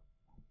own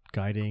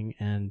guiding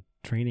and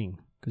training?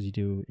 Because you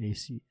do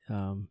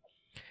AST1,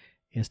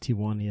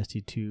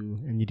 AST2,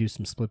 and you do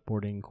some split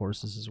boarding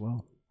courses as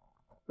well.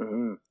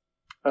 Mm-hmm.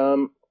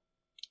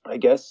 I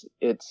guess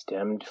it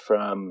stemmed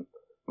from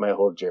my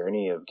whole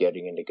journey of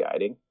getting into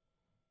guiding.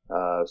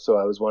 So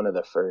I was one of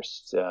the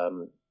first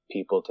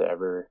people to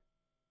ever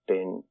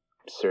been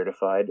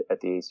certified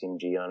at the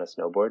ACMG on a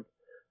snowboard.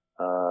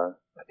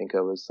 I think I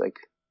was like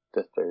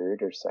the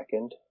third or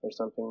second or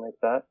something like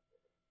that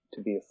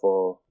to be a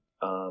full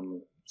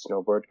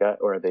snowboard guide,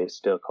 or they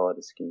still call it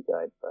a ski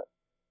guide,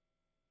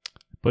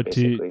 But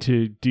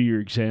to do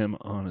your exam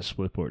on a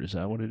split board, is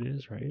that what it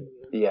is, right?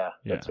 Yeah,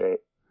 that's right.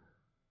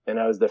 And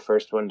I was the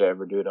first one to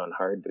ever do it on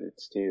hard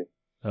boots too.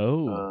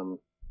 Oh.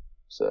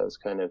 So that was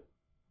kind of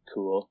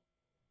cool.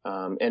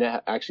 And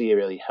it actually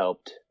really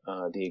helped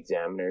the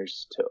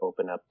examiners to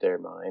open up their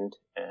mind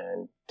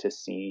and to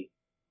see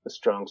a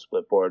strong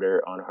split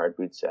boarder on a hard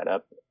boot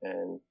setup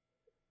and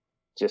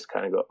just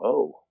kind of go,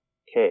 oh,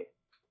 okay,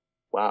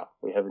 wow,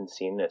 we haven't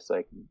seen this.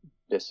 Like,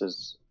 this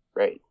is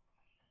right.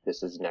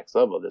 This is next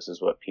level. This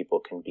is what people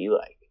can be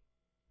like.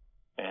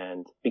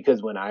 And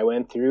because when I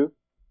went through,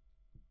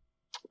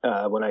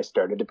 when I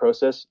started the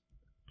process,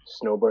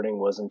 snowboarding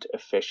wasn't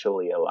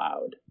officially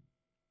allowed.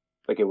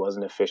 Like, it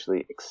wasn't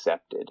officially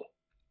accepted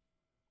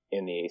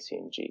in the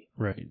ACMG.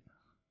 Right.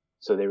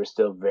 So they were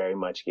still very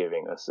much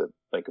giving us a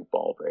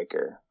ball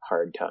breaker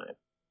hard time.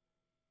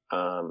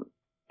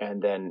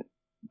 And then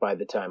by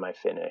the time I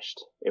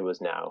finished, it was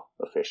now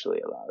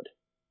officially allowed.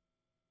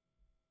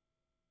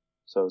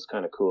 So it was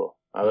kind of cool.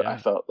 I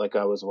felt like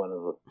I was one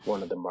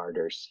of the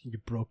martyrs. You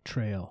broke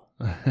trail.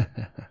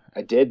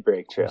 I did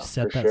break trail. You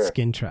set that sure.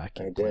 skin track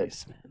in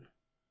place, man.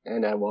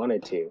 And I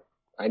wanted to.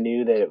 I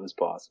knew that it was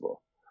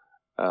possible.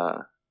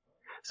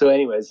 So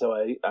anyway,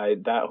 I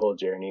that whole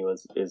journey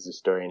is a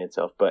story in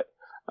itself. But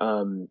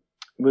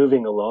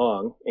moving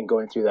along and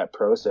going through that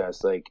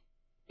process,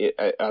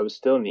 I was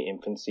still in the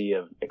infancy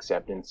of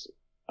acceptance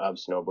of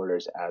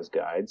snowboarders as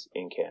guides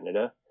in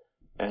Canada,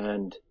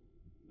 and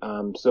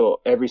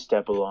so every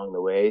step along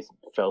the way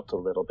felt a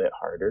little bit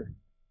harder,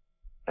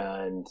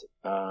 and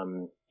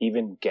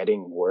even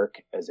getting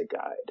work as a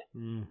guide.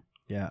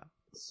 Yeah.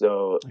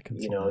 So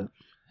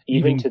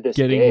even to this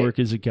getting day, work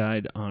as a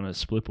guide on a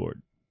split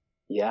board.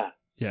 Yeah.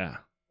 Yeah.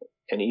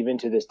 And even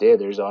to this day,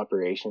 there's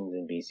operations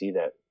in BC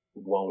that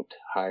won't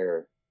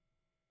hire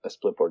a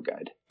split board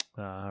guide.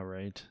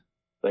 Right.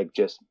 like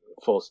just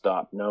full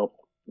stop. Nope,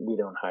 we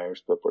don't hire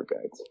splitboard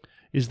guides.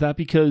 Is that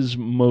because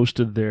most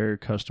of their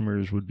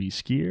customers would be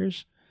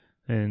skiers,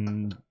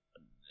 and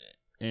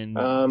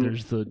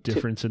there's the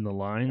difference in the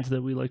lines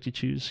that we like to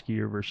choose,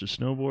 skier versus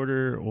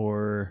snowboarder,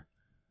 or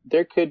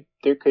there could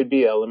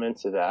be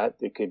elements of that.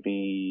 There could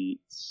be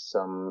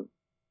some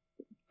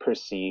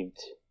perceived,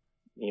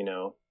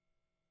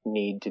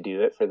 need to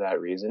do it for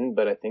that reason,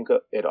 but I think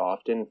it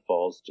often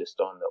falls just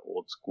on the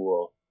old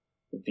school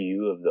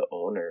view of the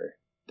owner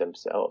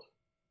themselves.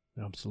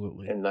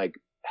 Absolutely. And like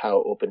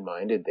how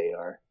open-minded they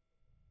are.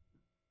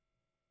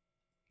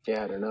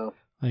 Yeah, I don't know.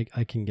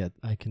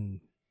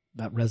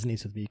 That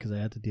resonates with me because I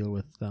had to deal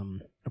with,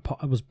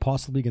 I was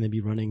possibly going to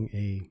be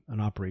running an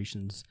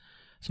operations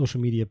social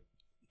media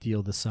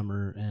deal this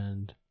summer,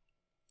 and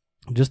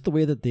just the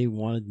way that they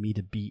wanted me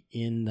to be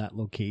in that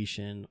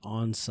location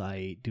on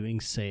site doing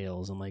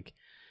sales. I'm like,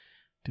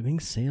 doing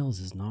sales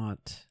is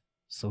not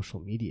social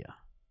media.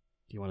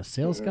 Do you want a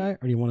sales guy or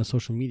do you want a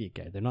social media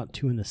guy? They're not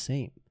two in the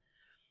same.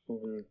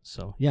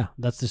 So yeah,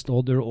 that's just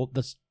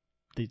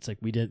it's like,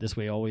 we did it this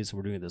way always, so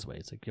we're doing it this way.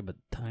 It's like, yeah, but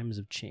times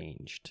have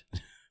changed.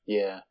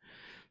 Yeah.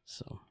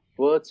 So.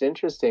 Well, it's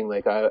interesting.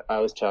 Like I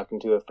was talking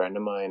to a friend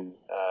of mine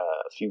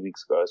a few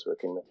weeks ago. I was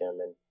working with him,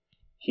 and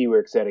he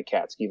works at a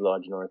cat ski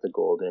lodge north of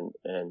Golden,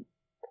 and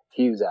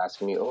he was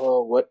asking me,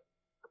 "Oh,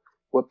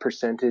 what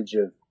percentage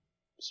of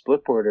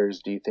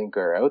splitboarders do you think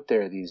are out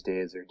there these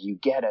days, or do you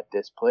get at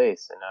this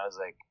place?" And I was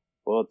like,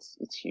 "Well,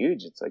 it's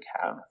huge. It's like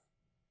half."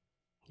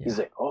 Yeah. He's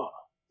like, "Oh,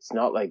 it's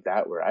not like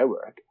that where I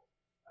work."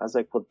 I was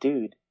like, "Well,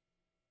 dude,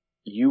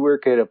 you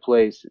work at a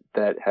place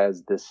that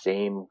has the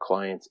same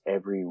clients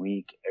every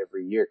week,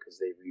 every year, because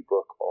they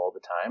rebook all the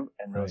time,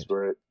 and those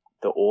were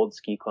the old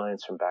ski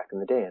clients from back in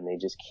the day, and they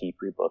just keep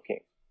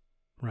rebooking."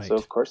 Right. So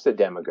of course the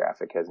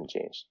demographic hasn't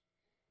changed.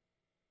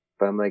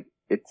 But I'm like,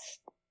 it's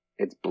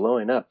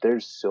blowing up.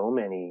 There's so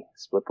many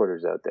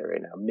splitboarders out there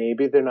right now.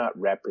 Maybe they're not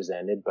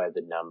represented by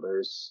the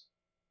numbers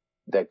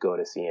that go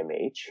to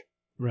CMH.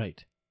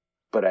 Right.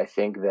 But I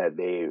think that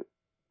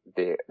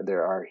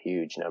there are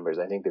huge numbers.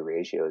 I think the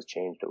ratio has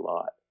changed a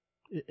lot.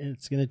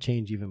 It's going to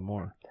change even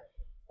more.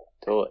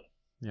 Totally.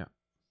 Yeah.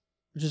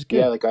 Which is good.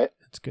 Yeah, like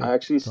it's good. I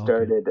actually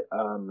started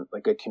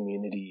like a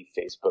community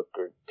Facebook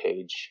group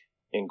page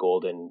in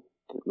Golden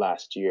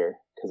last year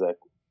because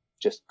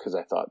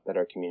I thought that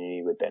our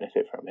community would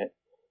benefit from it.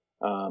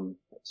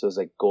 So it's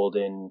like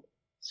Golden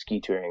ski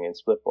touring and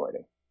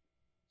splitboarding.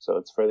 So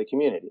it's for the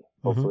community.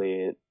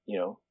 Hopefully,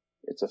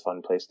 it's a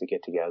fun place to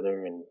get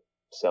together and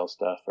sell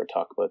stuff or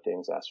talk about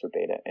things, ask for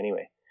beta.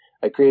 Anyway,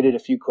 I created a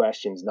few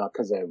questions, not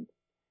because I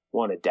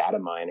want a data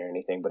mine or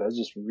anything, but I was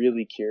just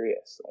really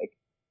curious.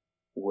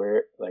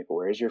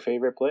 Where's your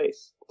favorite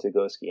place to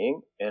go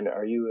skiing? And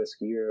are you a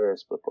skier or a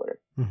splitboarder?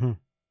 Mm-hmm.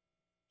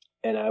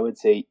 And I would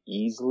say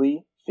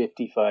easily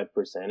 55%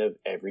 of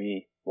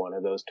every one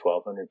of those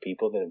 1,200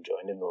 people that have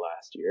joined in the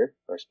last year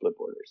are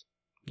splitboarders.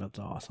 That's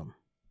awesome.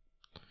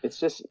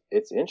 It's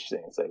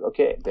interesting. It's like,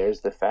 okay,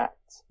 there's the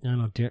facts. I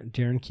know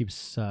Darren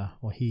keeps,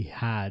 he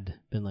had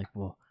been like,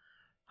 well,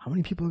 how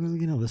many people are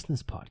going to listen to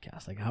this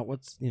podcast? Like,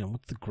 what's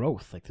the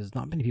growth? Like, there's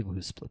not many people who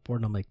splitboard.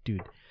 And I'm like,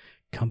 dude,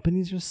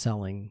 companies are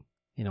selling,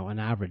 an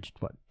average,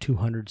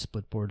 200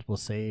 splitboards, we'll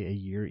say, a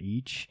year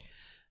each.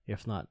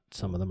 If not,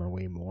 some of them are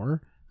way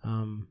more.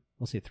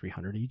 We'll say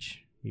 300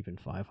 each, even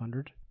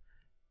 500.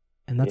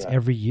 And that's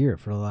every year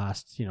for the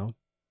last,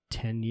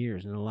 10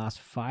 years. In the last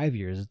 5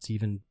 years, it's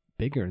even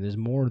bigger. There's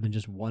more than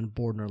just one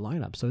board in our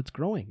lineup. So it's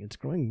growing. It's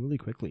growing really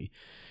quickly.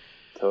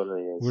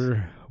 Totally is.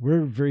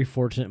 We're very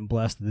fortunate and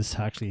blessed that this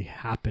actually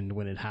happened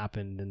when it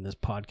happened, and this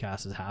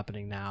podcast is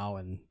happening now,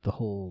 and the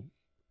whole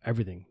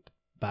everything,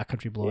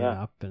 backcountry blowing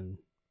up, and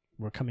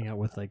we're coming out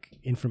with like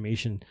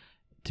information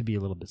to be a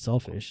little bit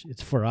selfish.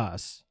 It's for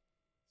us,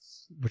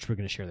 which we're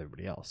going to share with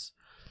everybody else.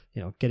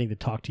 Getting to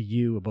talk to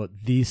you about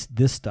this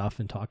stuff,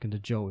 and talking to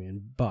Joey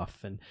and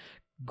Buff and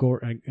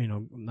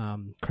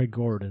Craig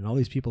Gord and all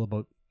these people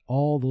about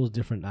all those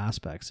different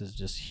aspects is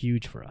just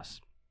huge for us.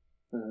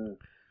 Mm-hmm.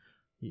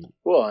 Yeah.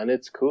 Well, and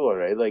it's cool,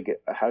 right? Like,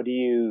 how do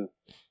you,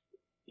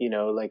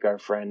 like our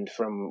friend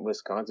from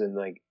Wisconsin,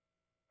 like,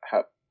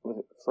 how,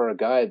 for a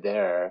guy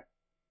there,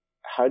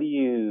 how do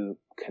you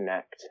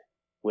connect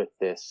with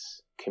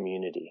this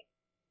community?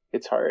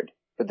 It's hard,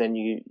 but then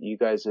you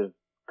guys have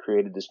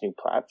created this new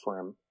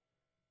platform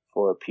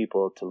for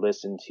people to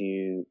listen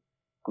to,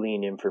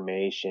 glean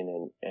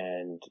information,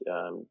 and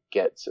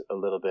get a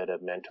little bit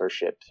of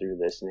mentorship through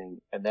listening,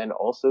 and then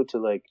also to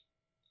like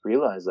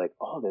realize like,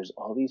 oh, there's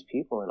all these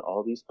people in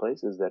all these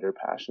places that are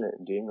passionate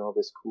and doing all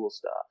this cool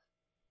stuff,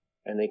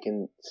 and they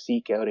can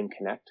seek out and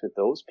connect with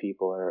those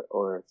people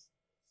or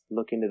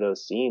look into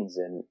those scenes,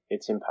 and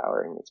it's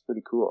empowering. It's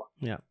pretty cool.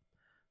 Yeah,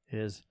 it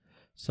is.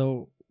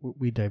 So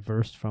we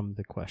diversed from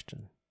the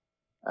question.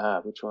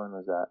 Which one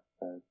was that?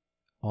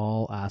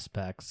 All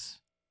aspects.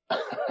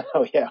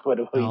 Oh yeah, what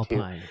do we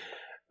Alpine.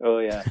 do? Oh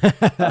yeah.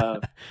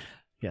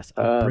 Yes,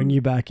 I'll bring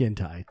you back in,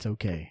 Ty. It's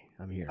okay.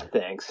 I'm here.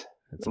 Thanks.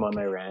 I'm on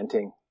my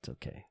ranting. It's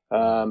okay.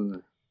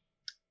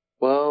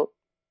 Well,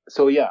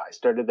 so yeah, I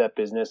started that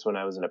business when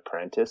I was an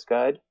apprentice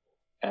guide.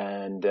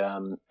 And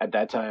at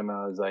that time,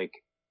 I was like,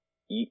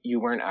 you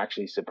weren't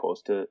actually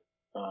supposed to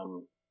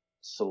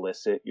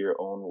solicit your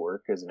own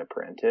work as an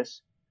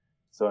apprentice.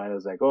 So I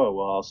was like, oh,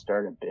 well, I'll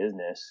start a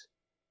business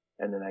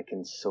and then I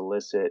can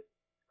solicit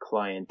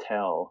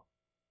clientele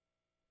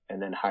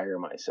and then hire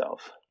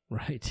myself.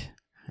 Right.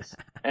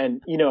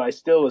 And, I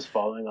still was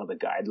following all the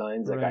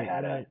guidelines. Like I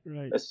had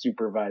right. a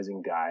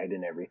supervising guide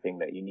and everything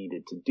that you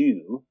needed to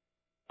do.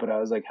 But I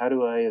was like, how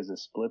do I, as a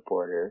split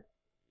boarder,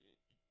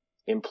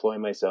 employ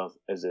myself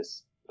as a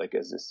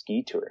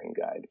ski touring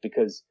guide?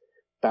 Because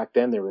back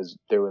then there was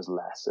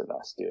less of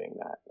us doing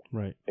that.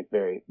 Right.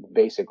 Like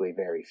basically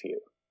very few,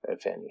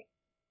 if any.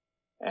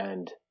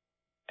 And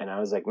I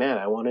was like, man,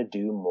 I want to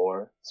do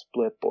more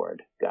split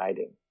board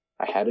guiding.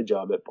 I had a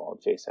job at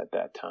Baldface at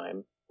that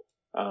time.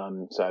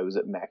 So I was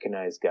at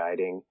Mechanized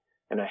Guiding,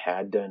 and I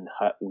had done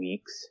hut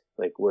weeks,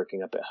 like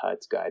working up at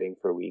huts guiding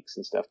for weeks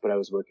and stuff, but I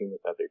was working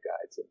with other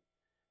guides, and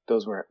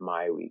those weren't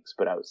my weeks,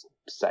 but I was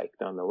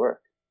psyched on the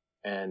work.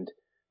 And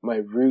my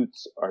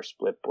roots are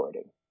split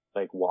boarding,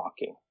 like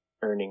walking,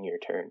 earning your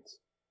turns.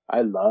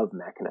 I love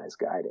Mechanized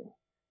Guiding.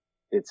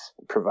 It's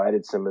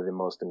provided some of the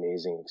most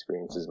amazing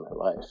experiences in my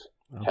life.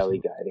 Absolutely. Heli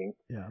guiding.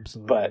 Yeah,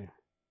 absolutely. But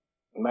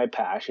my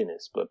passion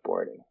is split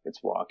boarding.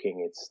 It's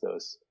walking. It's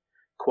those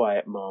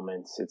quiet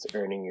moments. It's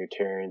earning your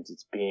turns.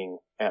 It's being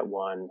at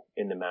one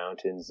in the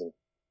mountains. And,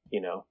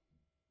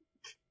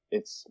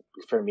 it's,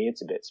 for me,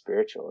 it's a bit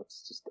spiritual.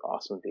 It's just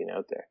awesome being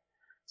out there.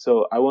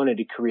 So I wanted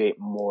to create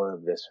more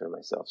of this for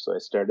myself. So I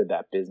started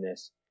that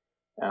business,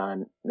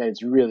 and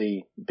it's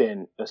really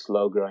been a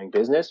slow growing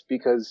business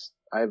because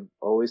I've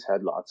always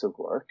had lots of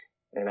work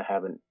and I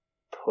haven't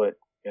put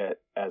it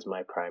as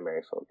my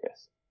primary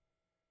focus.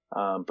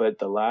 But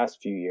the last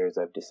few years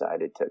I've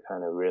decided to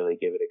kind of really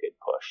give it a good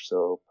push.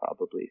 So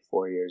probably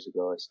 4 years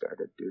ago I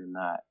started doing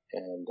that.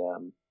 And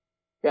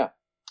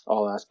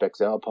all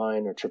aspects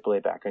alpine or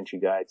AAA backcountry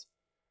guides.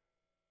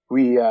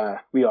 We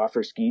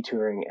offer ski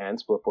touring and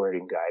split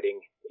boarding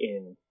guiding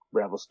in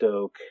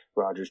Revelstoke,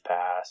 Rogers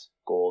Pass,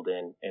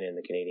 Golden, and in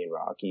the Canadian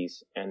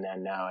Rockies. And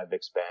then now I've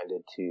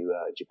expanded to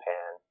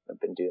Japan.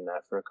 I've been doing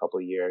that for a couple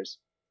of years,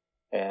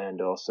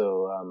 and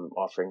also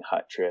offering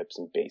hut trips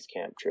and base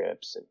camp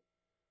trips,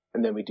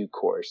 and then we do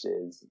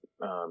courses,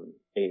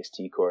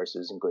 AST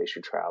courses and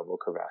glacier travel,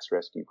 crevasse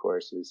rescue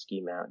courses,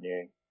 ski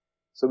mountaineering.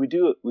 So we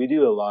do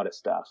a lot of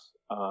stuff.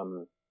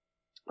 I'm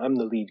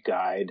the lead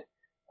guide.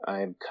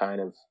 I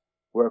kind of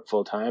work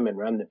full time and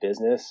run the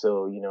business,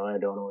 so I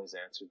don't always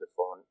answer the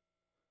phone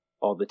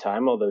all the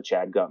time. Although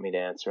Chad got me to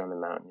answer on the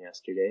mountain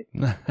yesterday.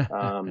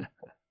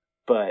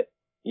 But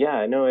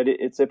yeah, no,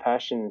 it's a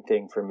passion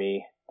thing for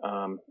me.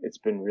 It's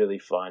been really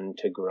fun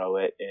to grow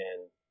it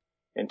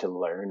and to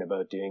learn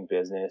about doing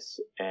business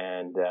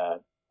and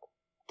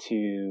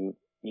to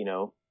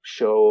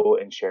show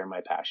and share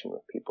my passion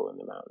with people in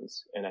the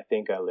mountains. And I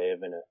think I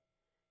live in a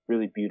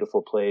really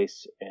beautiful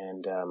place,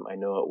 and I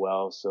know it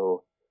well,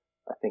 so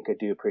I think I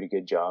do a pretty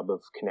good job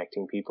of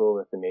connecting people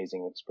with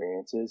amazing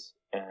experiences.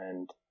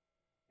 And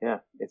yeah,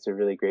 it's a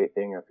really great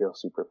thing. I feel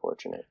super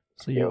fortunate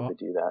to be able to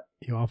do that.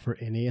 You offer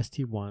an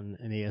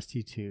AST1, an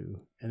AST2,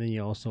 and then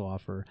you also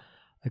offer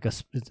I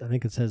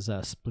think it says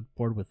split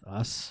board with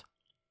us.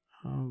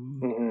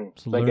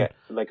 So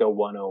like a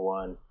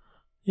 101.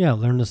 Yeah,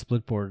 learn the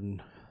split board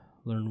and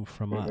learn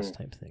from us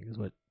type thing is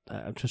what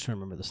I'm just trying to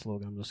remember the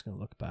slogan. I'm just going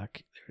to look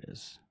back. There it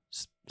is.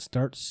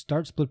 Start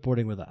split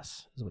boarding with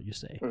us is what you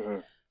say.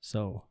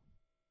 So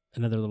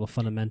another little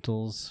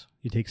fundamentals.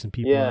 You take some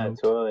people out. Yeah,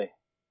 totally.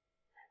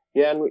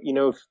 Yeah,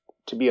 and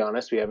to be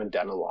honest, we haven't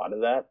done a lot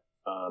of that.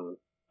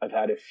 I've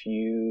had a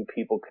few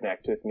people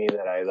connect with me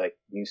that I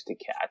used to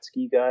cat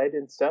ski guide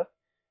and stuff.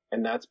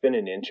 And that's been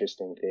an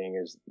interesting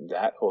thing, is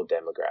that whole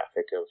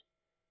demographic of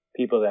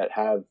people that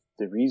have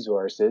the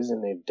resources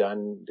and they've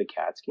done the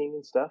cat skiing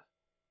and stuff.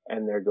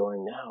 And they're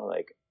going now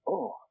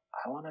oh,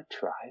 I want to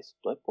try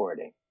split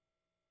boarding.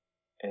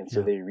 And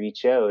so they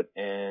reach out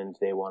and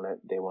they want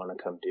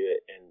to come do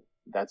it. And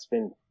that's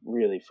been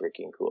really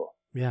freaking cool.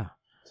 Yeah.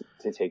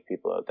 To take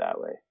people out that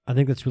way. I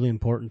think that's really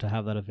important to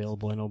have that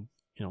available. I know,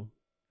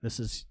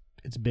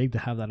 it's big to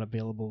have that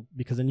available,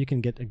 because then you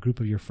can get a group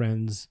of your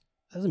friends.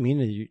 Doesn't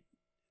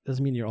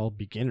mean you're all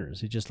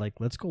beginners. It's just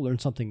let's go learn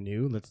something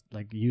new. Let's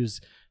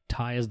use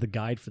Ty as the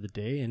guide for the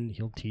day, and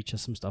he'll teach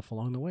us some stuff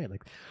along the way.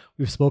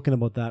 We've spoken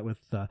about that with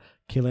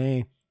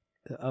Kaylaine,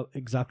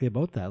 exactly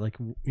about that.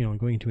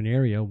 Going into an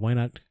area, why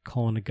not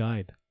call in a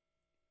guide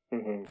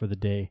for the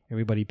day?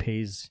 Everybody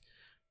pays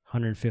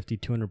 $150,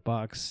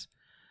 $200,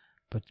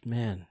 but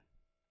man,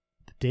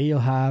 the day you'll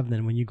have,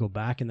 then when you go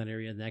back in that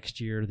area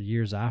next year, the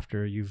years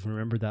after, you've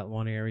remembered that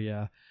one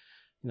area.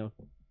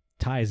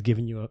 Ty is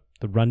giving you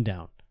the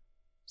rundown.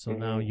 So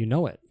now you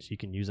know it. So you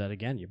can use that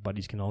again. Your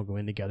buddies can all go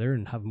in together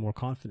and have more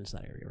confidence in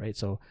that area, right?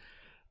 So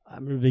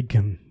I'm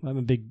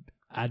a big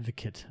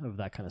advocate of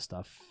that kind of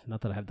stuff.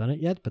 Not that I have done it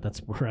yet, but that's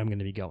where I'm going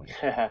to be going.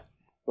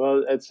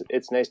 Well,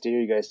 it's nice to hear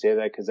you guys say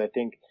that, because I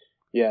think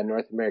Yeah,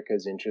 North America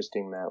is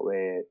interesting that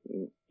way.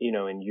 You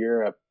know, in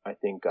Europe, I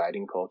think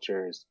guiding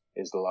culture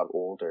is a lot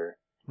older.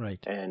 Right.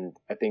 And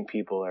I think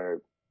people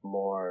are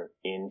more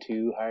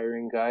into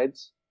hiring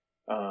guides.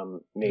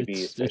 Maybe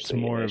especially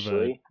more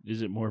initially.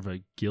 Is it more of a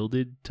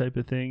gilded type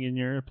of thing in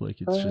Europe? Like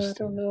it's just,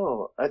 I don't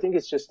know. I think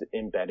it's just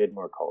embedded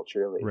more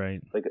culturally.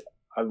 right. Like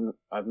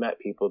I've met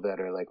people that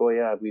are like, oh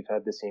yeah, we've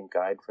had the same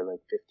guide for like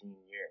 15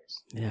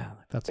 years. Yeah,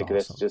 that's Like awesome.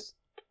 that's just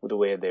the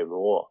way they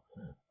roll.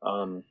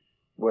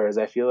 Whereas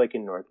I feel like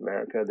in North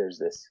America, there's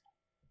this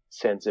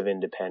sense of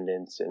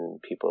independence,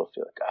 and people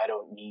feel like I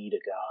don't need a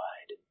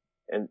guide,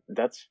 and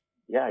that's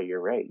yeah,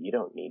 you're right. You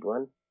don't need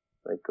one.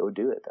 Like go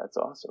do it. That's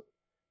awesome.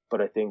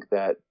 But I think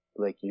that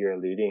like you're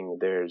alluding,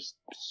 there's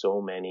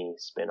so many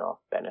spin-off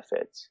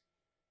benefits,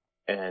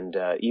 and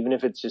even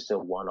if it's just a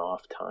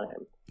one-off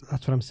time,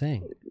 That's what I'm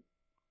saying.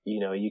 you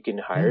know, you can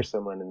hire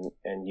someone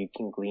and you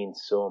can glean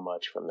so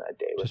much from that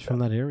day with Just from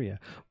them. that area.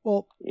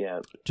 Well, Yeah.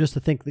 just to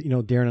think that,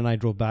 Darren and I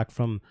drove back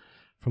from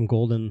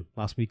Golden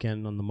last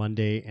weekend on the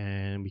Monday,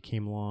 and we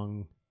came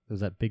along.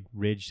 There's that big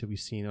ridge that we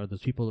seen, or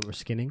those people that were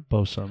skinning.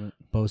 Bow Summit.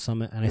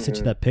 And I sent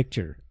you that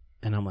picture,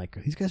 and I'm like,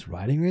 are these guys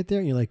riding right there?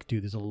 And you're like,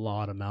 dude, there's a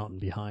lot of mountain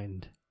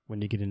behind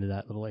when you get into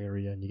that little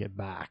area and you get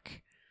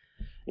back.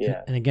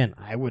 Yeah. And again,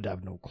 I would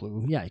have no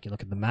clue. Yeah, you can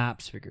look at the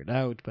maps, figure it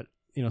out, but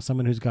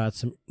someone who's got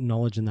some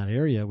knowledge in that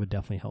area would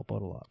definitely help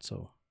out a lot.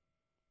 So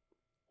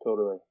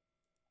Totally.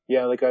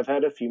 Yeah, like I've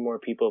had a few more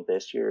people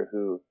this year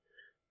who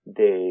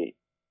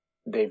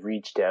they've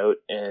reached out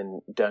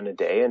and done a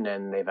day, and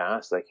then they've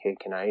asked like, hey,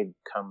 can I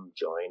come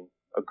join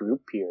a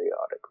group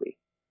periodically?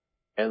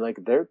 And like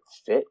they're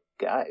fit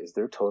guys.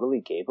 They're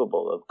totally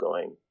capable of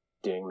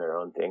doing their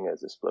own thing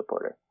as a split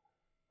boarder.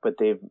 But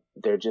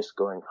they're just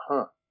going,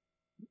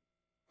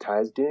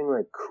 Ty's doing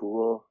like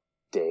cool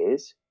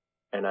days,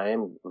 and I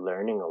am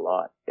learning a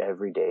lot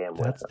every day I'm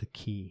with that's him. the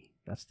key.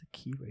 That's the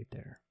key right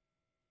there.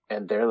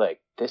 And they're like,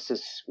 this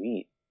is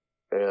sweet.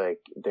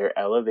 They're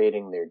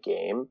elevating their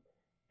game,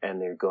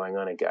 and they're going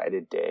on a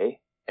guided day,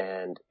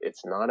 and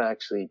it's not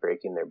actually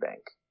breaking their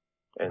bank.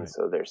 And Right.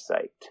 so they're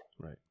psyched.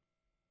 Right.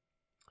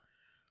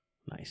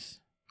 Nice.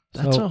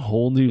 That's So, a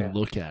whole new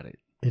look at it.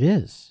 It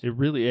is. It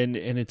really, and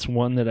it's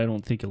one that I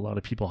don't think a lot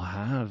of people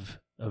have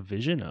a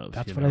vision of.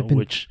 That's you what know, I've been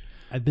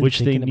which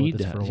they thinking about need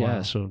this to for a have. while.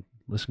 Yeah, so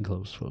listen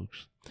close,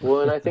 folks.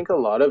 Well, and I think a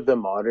lot of the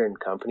modern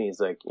companies,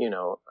 like,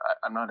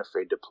 I'm not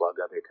afraid to plug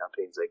other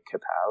companies like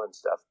Kapow and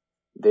stuff.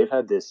 They've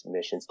had this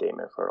mission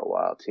statement for a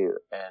while too.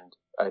 And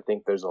I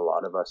think there's a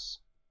lot of us,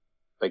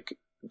 like,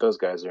 those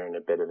guys are in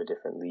a bit of a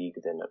different league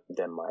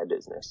than my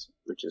business,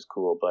 which is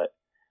cool. But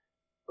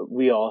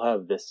we all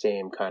have the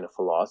same kind of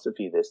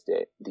philosophy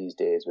these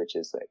days, which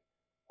is like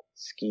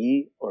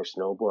ski or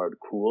snowboard,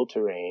 cool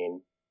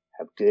terrain,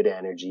 have good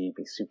energy,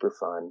 be super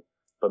fun,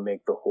 but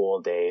make the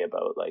whole day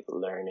about like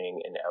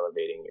learning and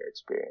elevating your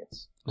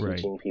experience,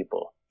 teaching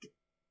people.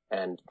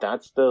 And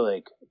that's the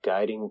like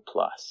guiding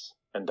plus.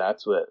 And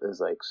that's what is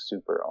like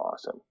super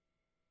awesome.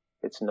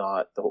 It's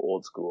not the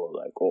old school,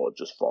 like, oh,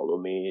 just follow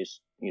me,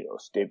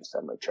 stay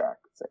beside my track.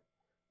 It's like,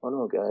 oh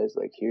no, guys,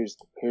 like here's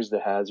the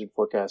hazard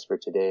forecast for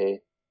today.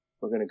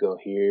 We're going to go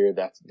here.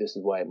 This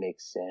is why it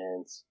makes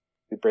sense.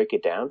 We break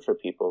it down for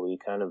people. We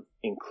kind of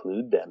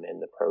include them in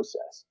the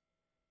process,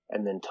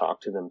 and then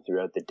talk to them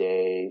throughout the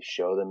day,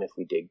 show them if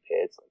we dig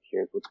pits, like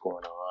here's what's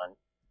going on.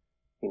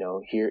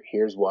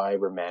 Here's why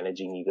we're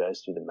managing you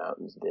guys through the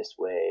mountains this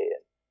way.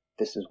 And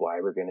this is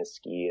why we're going to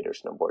ski it or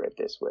snowboard it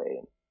this way.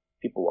 And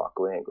people walk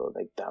away and go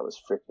like, that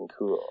was freaking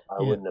cool.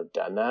 I wouldn't have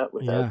done that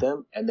without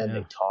them. And then they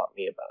taught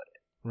me about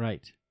it.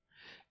 Right.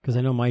 Because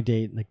I know my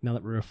day, like now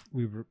that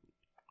we were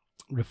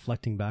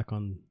reflecting back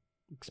on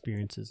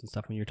experiences and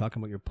stuff, when you're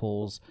talking about your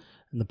poles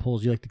and the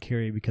poles you like to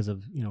carry because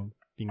of,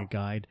 being a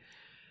guide.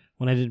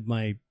 When I did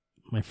my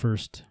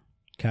first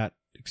cat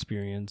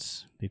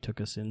experience, they took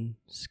us in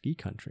ski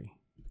country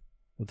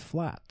with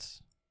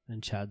flats,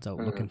 and Chad's out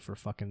looking for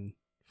fucking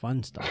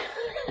fun stuff.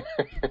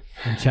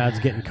 And Chad's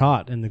getting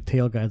caught, and the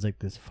tail guide's like,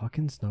 this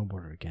fucking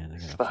snowboarder again. I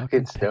gotta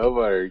fucking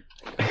snowboarder.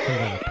 I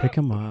gotta pick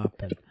him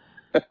up, and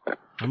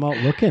I'm out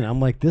looking. I'm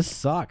like, this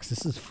sucks.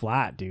 This is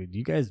flat, dude.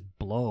 You guys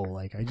blow.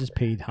 Like, I just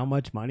paid how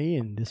much money,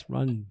 and this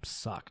run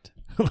sucked.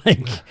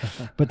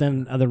 But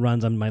then other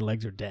runs, my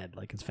legs are dead.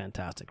 Like, it's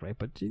fantastic, right?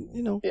 But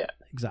yeah,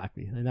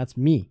 exactly. And that's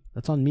me.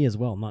 That's on me as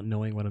well, not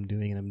knowing what I'm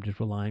doing, and I'm just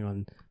relying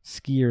on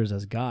skiers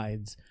as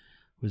guides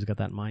who's got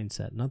that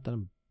mindset. Not that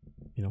I'm,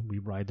 we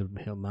ride the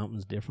hill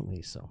mountains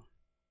differently. So,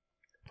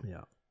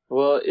 yeah.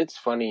 Well, it's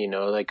funny,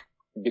 like,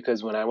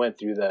 because when I went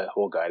through the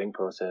whole guiding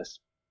process,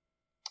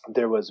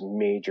 there was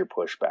major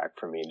pushback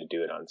for me to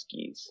do it on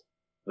skis.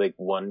 Like,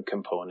 one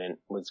component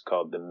was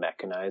called the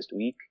mechanized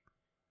week.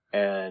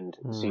 And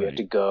so you had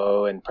to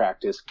go and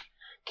practice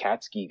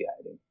cat ski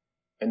guiding.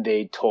 And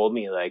they told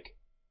me, like,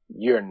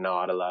 you're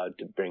not allowed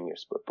to bring your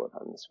split board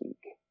on this week.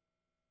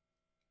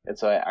 And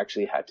so I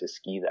actually had to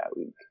ski that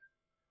week.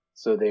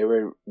 So they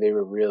were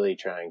really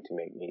trying to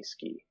make me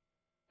ski.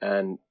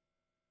 And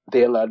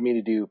they allowed me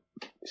to do,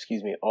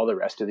 all the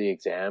rest of the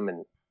exam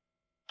and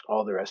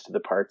all the rest of the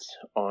parts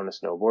on a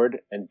snowboard.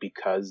 And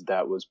because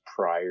that was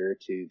prior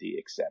to the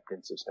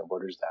acceptance of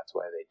snowboarders, that's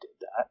why they did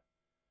that.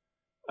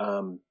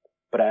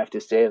 But I have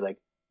to say, like,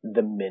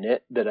 the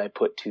minute that I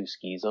put 2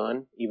 skis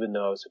on, even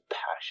though I was a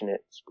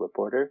passionate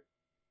splitboarder,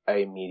 I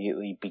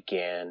immediately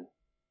began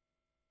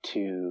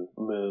to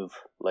move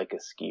like a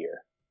skier.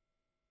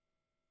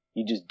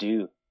 You just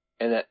do.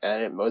 And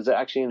it was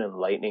actually an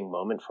enlightening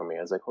moment for me.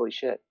 I was like, holy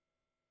shit.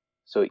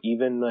 So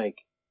even like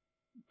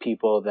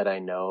people that I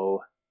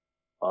know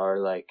are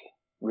like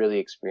really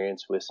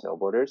experienced with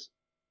snowboarders,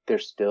 they're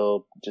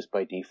still just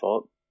by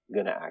default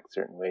going to act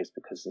certain ways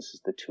because this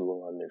is the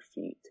tool on their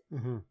feet.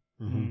 Mm-hmm.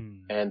 Mm-hmm.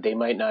 And they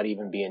might not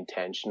even be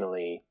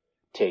intentionally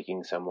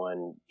taking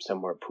someone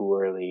somewhere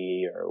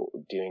poorly or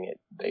doing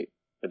it.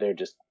 They're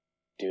just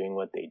doing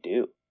what they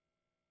do.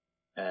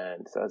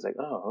 And so I was like,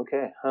 oh,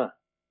 okay,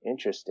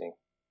 interesting.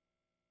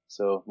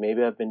 So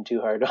maybe I've been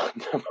too hard on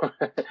them.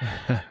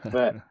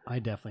 But I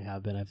definitely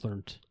have been. I've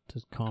learned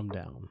to calm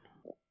down.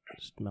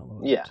 Just mellow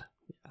out. Yeah.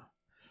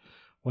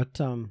 What,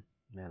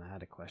 man, I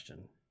had a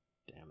question.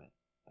 Damn it.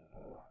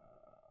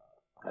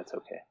 That's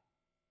okay.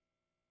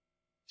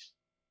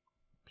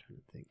 I'm trying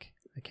to think.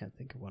 I can't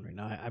think of one right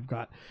now. I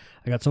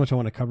got so much I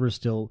want to cover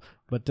still,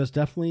 but there's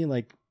definitely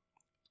like,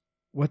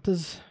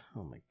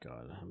 oh my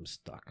God, I'm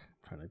stuck.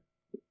 I'm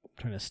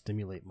trying to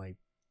stimulate my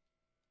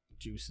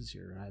juices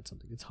here. I had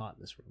something. It's hot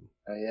in this room.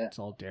 Oh yeah. It's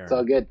all Darren. It's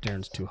all good.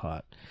 Darren's too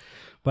hot.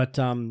 But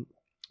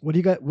what do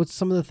you got? What's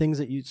some of the things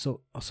that you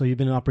so you've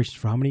been in operations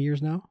for how many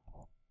years now?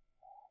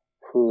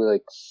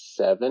 Like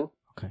 7.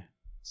 Okay.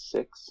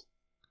 6.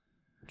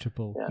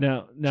 Triple.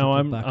 Yeah. Now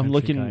I'm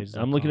looking at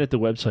the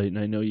website, and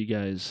I know you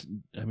guys.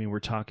 I mean, we're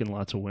talking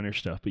lots of winter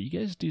stuff, but you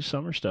guys do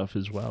summer stuff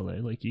as well, eh?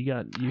 Like you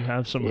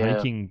have some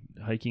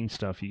hiking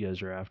stuff you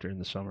guys are after in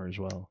the summer as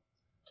well.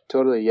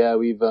 Totally. Yeah,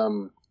 we've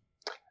out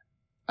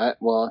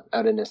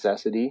of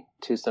necessity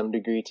to some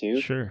degree too.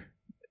 Sure.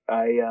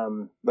 I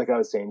like I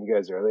was saying to you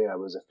guys earlier, I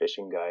was a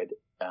fishing guide.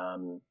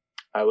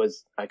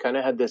 I kind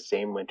of had this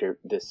same winter,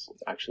 this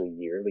actually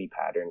yearly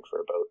pattern for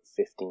about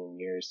 15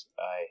 years.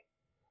 I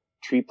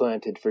tree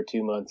planted for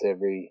 2 months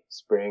every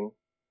spring,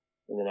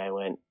 and then I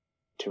went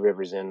to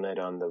Rivers Inlet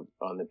on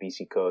the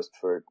BC coast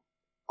for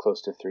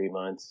close to 3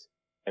 months,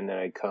 and then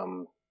I'd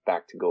come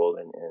back to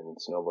Golden and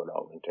snowboard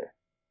all winter.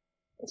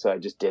 And so I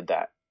just did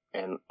that,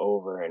 and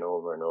over and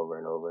over and over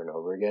and over and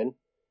over again.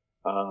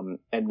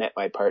 And met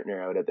my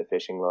partner out at the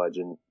fishing lodge,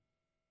 and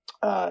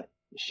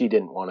she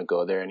didn't want to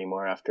go there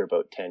anymore after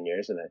about 10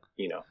 years, and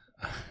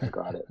I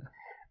got it.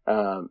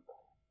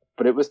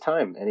 But it was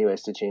time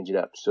anyways to change it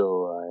up.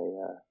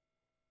 So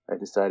I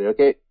decided,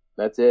 okay,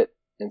 that's it.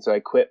 And so I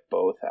quit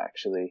both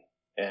actually.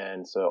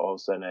 And so all of a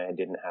sudden I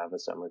didn't have a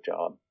summer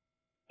job.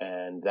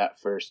 And that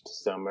first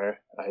summer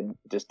I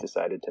just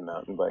decided to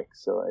mountain bike.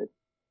 So I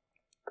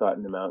got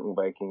into mountain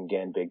biking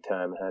again big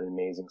time, had an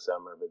amazing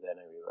summer, but then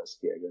I realized,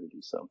 I got to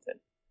do something.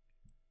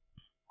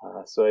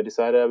 So I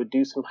decided I would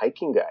do some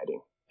hiking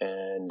guiding.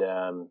 And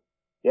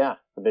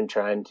I've been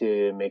trying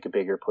to make a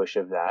bigger push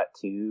of that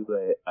too.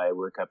 I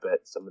work up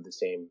at some of the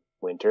same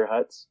winter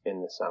huts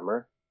in the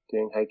summer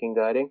doing hiking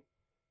guiding.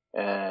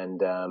 And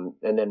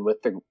then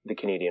with the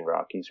Canadian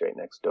Rockies right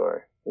next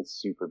door, it's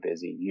super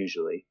busy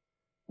usually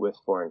with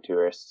foreign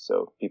tourists.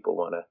 So people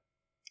want to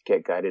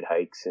get guided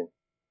hikes, and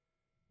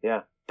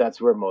that's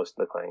where most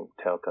of the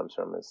clientele comes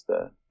from, is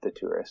the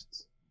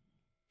tourists.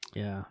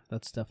 Yeah,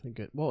 that's definitely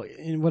good. Well,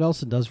 and what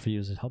else it does for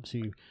you is it helps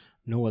you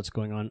know what's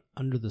going on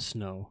under the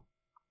snow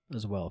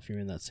as well, if you're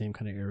in that same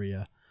kind of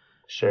area.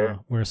 Sure.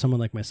 Where someone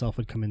like myself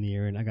would come in the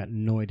area and I got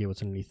no idea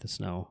what's underneath the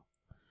snow.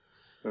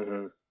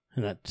 Mm-hmm.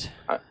 And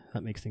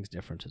that makes things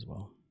different as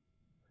well.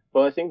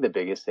 Well, I think the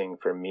biggest thing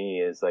for me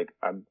is, like,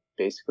 I've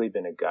basically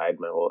been a guide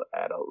my whole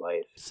adult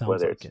life,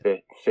 whether it's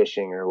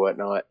fishing or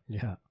whatnot.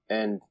 Yeah.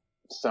 And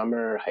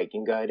summer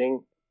hiking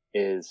guiding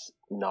is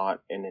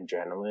not an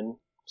adrenaline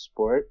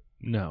sport.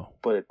 No.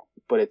 But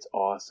it's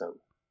awesome.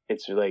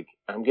 It's like,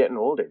 I'm getting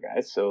older,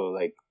 guys. So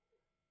like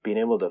being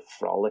able to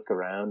frolic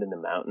around in the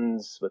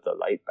mountains with a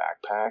light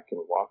backpack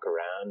and walk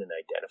around and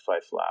identify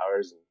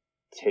flowers and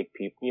take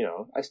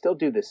people, I still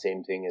do the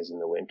same thing as in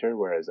the winter,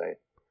 whereas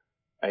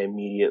I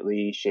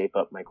immediately shape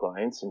up my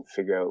clients and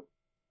figure out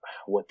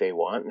what they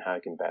want and how I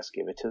can best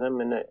give it to them.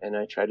 And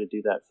I try to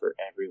do that for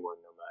everyone,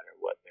 no matter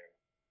what their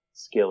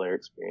skill or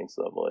experience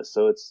level is.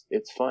 So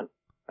it's fun.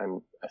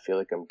 I feel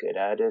like I'm good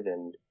at it,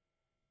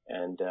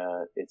 and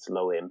it's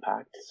low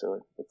impact.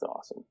 So it's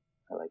awesome.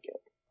 I like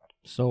it.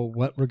 So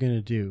what we're going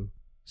to do,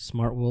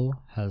 Smartwool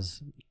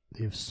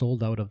they've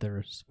sold out of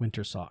their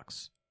winter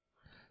socks.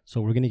 So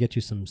we're going to get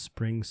you some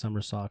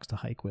summer socks to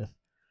hike with.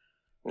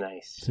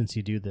 Nice. Since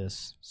you do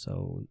this.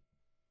 So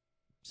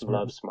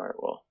love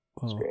Smartwool.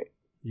 It's great.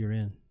 You're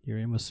in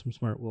with some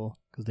Smartwool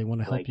because they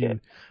want to help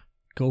you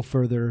go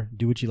further,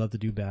 do what you love to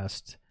do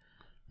best,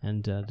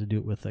 and to do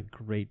it with a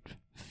great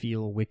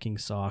feel wicking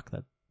sock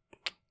that,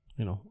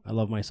 I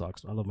love my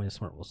socks. I love my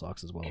Smartwool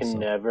socks as well. Can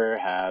never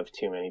have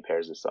too many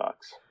pairs of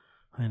socks.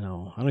 I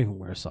know. I don't even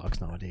wear socks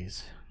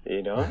nowadays.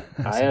 You know,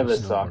 That's I have how a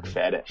sock snowboarding.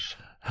 fetish.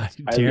 I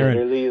Darren,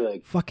 literally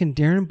like. fucking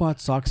Darren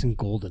bought socks in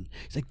Golden.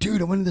 He's like,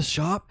 dude, I went to the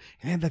shop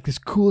and I had like this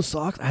cool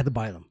socks. I had to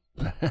buy them.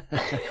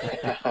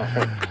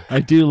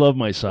 I do love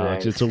my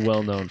socks. Nice. It's a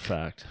well-known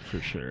fact for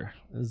sure.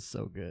 That's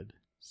so good.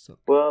 So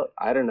Well,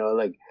 I don't know.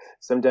 Like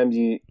sometimes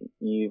you,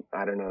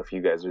 I don't know if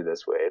you guys are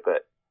this way,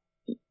 but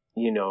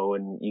you know,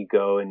 when you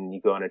go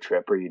on a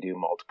trip or you do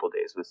multiple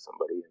days with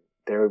somebody,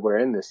 they're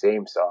wearing the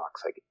same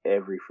socks like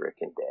every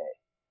freaking day.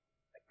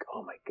 Like,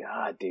 oh my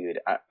god, dude!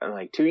 I'm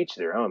like, to each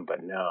their own,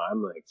 but no,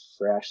 I'm like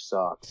fresh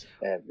socks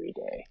every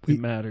day. We- It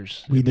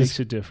matters. we It makes dis-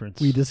 a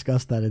difference. we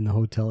discussed that in the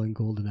hotel in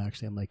Golden.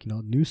 Actually, I'm like,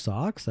 new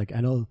socks. Like I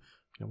know,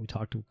 we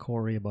talked to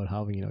Corey about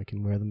how you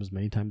can wear them as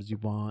many times as you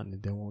want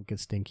and they won't get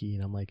stinky.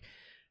 And I'm like,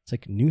 it's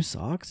like new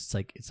socks.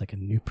 It's like a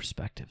new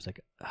perspective. It's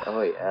like,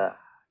 Oh yeah.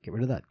 get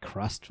rid of that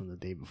crust from the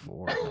day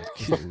before. Like,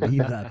 just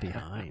leave that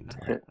behind.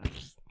 Like,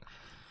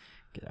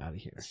 get out of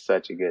here.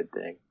 Such a good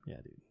thing. Yeah,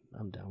 dude,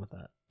 I'm down with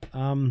that.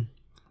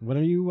 What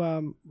are you?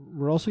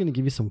 We're also gonna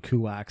give you some Koo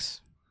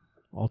wax,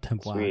 all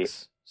temp Sweet.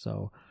 wax.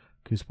 So,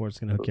 Koo Sports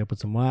gonna hook you up with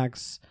some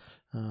wax.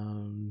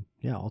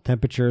 All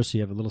temperatures. So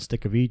you have a little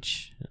stick of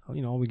each.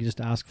 We can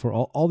just ask for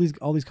all these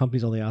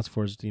companies. All they ask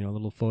for is a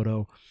little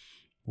photo.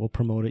 We'll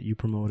promote it. You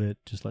promote it.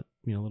 Just let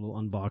a little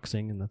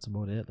unboxing, and that's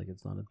about it. Like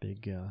it's not a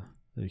big, a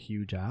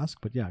huge ask.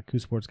 But yeah, Koo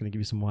Sports gonna give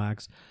you some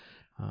wax.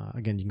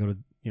 Again, you can go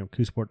to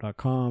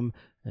koosport.com.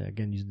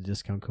 Again, use the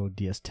discount code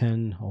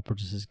DS10. All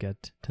purchases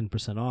get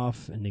 10%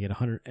 off, and you get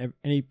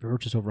any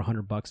purchase over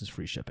 $100 is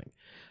free shipping,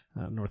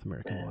 North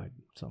American wide.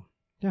 So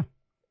yeah,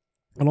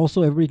 and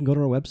also everybody can go to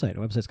our website.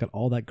 Our website's got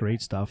all that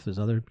great stuff. There's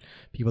other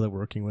people that we're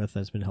working with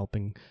that's been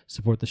helping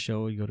support the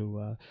show. You go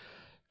to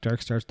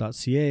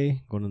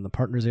darkstarts.ca, go to the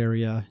partners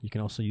area. You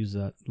can also use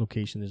that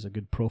location. There's a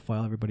good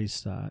profile.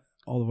 Everybody's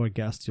all of our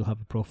guests, you'll have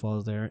a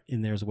profiles there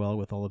in there as well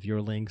with all of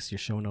your links. Your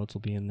show notes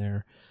will be in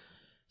there.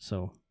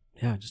 So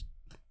yeah, just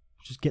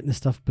getting this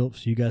stuff built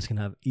so you guys can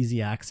have easy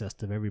access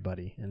to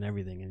everybody and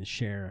everything and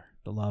share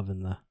the love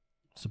and the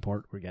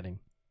support we're getting.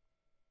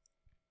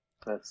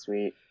 That's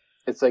sweet.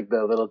 It's like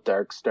the little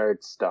Dark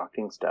Start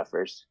stocking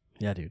stuffers.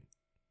 Yeah, dude.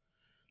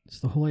 It's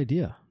the whole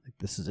idea. Like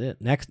this is it.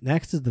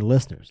 Next is the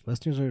listeners.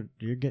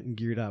 You're getting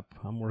geared up.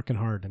 I'm working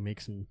hard to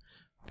make some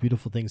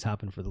beautiful things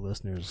happen for the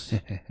listeners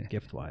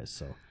gift wise.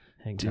 So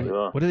hang tight.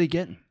 Cool. What are they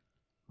getting?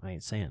 I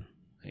ain't saying.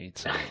 I ain't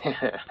saying.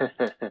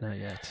 Not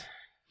yet.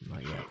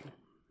 Not yet.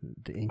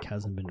 The ink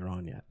hasn't been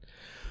drawn yet.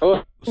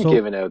 Oh, you've So-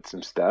 given out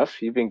some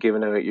stuff. You've been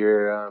giving out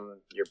your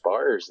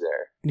bars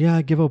there. Yeah,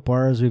 I give out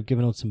bars. We've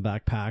given out some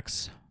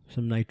backpacks,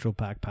 some Nitro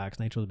backpacks.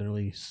 Nitro's been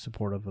really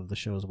supportive of the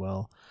show as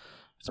well.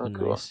 It's Oh, been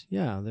cool. nice.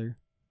 Yeah,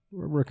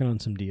 we're working on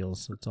some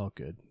deals, so it's all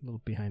good. A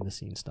little behind the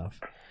scenes stuff.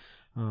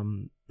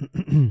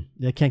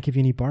 They can't give you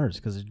any bars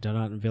because they're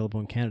not available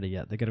in Canada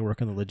yet. They got to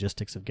work on the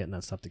logistics of getting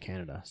that stuff to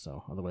Canada.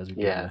 So otherwise, we'd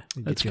Yeah.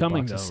 That's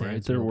coming though,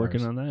 right? They're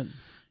working on that.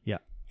 Yeah.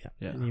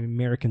 Yeah. And the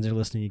Americans are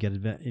listening. You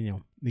get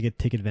they get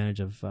take advantage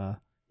of.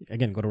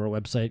 Again, go to our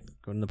website,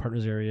 go to the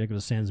partners area, go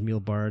to Sans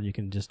Meal Bar. You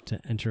can just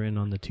enter in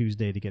on the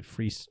Tuesday to get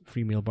free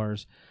meal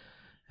bars,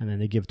 and then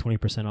they give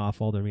 20% off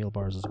all their meal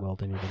bars as well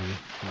to anybody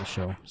on the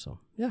show. So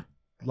yeah,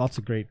 lots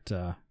of great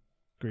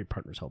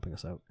partners helping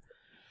us out.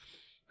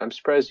 I'm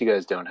surprised you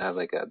guys don't have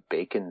like a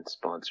bacon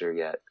sponsor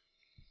yet.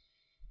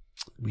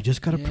 We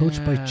just got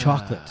approached by Yeah.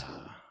 chocolate.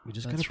 We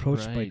just got That's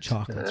approached by right.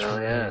 chocolate. That's Oh,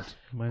 yeah. right.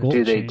 Might have Gold- to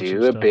Do they change some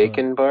do a stuff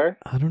bacon up. bar?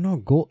 I don't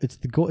know. It's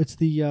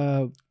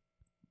the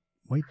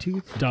white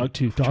tooth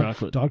Dogtooth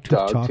chocolate. Dogtooth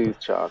Dog chocolate. tooth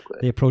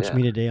chocolate. They approached Yeah.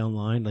 me today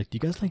online, like, do you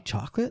guys like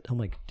chocolate? I'm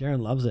like, Darren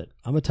loves it.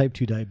 I'm a type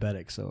 2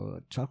 diabetic,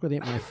 so chocolate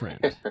ain't my friend.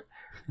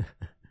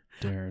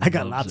 Darren I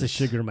got loves lots it. of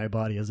sugar in my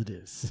body as it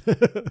is.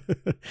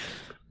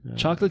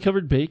 Chocolate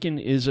covered bacon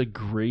is a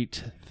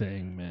great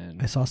thing, man.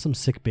 I saw some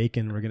sick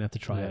bacon we're going to have to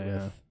try it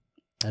Yeah, with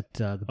at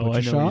the butcher Oh, I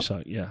know shop. what you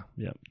saw. Yeah,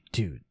 yeah.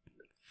 Dude,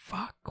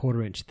 fuck,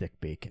 1/4-inch thick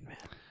bacon, man.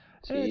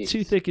 Jeez.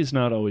 Too thick is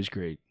not always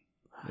great.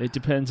 It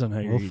depends on how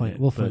you're We'll eating find, it.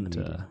 we'll find but, the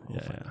medium. We'll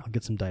yeah, find- I'll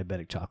get some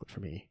diabetic chocolate for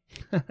me.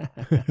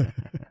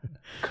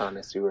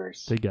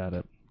 Connoisseurs. They got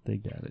it. They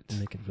got it.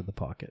 Make it for the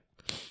pocket.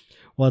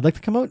 Well, I'd like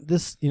to come out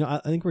this. I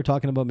think we're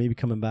talking about maybe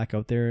coming back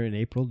out there in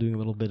April, doing a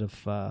little bit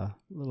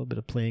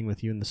of playing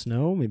with you in the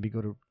snow. Maybe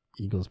go to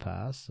Eagles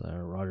Pass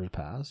or Rogers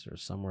Pass or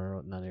somewhere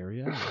out in that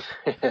area.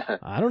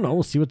 I don't know.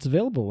 We'll see what's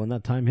available when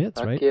that time hits,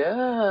 Fuck right?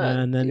 yeah.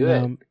 And do it.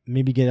 then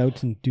maybe get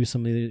out and do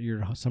some of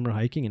your summer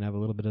hiking and have a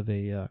little bit of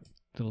a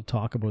little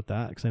talk about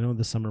that. Because I know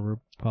this summer we're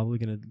probably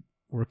going to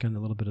work on a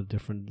little bit of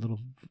different little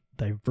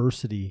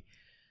diversity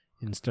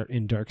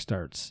in Dark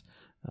Starts.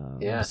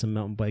 Yeah. Some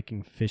mountain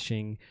biking,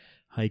 fishing,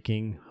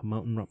 hiking,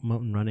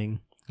 mountain running.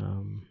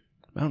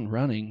 Mountain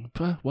running?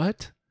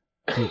 What?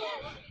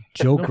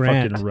 Joe Don't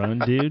Grant. fucking run,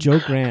 dude. Joe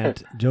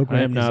Grant. Joe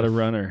Grant. I am not a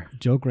runner.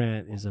 Joe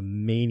Grant is a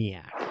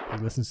maniac. He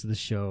listens to the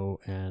show,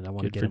 and I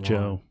want to Good get for him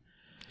Joe. on.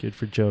 Good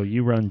for Joe.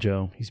 You run,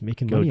 Joe. He's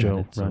making Go, money Joe. on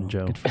it. Run, so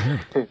Joe. Good for him.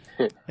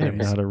 I'm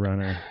Anyways, not a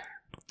runner.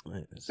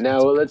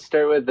 Let's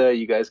start with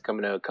you guys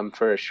coming out. Come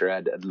for a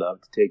shred. I'd love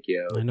to take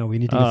you out. I know we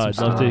need to get I'd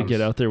some love to stories.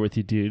 get out there with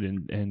you, dude,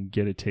 and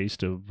get a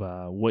taste of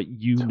what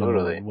you know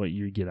Totally. and what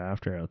you get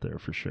after out there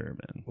for sure,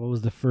 man. What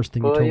was the first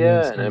thing you Well, told me?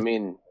 yeah, and I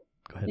mean,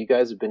 Go ahead. you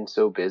guys have been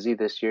so busy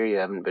this year. You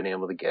haven't been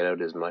able to get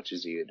out as much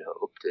as you had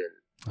hoped.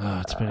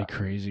 And It's been a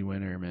crazy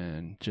winter,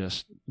 man.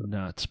 Just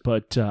nuts.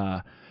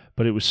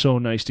 But it was so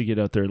nice to get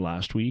out there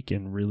last week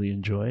and really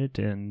enjoy it,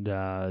 and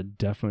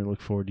definitely look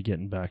forward to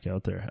getting back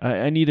out there.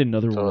 I need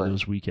another one of Totally.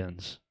 those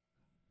weekends.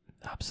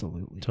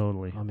 Absolutely.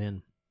 Totally. I'm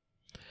in.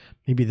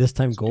 Maybe this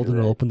time Golden do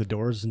will it. open the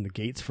doors and the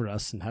gates for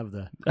us and have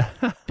the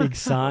big oh,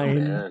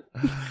 sign. man.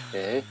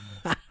 Eh?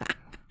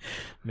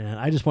 Man,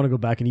 I just want to go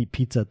back and eat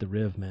pizza at the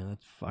Riv, man.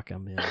 That's fuck,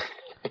 I'm in.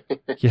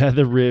 Yeah,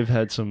 the Riv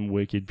had some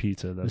wicked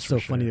pizza. It That's was so for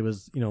sure. funny. It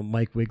was,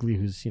 Mike Wigley,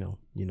 who's,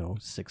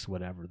 6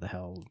 whatever the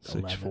hell.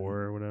 6'4"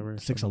 or whatever.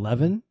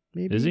 6'11",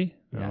 maybe? Is he?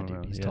 I Yeah, don't dude,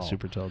 know. he's Yeah, tall.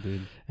 super tall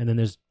dude. And then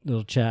there's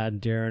little Chad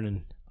and Darren,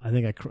 and I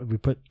think we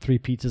put 3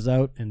 pizzas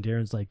out, and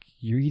Darren's like,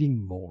 "You're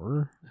eating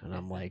more?" And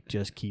I'm like,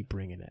 "Just keep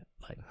bringing it.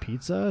 Like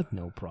pizza,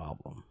 no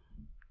problem,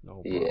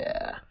 no problem."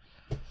 Yeah.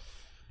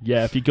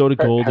 Yeah, if you go to Hard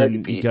to Golden, you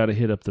beat. got to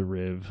hit up the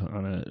Riv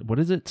on a, what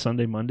is it,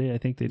 Sunday, Monday? I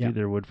think they Yeah. do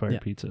their wood-fired Yeah.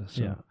 pizza.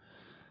 So Yeah.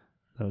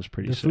 that was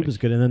pretty The sick. food was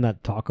good, and then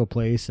that taco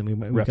place, and we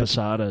got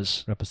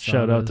Reposadas.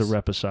 Shout out to Reposadas.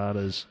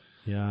 Reposadas.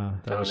 Yeah.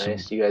 That Oh, was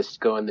nice. some- You guys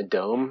go in the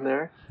dome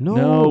there?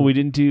 No, we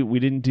didn't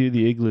do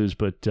the igloos,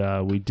 but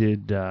we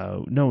did.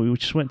 No, we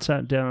just went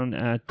sat down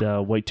at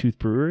White Tooth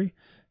Brewery,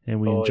 and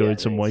we Oh, enjoyed yeah,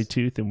 some nice. White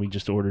Tooth, and we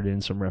just ordered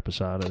in some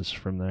reposadas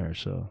from there.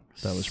 So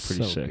that was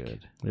pretty So sick.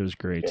 good. It was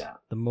great. Yeah.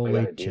 The I mole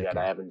gotta do chicken. that.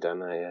 I haven't done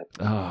that yet.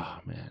 Oh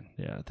man,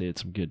 yeah, they had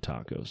some good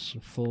tacos.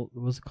 The full,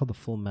 what was it called? The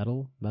full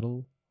metal?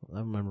 I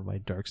remember my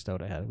dark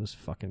stout I had. It was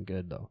fucking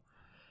good though.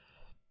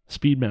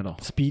 Speed metal.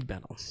 Speed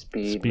metal.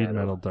 Speed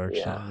metal dark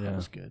Yeah. stout. That Yeah.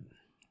 was good.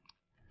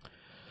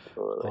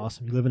 Totally.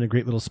 Awesome. You live in a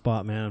great little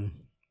spot, man.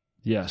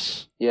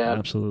 Yes. Yeah. It's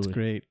Absolutely.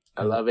 great.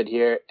 I love it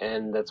here,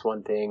 and that's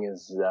one thing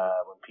is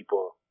when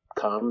people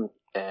come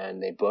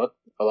and they book.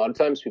 A lot of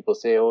times people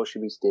say, "Oh,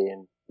 should we stay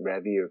in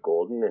Revy or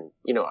Golden?" And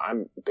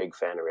I'm a big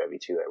fan of Revy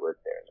too. I work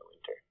there in the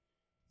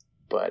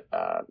winter,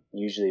 but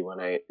usually when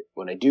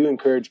I do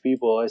encourage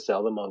people, I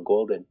sell them on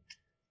Golden.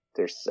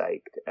 They're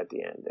psyched at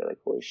the end. They're like,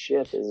 "Holy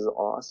shit, this is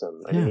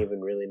awesome! I didn't Yeah.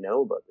 even really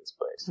know about this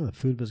place." Oh, the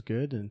food was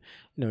good, and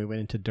we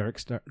went into Dark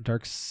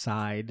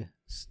Side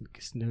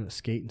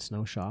Skate and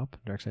Snow Shop,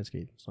 Dark Side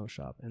Skate and Snow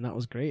Shop, and that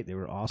was great. They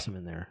were awesome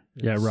in there.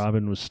 Yeah,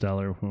 Robin was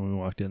stellar when we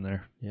walked in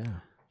there. Yeah.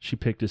 She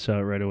picked us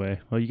out right away.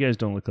 Well, you guys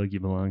don't look like you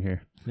belong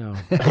here. No,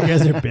 you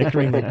guys are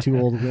bickering like 2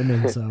 old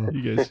women. So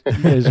You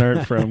guys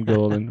aren't from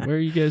Golden. Where are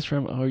you guys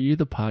from? Oh, are you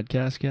the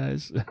podcast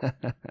guys?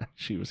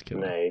 She was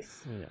kidding.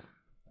 Nice, yeah,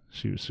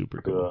 She was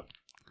super cool.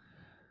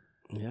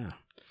 cool. yeah.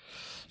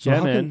 So Yeah,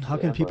 how man. Can, how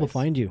can Yeah, people boys.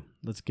 find you?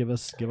 Let's give out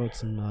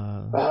some.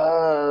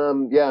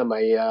 Yeah,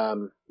 my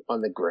on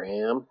the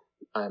gram,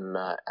 I'm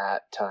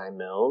at Ty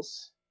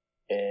Mills,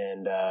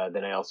 and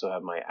then I also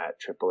have my at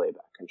AAA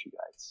Backcountry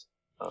Guides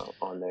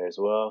on there as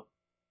well.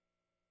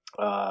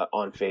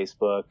 On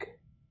Facebook,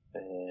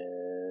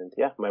 and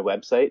yeah, my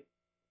website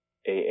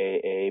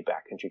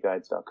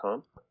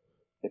aaabackcountryguides.com.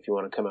 If you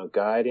want to come out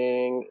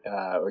guiding,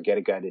 or get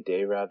a guided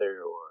day rather,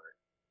 or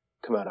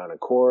come out on a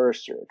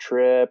course or a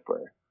trip,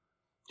 or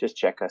just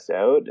check us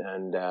out,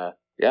 and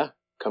yeah,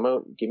 come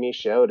out, give me a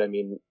shout. I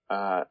mean,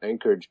 I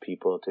encourage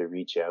people to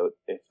reach out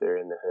if they're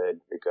in the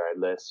hood,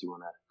 regardless. You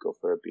want to go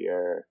for a beer,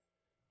 or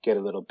get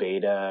a little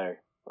beta, or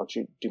I'll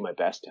do my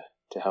best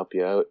to help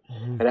you out.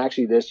 And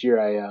actually, this year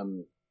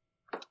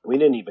we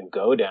didn't even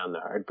go down the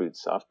hard boot,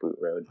 soft boot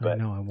road, I but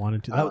know I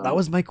wanted to. That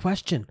was my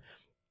question.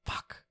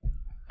 Fuck.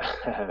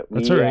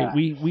 That's all right.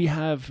 We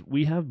have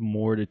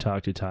more to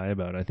talk to Ty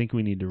about. I think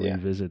we need to Yeah.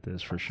 revisit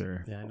this for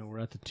sure. Yeah, I know we're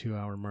at the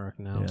 2-hour mark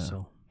now. Yeah.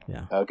 So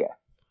yeah. Okay.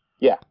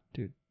 Yeah.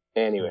 Dude.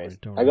 Anyways,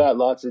 Don't I worry. got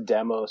lots of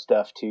demo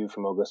stuff too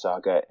from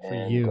Ogasaka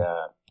and you.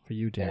 For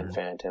you, and Darren.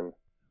 Phantom.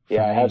 For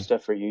Yeah, I have me.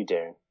 stuff for you,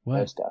 Darren. I have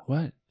What? stuff.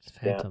 What? It's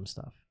Phantom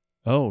stuff.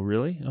 Oh,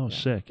 really? Oh,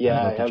 sick. Yeah, I'd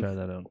I love to have- try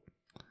that out.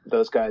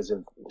 Those guys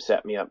have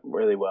set me up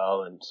really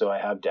well, and so I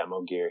have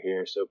demo gear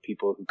here. So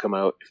people who come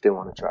out, if they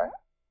want to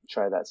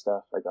try that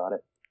stuff, I got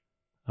it.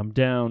 I'm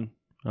down.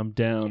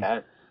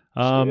 Yeah.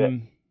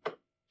 Um,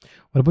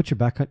 What about your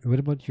What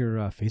about your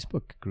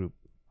Facebook group?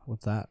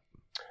 What's that?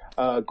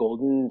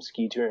 Golden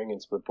ski touring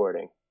and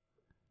splitboarding.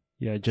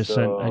 yeah, I just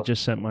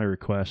sent my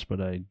request,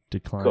 but I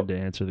declined Cool. to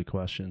answer the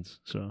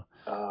questions. So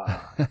Uh,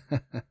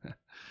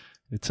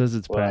 it says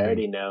it's well, I pending.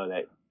 already know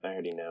that. I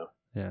already know.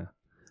 Yeah.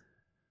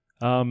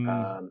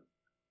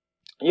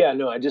 Yeah,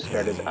 no, I just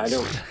started. I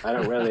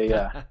don't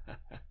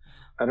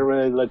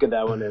really look at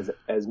that one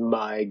as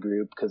my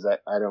group, because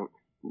I don't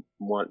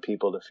want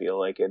people to feel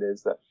like it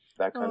is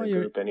that kind of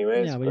you're- group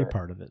anyways. Yeah, but you're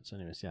part of it. So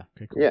anyways, yeah.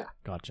 Okay, cool. Yeah.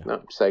 Gotcha. No,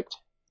 I'm psyched.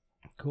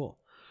 Cool.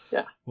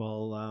 Yeah.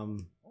 Well,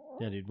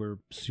 yeah, dude, we're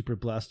super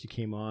blessed you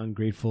came on.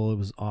 Grateful. It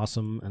was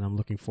awesome. And I'm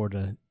looking forward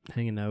to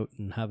hanging out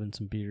and having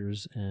some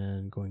beers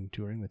and going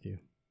touring with you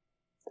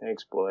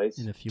Thanks, boys.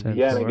 in a few Ten weeks.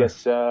 Yeah, and I Sure.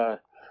 guess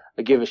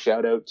I give a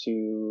shout out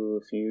to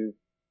a few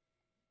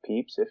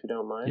peeps, if you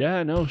don't mind.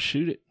 Yeah, no,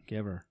 shoot it.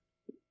 Give her.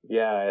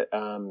 Yeah,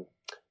 the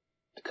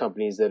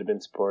companies that have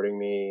been supporting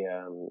me,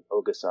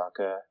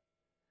 Ogasaka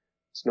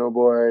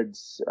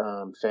Snowboards,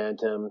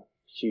 Phantom,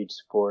 huge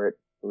support,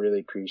 really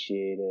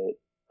appreciate it.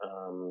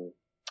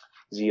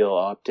 Zeal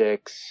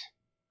Optics,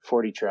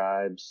 40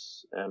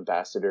 Tribes,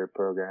 Ambassador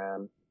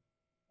Program,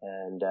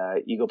 and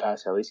Eagle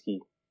Pass Heliski.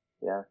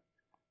 Yeah.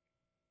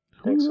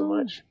 Thanks so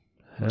much.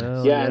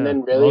 Hell Yeah, and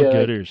then really, all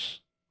gooders.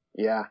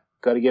 Yeah,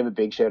 got to give a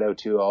big shout out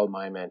to all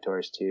my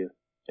mentors too,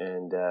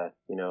 and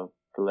you know,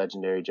 the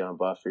legendary John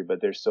Buffrey.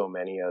 But there's so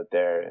many out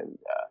there, and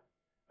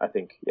I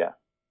think, yeah,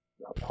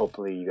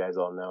 hopefully you guys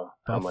all know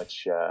how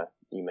much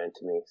you meant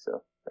to me.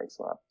 So thanks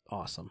a lot.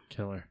 Awesome.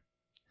 Killer.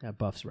 Yeah,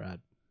 Buff's rad.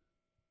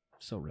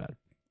 So rad.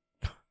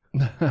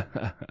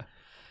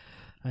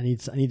 I need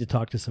to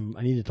talk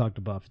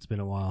to Buff. It's been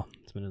a while.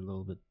 It's been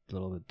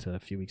a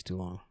few weeks too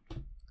long.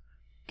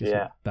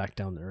 Gets back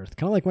down to earth.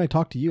 Kind of like when I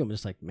talk to you, I'm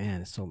just like,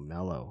 man, it's so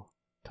mellow.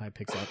 Ty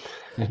picks up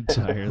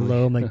entirely.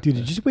 Hello, I'm like, dude,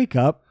 did you just wake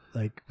up?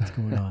 Like, what's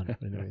going on?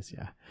 But anyways,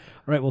 yeah.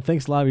 All right, well,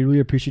 thanks a lot. We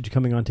really appreciate you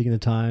coming on, taking the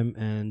time,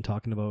 and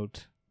talking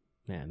about,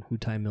 man, who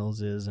Ty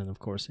Mills is, and of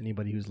course,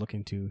 anybody who's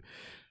looking to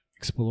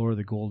explore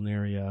the Golden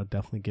area,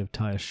 definitely give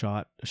Ty a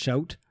shout,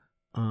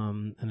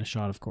 and a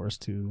shot, of course,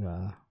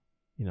 to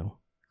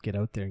get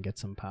out there and get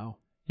some POW.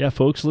 Yeah,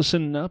 folks,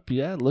 listen up.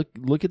 Yeah,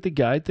 look at the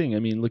guide thing. I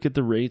mean, look at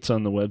the rates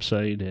on the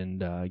website,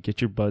 and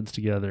get your buds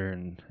together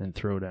and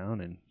throw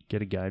down and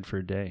get a guide for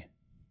a day.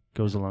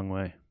 Goes a long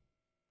way.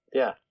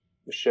 Yeah,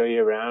 we'll show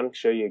you around,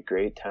 show you a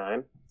great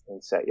time,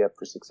 and set you up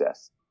for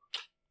success.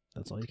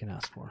 That's all you can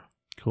ask for.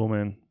 Cool,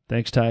 man.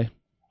 Thanks, Ty.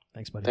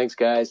 Thanks, buddy. Thanks,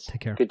 guys.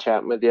 Take care. Good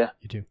chatting with you.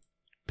 You too.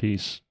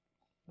 Peace.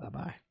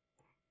 Bye-bye.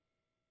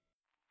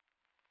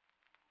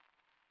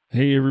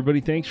 Hey,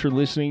 everybody. Thanks for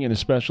listening, and a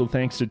special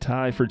thanks to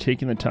Ty for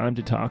taking the time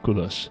to talk with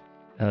us.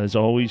 As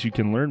always, you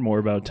can learn more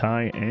about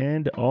Ty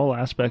and all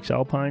aspects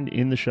Alpine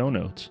in the show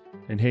notes.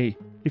 And hey,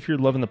 if you're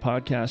loving the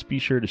podcast, be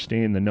sure to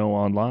stay in the know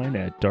online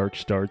at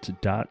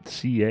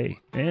darkstarts.ca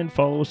and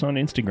follow us on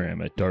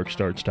Instagram at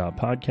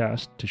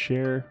darkstarts.podcast to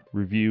share,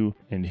 review,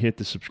 and hit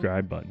the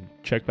subscribe button.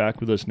 Check back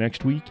with us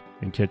next week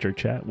and catch our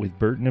chat with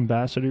Burton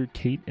Ambassador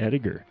Kate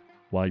Ediger.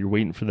 While you're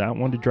waiting for that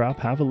one to drop,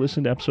 have a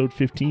listen to episode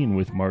 15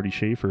 with Marty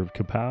Schaefer of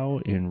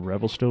Kapow in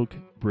Revelstoke,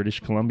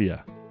 British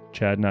Columbia.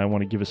 Chad and I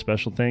want to give a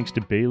special thanks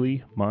to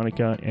Bailey,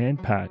 Monica,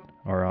 and Pat,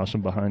 our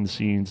awesome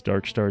behind-the-scenes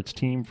Dark Starts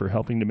team, for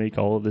helping to make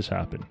all of this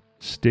happen.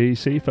 Stay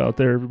safe out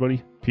there,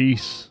 everybody.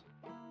 Peace.